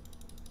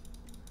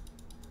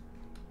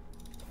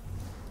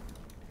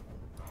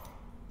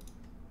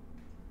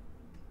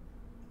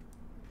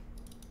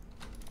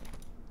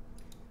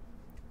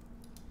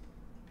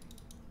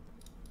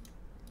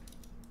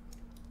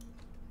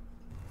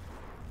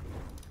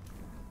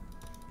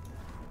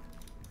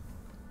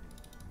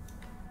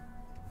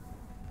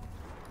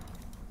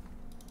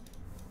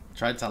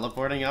 Try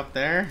teleporting up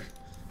there?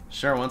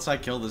 Sure, once I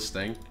kill this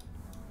thing.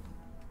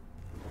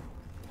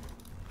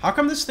 How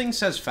come this thing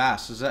says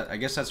fast? Is that, I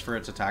guess that's for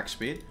its attack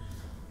speed.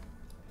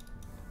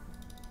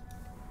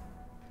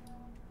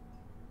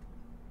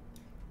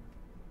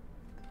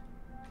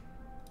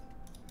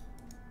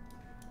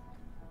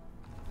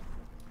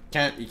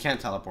 You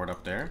can't teleport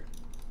up there.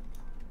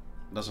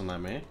 Doesn't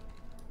let me.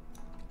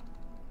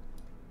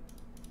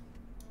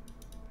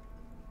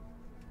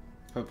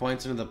 Put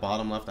points into the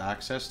bottom left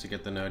axis to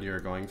get the node you're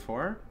going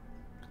for.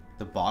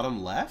 The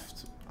bottom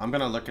left? I'll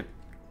look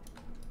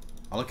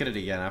at it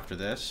again after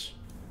this.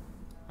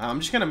 I'm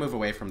just gonna move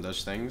away from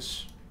those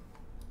things.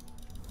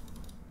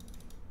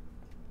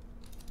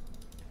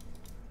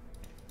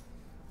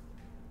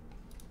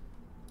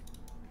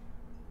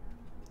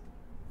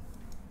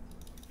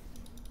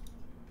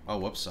 Oh,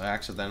 whoops, I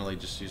accidentally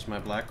just used my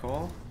black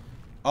hole.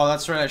 Oh,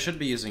 that's right, I should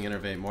be using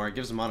Innervate more. It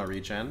gives mana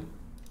regen.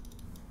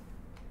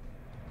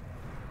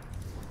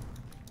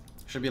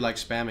 Should be like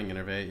spamming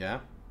Innervate,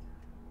 yeah?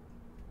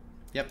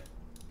 Yep.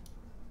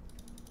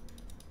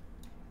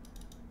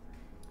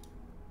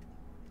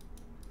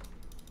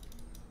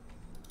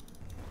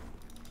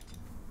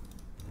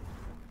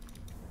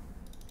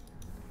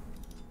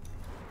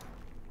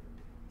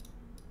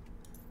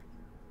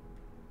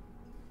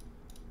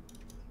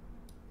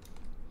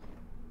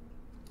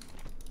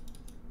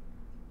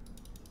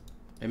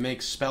 It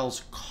makes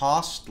spells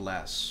cost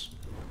less.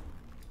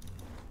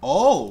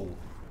 Oh!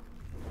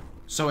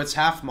 So it's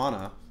half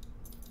mana.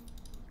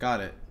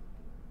 Got it.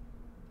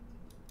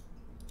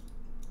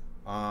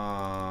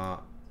 Oh!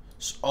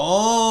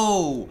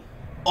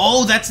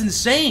 Oh, that's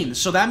insane!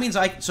 So that means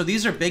so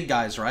these are big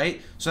guys,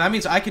 right? So that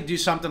means I could do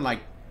something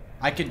like...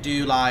 I could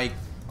do like...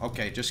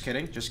 Okay, just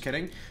kidding, just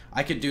kidding.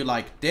 I could do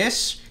like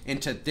this,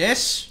 into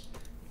this,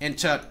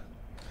 into...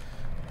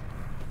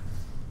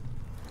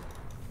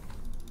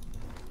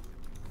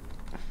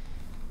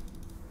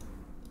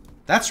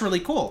 That's really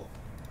cool.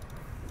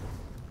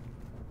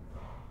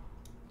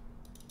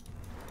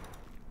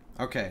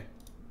 Okay.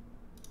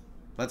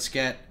 Let's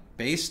get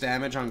base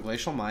damage on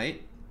Glacial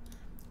Might.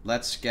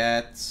 Let's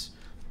get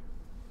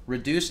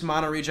reduced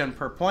mana regen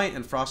per point,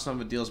 and Frost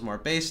Nova deals more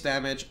base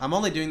damage. I'm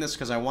only doing this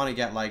because I want to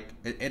get like...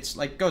 It's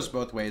like goes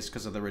both ways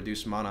because of the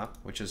reduced mana,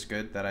 which is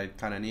good, that I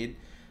kind of need.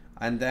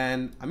 And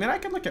then, I mean, I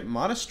can look at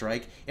Mana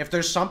Strike. If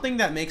there's something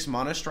that makes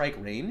Mana Strike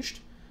ranged...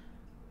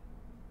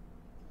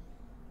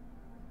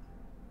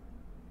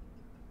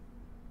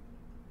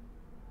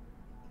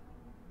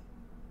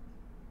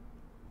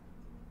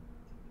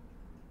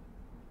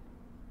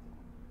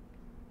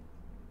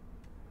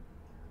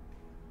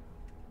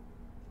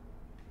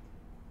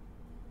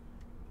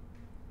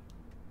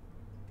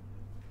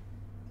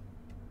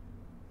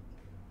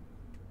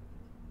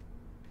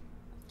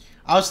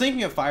 I was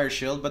thinking of Fire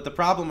Shield, but the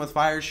problem with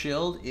Fire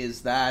Shield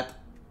is that...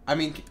 I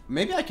mean,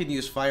 maybe I can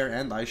use Fire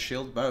and Ice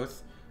Shield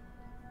both.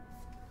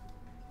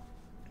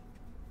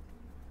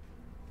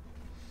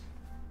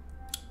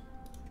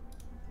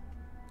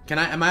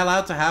 Am I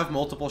allowed to have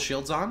multiple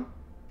shields on?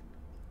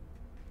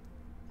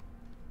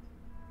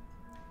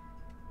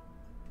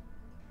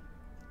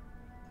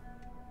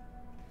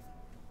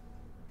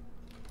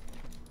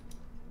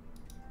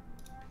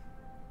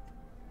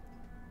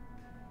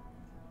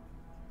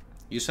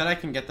 You said I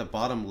can get the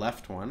bottom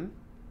left one.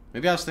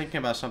 Maybe I was thinking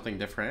about something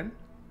different.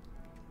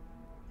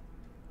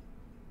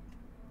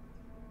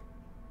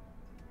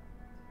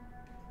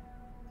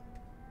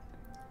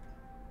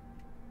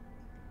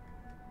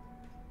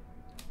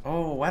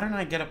 Oh, why don't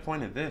I get a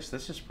point of this?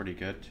 This is pretty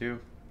good, too.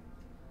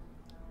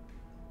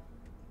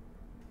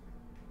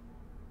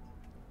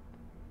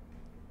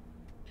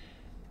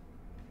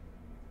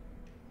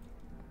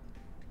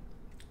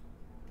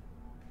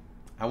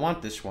 I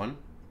want this one.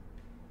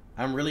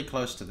 I'm really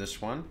close to this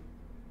one.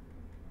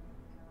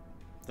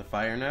 The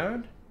Fire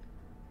Node.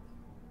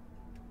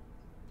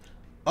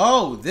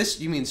 Oh,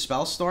 this, you mean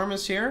Spellstorm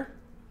is here?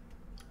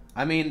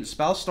 I mean,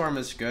 Spellstorm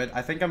is good.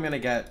 I think I'm gonna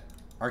get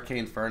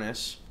Arcane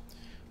Furnace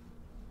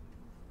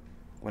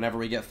whenever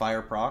we get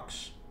Fire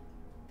procs.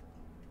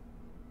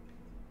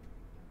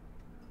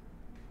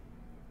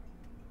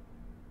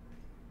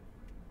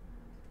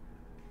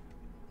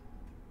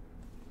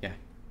 Yeah.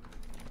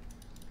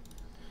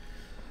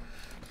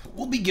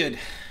 We'll be good.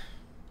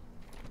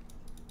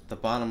 The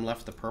bottom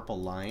left, the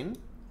purple line.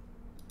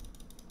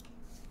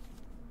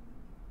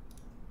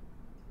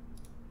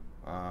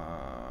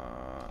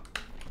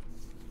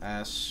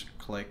 S,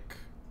 click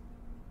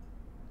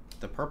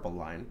the purple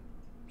line.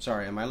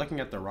 Sorry, am I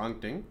looking at the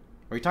wrong thing?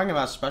 Are we talking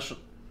about special?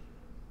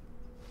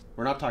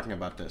 We're not talking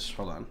about this.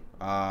 Hold on.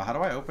 How do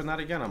I open that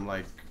again? I'm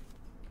like...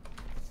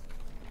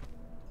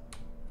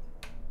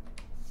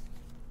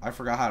 I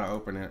forgot how to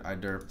open it. I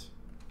derped.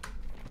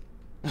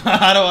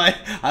 How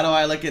do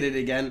I look at it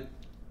again?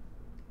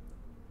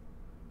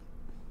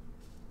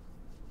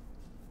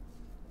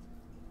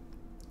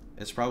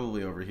 It's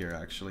probably over here,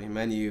 actually.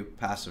 Menu,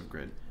 passive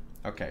grid.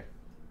 Okay.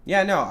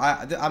 Yeah, no,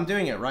 I'm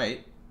doing it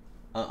right.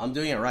 I'm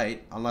doing it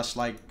right, unless,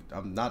 like,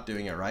 I'm not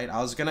doing it right.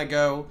 I was gonna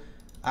go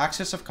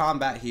Axis of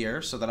Combat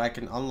here so that I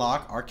can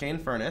unlock Arcane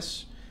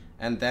Furnace,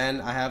 and then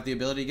I have the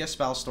ability to get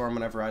Spellstorm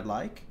whenever I'd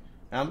like.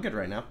 And I'm good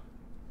right now.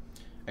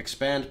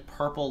 Expand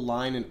purple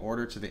line in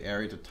order to the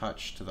area to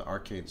touch to the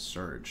Arcane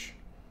Surge.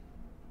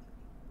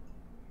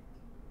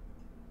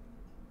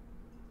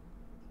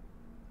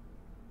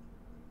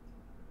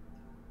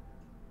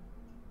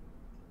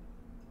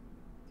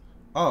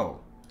 Oh.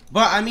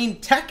 But, I mean,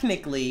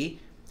 technically,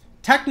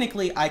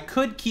 I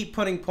could keep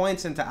putting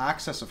points into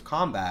Access of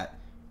Combat,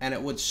 and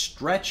it would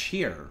stretch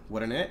here,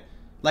 wouldn't it?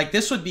 Like,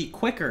 this would be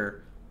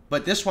quicker,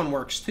 but this one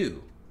works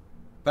too.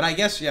 But I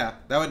guess, yeah,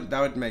 that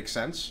would make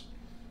sense.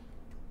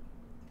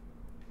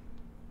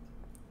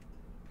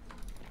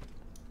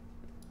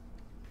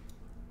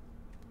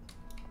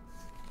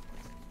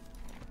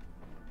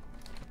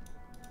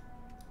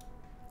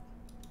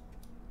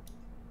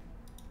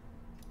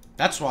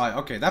 That's why,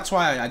 okay, that's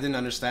why I didn't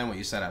understand what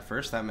you said at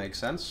first. That makes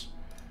sense.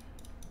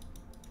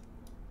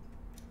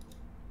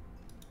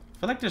 I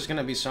feel like there's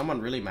gonna be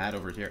someone really mad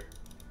over here.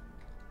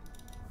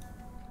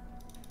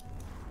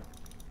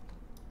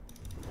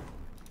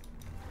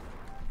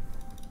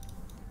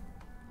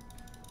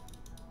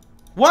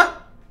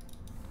 What?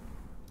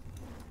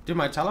 Dude,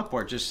 my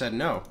teleport just said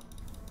no.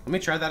 Let me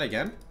try that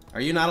again.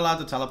 Are you not allowed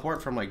to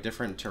teleport from, like,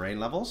 different terrain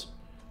levels?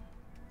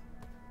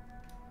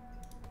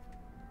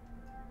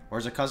 Or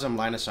is it because I'm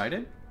line of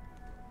sighted?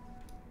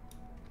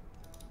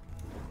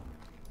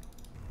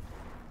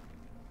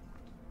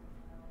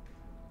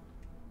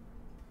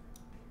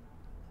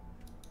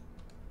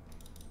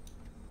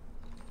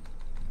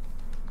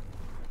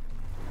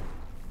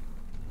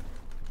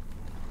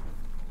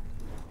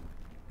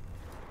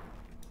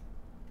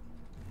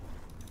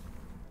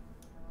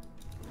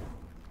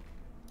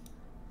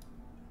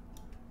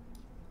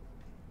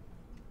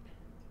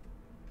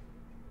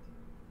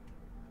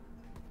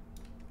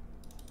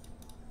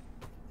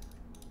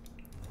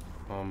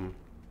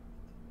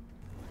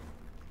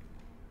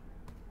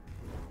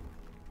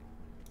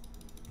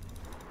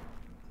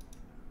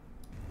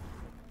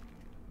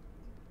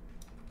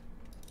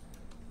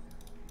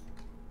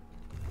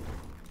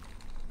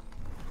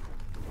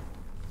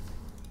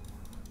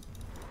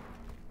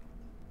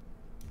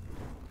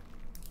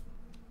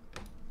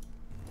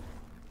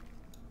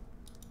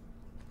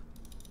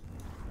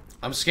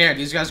 I'm scared.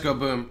 These guys go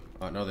boom.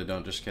 Oh, no, they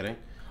don't. Just kidding.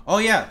 Oh,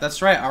 yeah,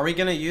 that's right. Are we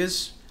going to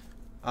use...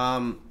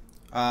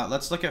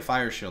 let's look at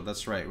Fire Shield.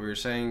 That's right. We were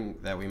saying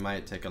that we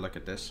might take a look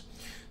at this.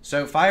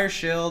 So, Fire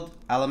Shield,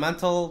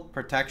 Elemental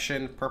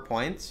Protection per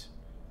point.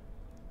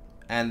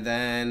 And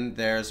then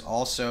there's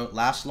also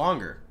Last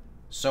Longer.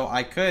 So,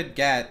 I could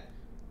get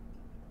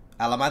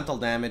Elemental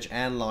damage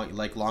and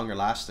longer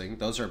lasting.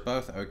 Those are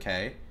both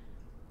okay.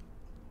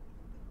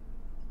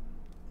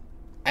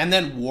 And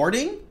then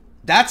Warding?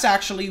 That's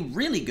actually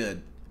really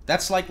good.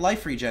 That's like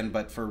life regen,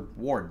 but for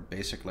ward,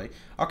 basically.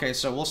 Okay,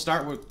 so we'll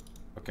start with...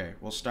 Okay,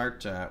 we'll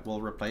start...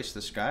 we'll replace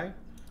this guy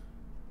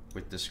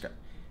with this guy.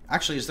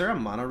 Actually, is there a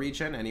mono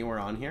regen anywhere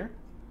on here?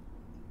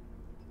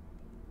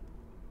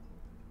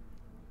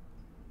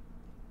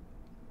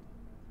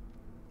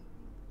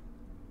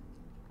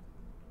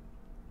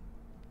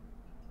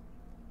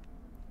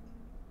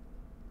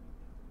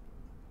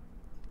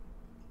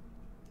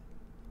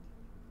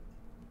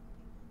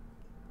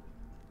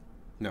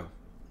 No.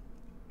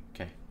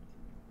 Okay.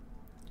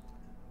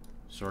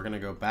 So we're going to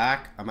go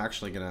back. I'm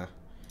actually going to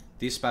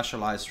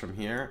despecialize from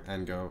here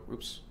and go,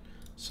 oops,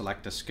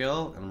 select a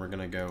skill, and we're going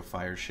to go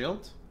Fire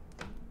Shield.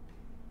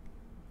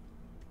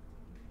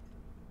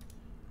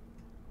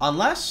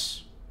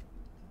 Unless,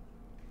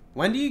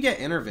 when do you get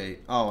Innervate?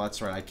 Oh,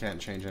 that's right, I can't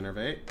change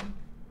Innervate.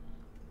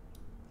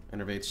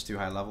 Innervate's too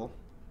high level.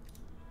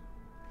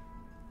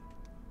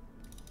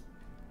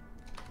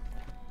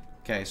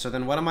 Okay, so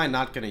then what am I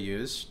not going to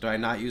use? Do I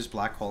not use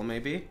Black Hole,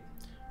 maybe?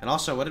 And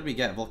also, what did we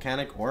get?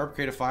 Volcanic Orb.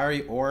 Create a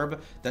fiery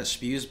orb that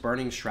spews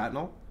burning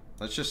shrapnel.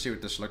 Let's just see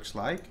what this looks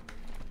like.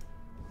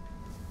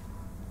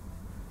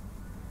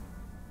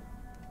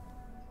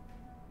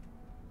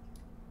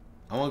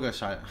 I'm gonna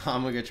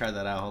go try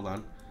that out. Hold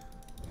on.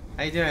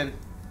 How you doing?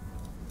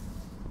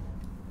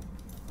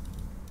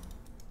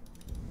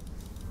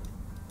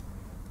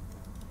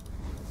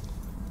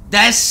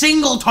 That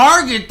single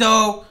target,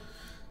 though!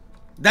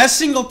 That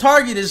single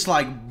target is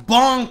like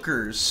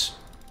bonkers.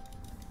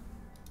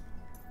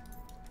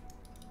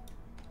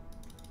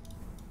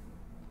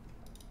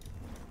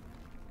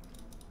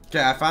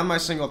 Okay, I found my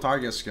single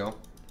target skill.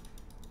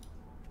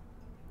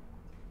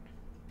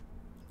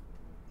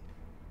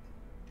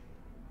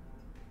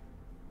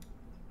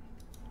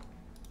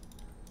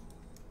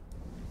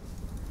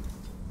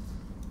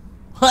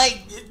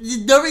 Like,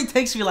 it normally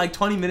takes me like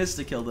 20 minutes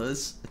to kill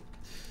those.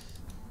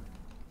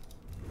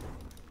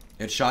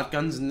 It's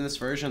shotguns in this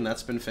version.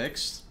 That's been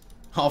fixed.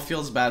 All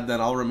feels bad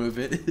then. I'll remove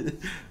it.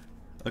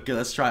 Okay,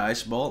 let's try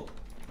Ice Bolt.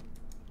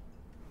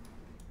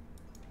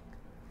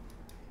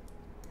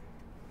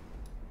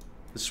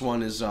 This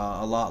one is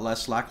a lot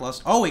less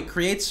lackluster. Oh, it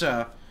creates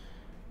a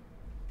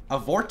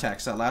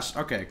vortex that lasts...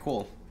 Okay,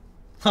 cool.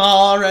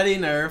 Already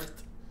nerfed.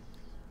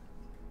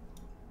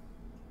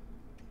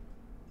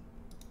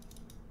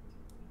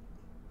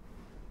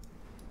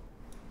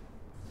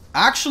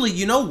 Actually,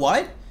 you know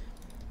what?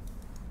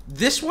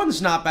 This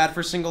one's not bad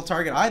for single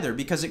target either,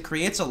 because it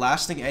creates a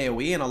lasting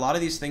AoE, and a lot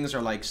of these things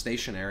are like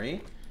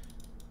stationary.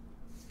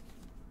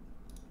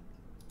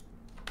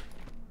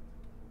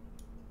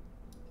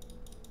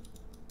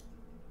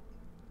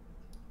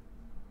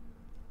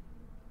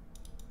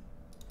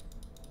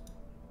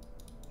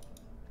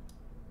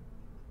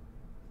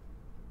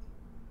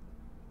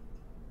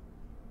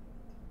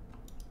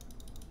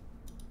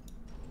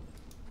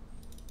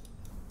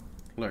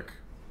 Look.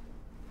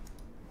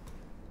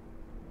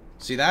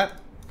 See that?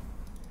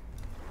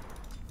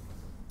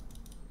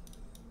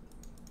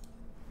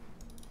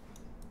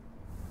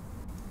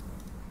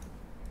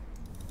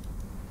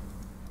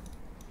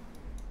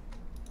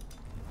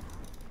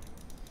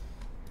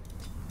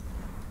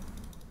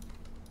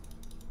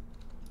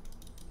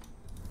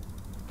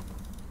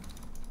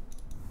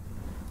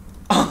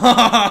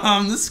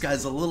 This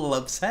guy's a little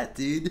upset,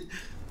 dude.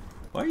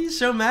 Why are you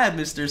so mad,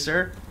 Mr.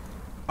 Sir?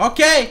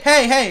 Okay,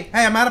 hey,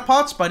 I'm out of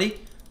pots, buddy.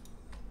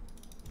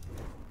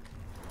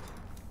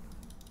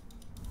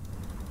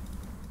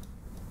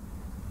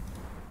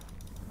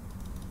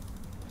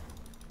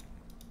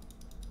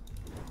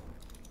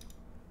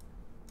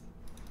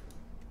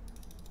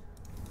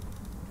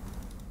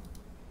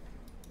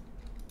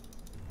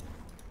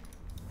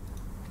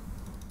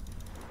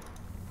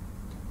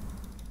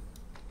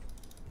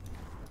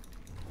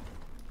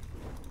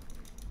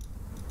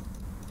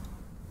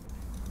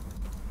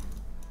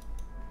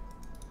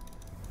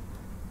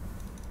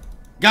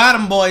 Got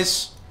him,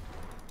 boys.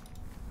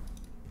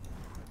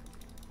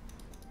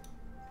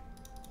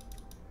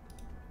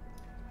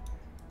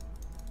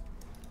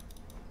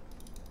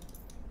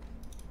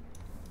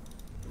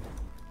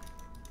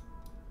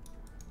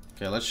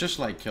 Okay, let's just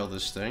like kill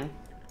this thing.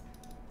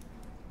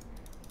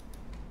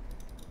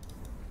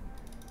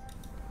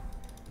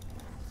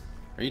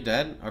 Are you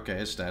dead? Okay,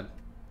 it's dead.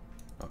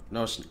 Oh,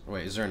 no,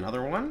 wait, is there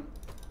another one?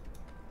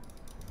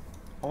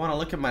 I want to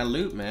look at my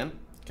loot, man.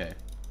 Okay.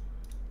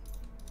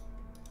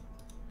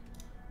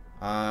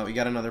 We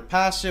got another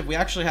passive. We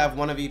actually have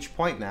one of each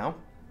point now.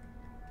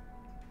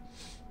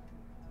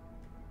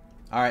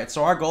 Alright,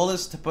 so our goal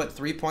is to put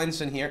 3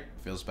 points in here.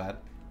 Feels bad.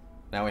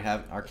 Now we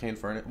have Arcane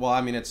Furnace. Well, I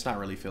mean, it's not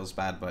really feels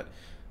bad, but...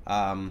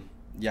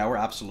 yeah, we're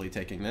absolutely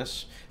taking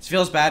this. It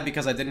feels bad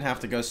because I didn't have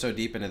to go so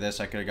deep into this.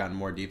 I could have gotten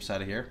more deeps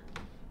out of here.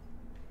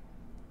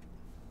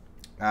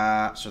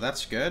 So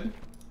that's good.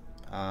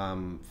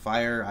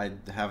 Fire, I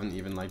haven't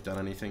even, like, done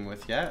anything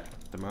with yet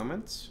at the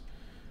moment.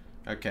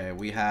 Okay,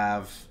 we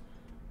have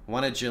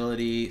 1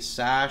 agility,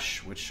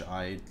 sash, which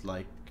I,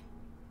 like,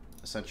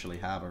 essentially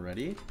have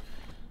already.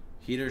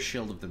 Heater,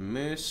 shield of the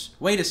moose.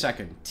 Wait a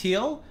second.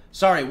 Teal?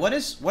 Sorry, what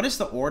is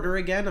the order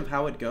again of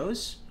how it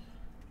goes?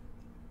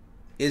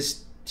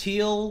 Is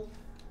teal...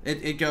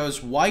 It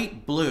goes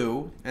white,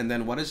 blue, and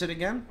then what is it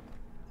again?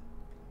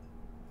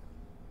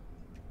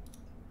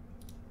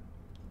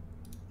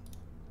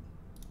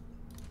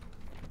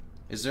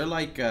 Is there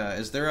like,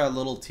 is there a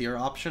little tier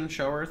option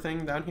shower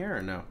thing down here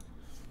or no?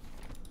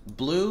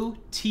 Blue,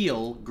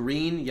 teal,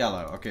 green,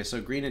 yellow. Okay, so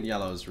green and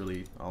yellow is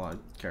really all I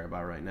care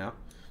about right now.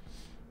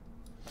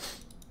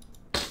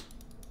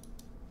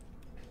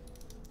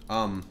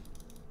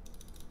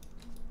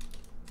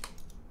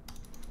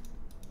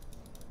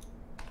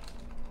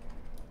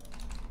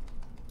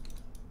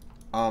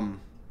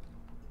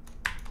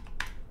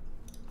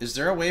 Is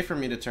there a way for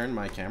me to turn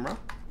my camera?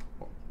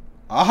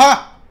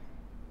 Aha!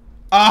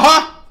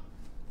 Aha!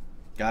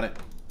 Got it.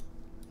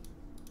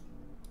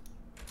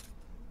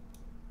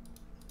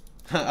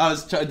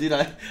 Dude,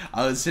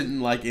 I was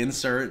hitting like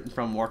insert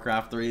from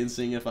Warcraft 3 and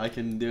seeing if I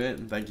can do it.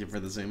 Thank you for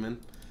the zoom in.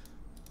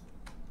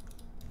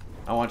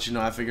 I want you to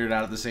know I figured it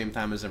out at the same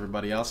time as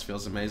everybody else.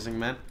 Feels amazing,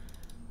 man.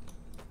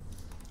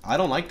 I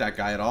don't like that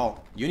guy at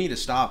all. You need to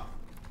stop.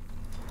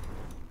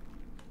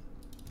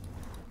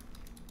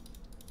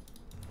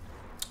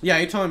 Yeah,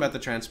 you told me about the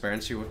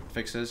transparency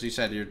fixes. You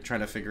said you're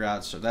trying to figure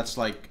out, so that's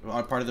like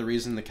part of the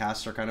reason the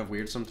casts are kind of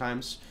weird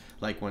sometimes,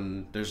 like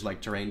when there's like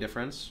terrain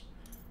difference.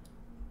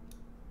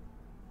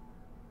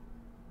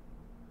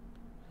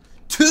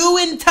 2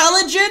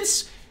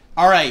 intelligence?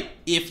 Alright,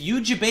 if you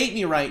debate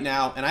me right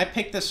now and I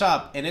pick this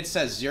up and it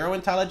says 0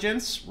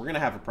 intelligence, we're gonna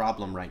have a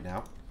problem right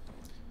now.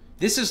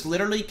 This is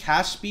literally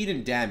cast speed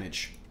and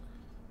damage.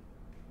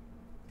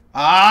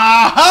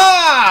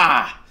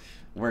 Aha!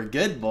 We're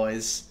good,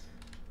 boys.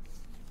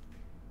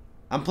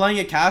 I'm playing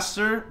a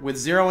caster with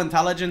 0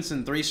 intelligence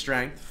and 3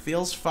 strength.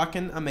 Feels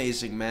fucking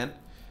amazing, man.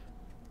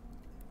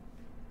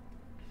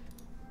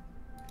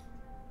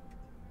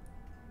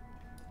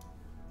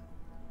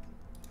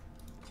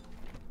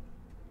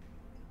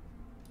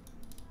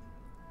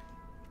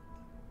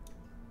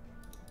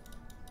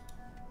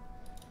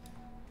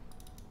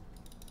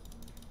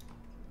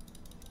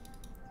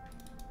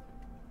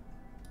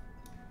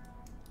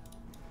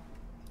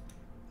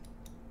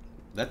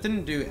 That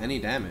didn't do any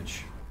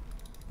damage.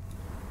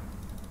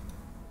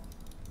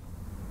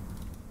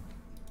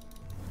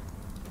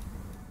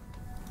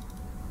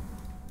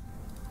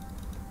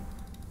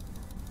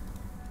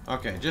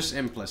 Okay, just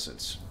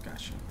implicits.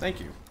 Gotcha. Thank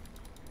you.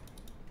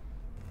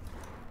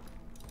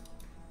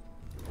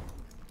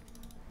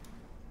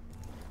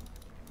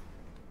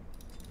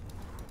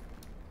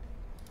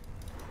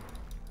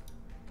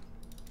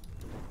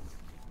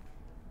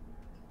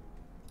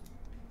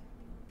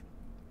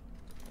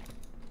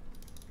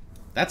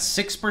 That's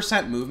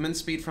 6% movement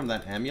speed from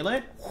that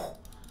amulet? Whew.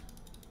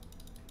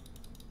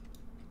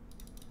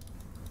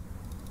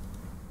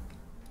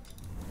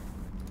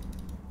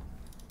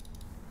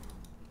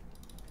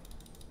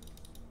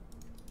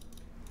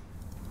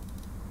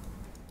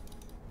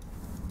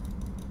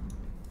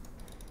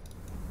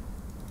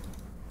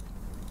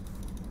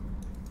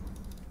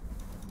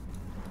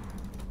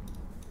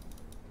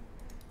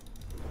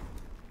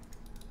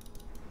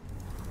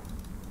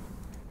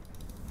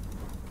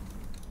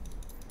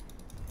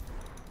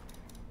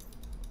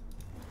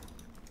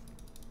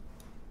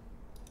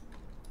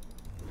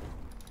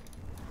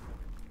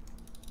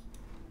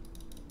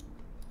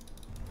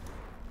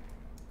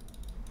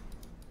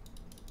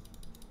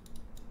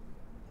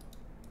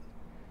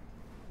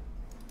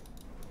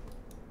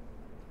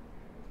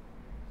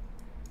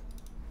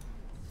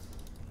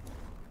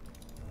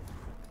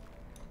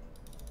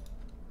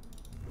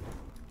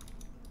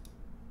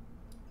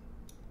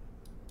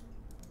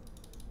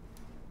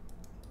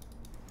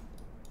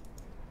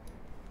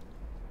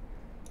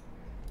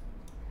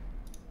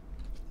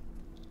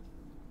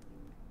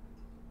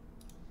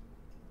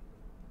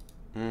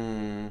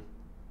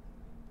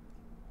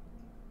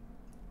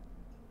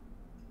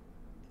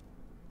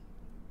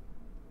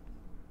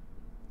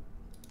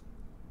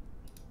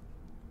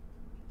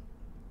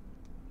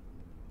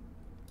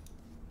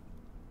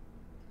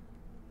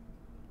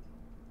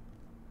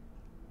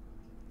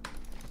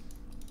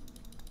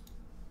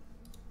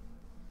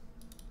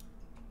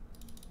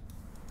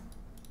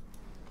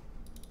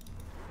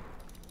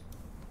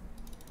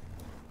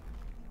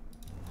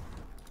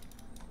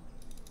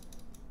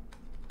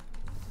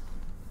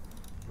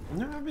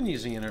 No, I've been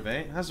using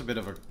Innervate. It has a bit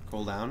of a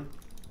cooldown.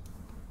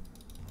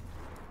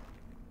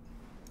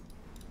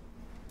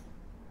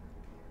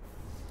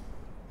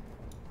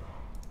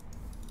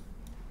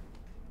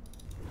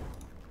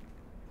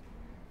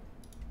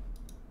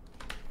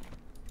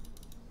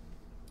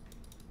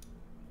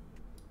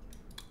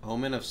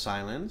 Omen of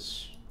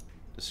Silence.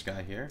 This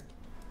guy here.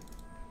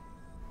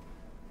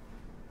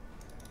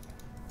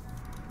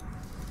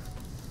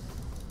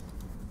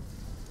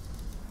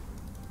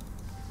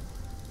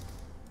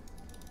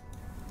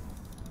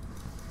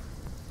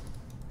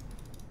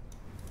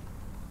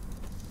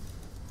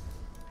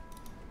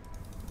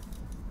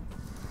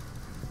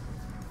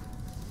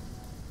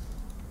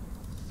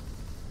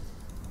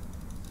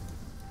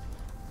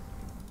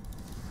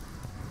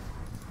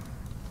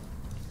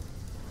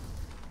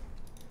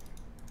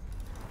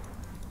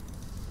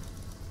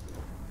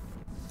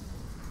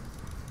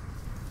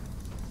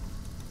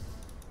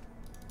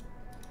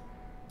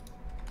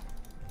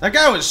 That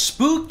guy was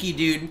spooky,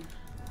 dude.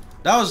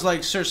 That was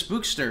like Sir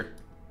Spookster.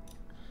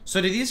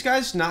 So do these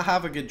guys not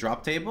have a good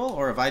drop table?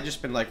 Or have I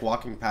just been like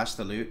walking past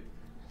the loot?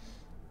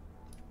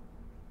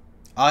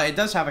 It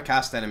does have a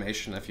cast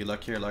animation if you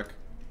look here, look.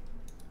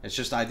 It's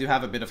just I do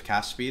have a bit of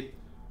cast speed.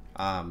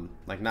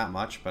 Like not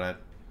much, but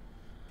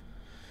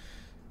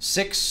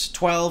 6,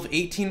 12,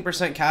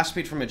 18% cast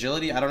speed from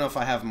agility. I don't know if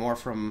I have more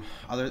from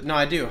other... No,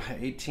 I do.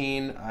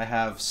 18. I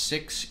have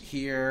 6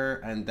 here,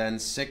 and then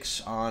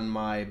 6 on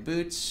my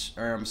boots,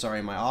 or I'm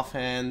sorry, my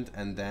offhand,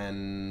 and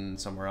then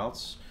somewhere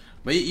else.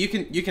 But you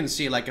can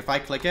see, like, if I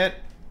click it,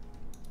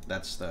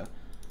 that's the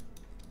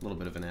little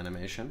bit of an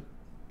animation.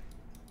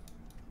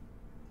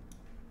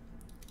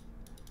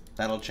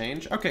 That'll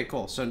change. Okay,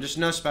 cool. So just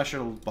no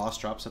special boss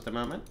drops at the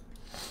moment.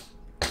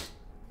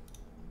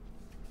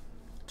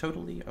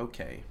 Totally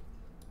okay.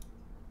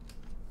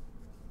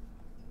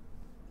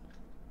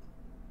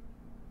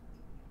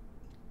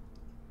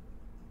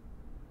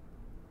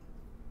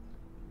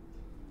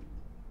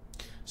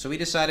 So we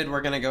decided we're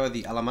going to go with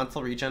the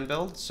elemental regen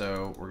build,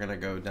 so we're going to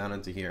go down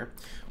into here,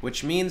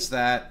 which means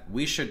that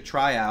we should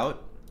try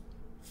out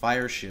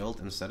Fire Shield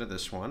instead of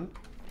this one.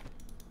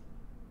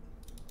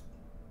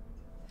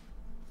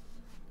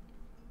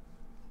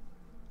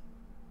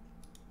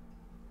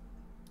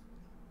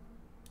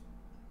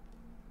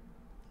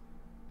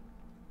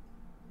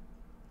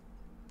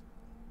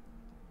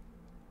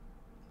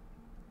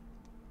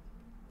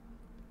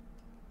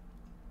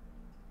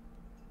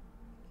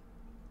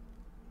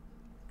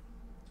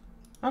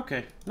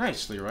 Okay,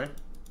 nice, Leroy.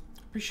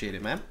 Appreciate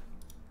it, man.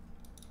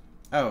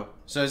 Oh,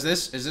 so is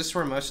this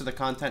where most of the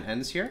content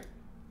ends here?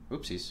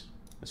 Oopsies.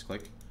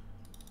 Misclick.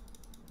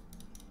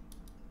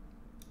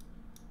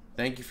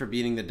 Thank you for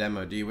beating the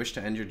demo. Do you wish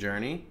to end your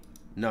journey?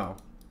 No.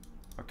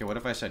 Okay, what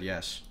if I said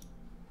yes?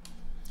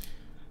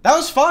 That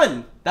was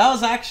fun! That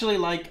was actually,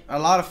 like, a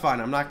lot of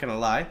fun, I'm not gonna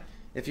lie.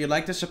 If you'd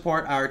like to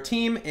support our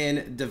team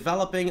in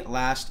developing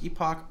Last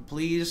Epoch,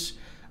 please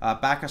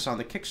back us on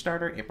the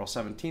Kickstarter, April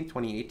 17th,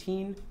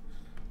 2018.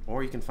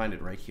 Or you can find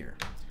it right here.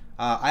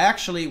 I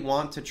actually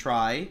want to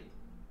try...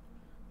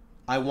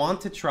 I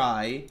want to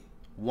try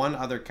one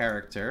other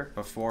character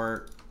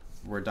before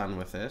we're done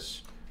with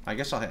this. I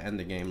guess I'll hit end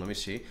the game. Let me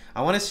see.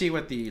 I want to see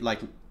what the,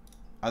 like,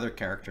 other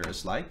character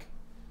is like.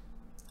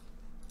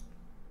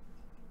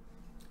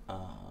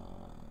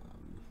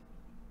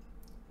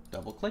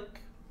 Double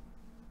click.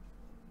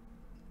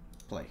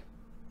 Play.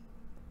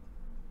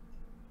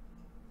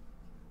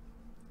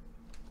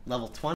 Level 20.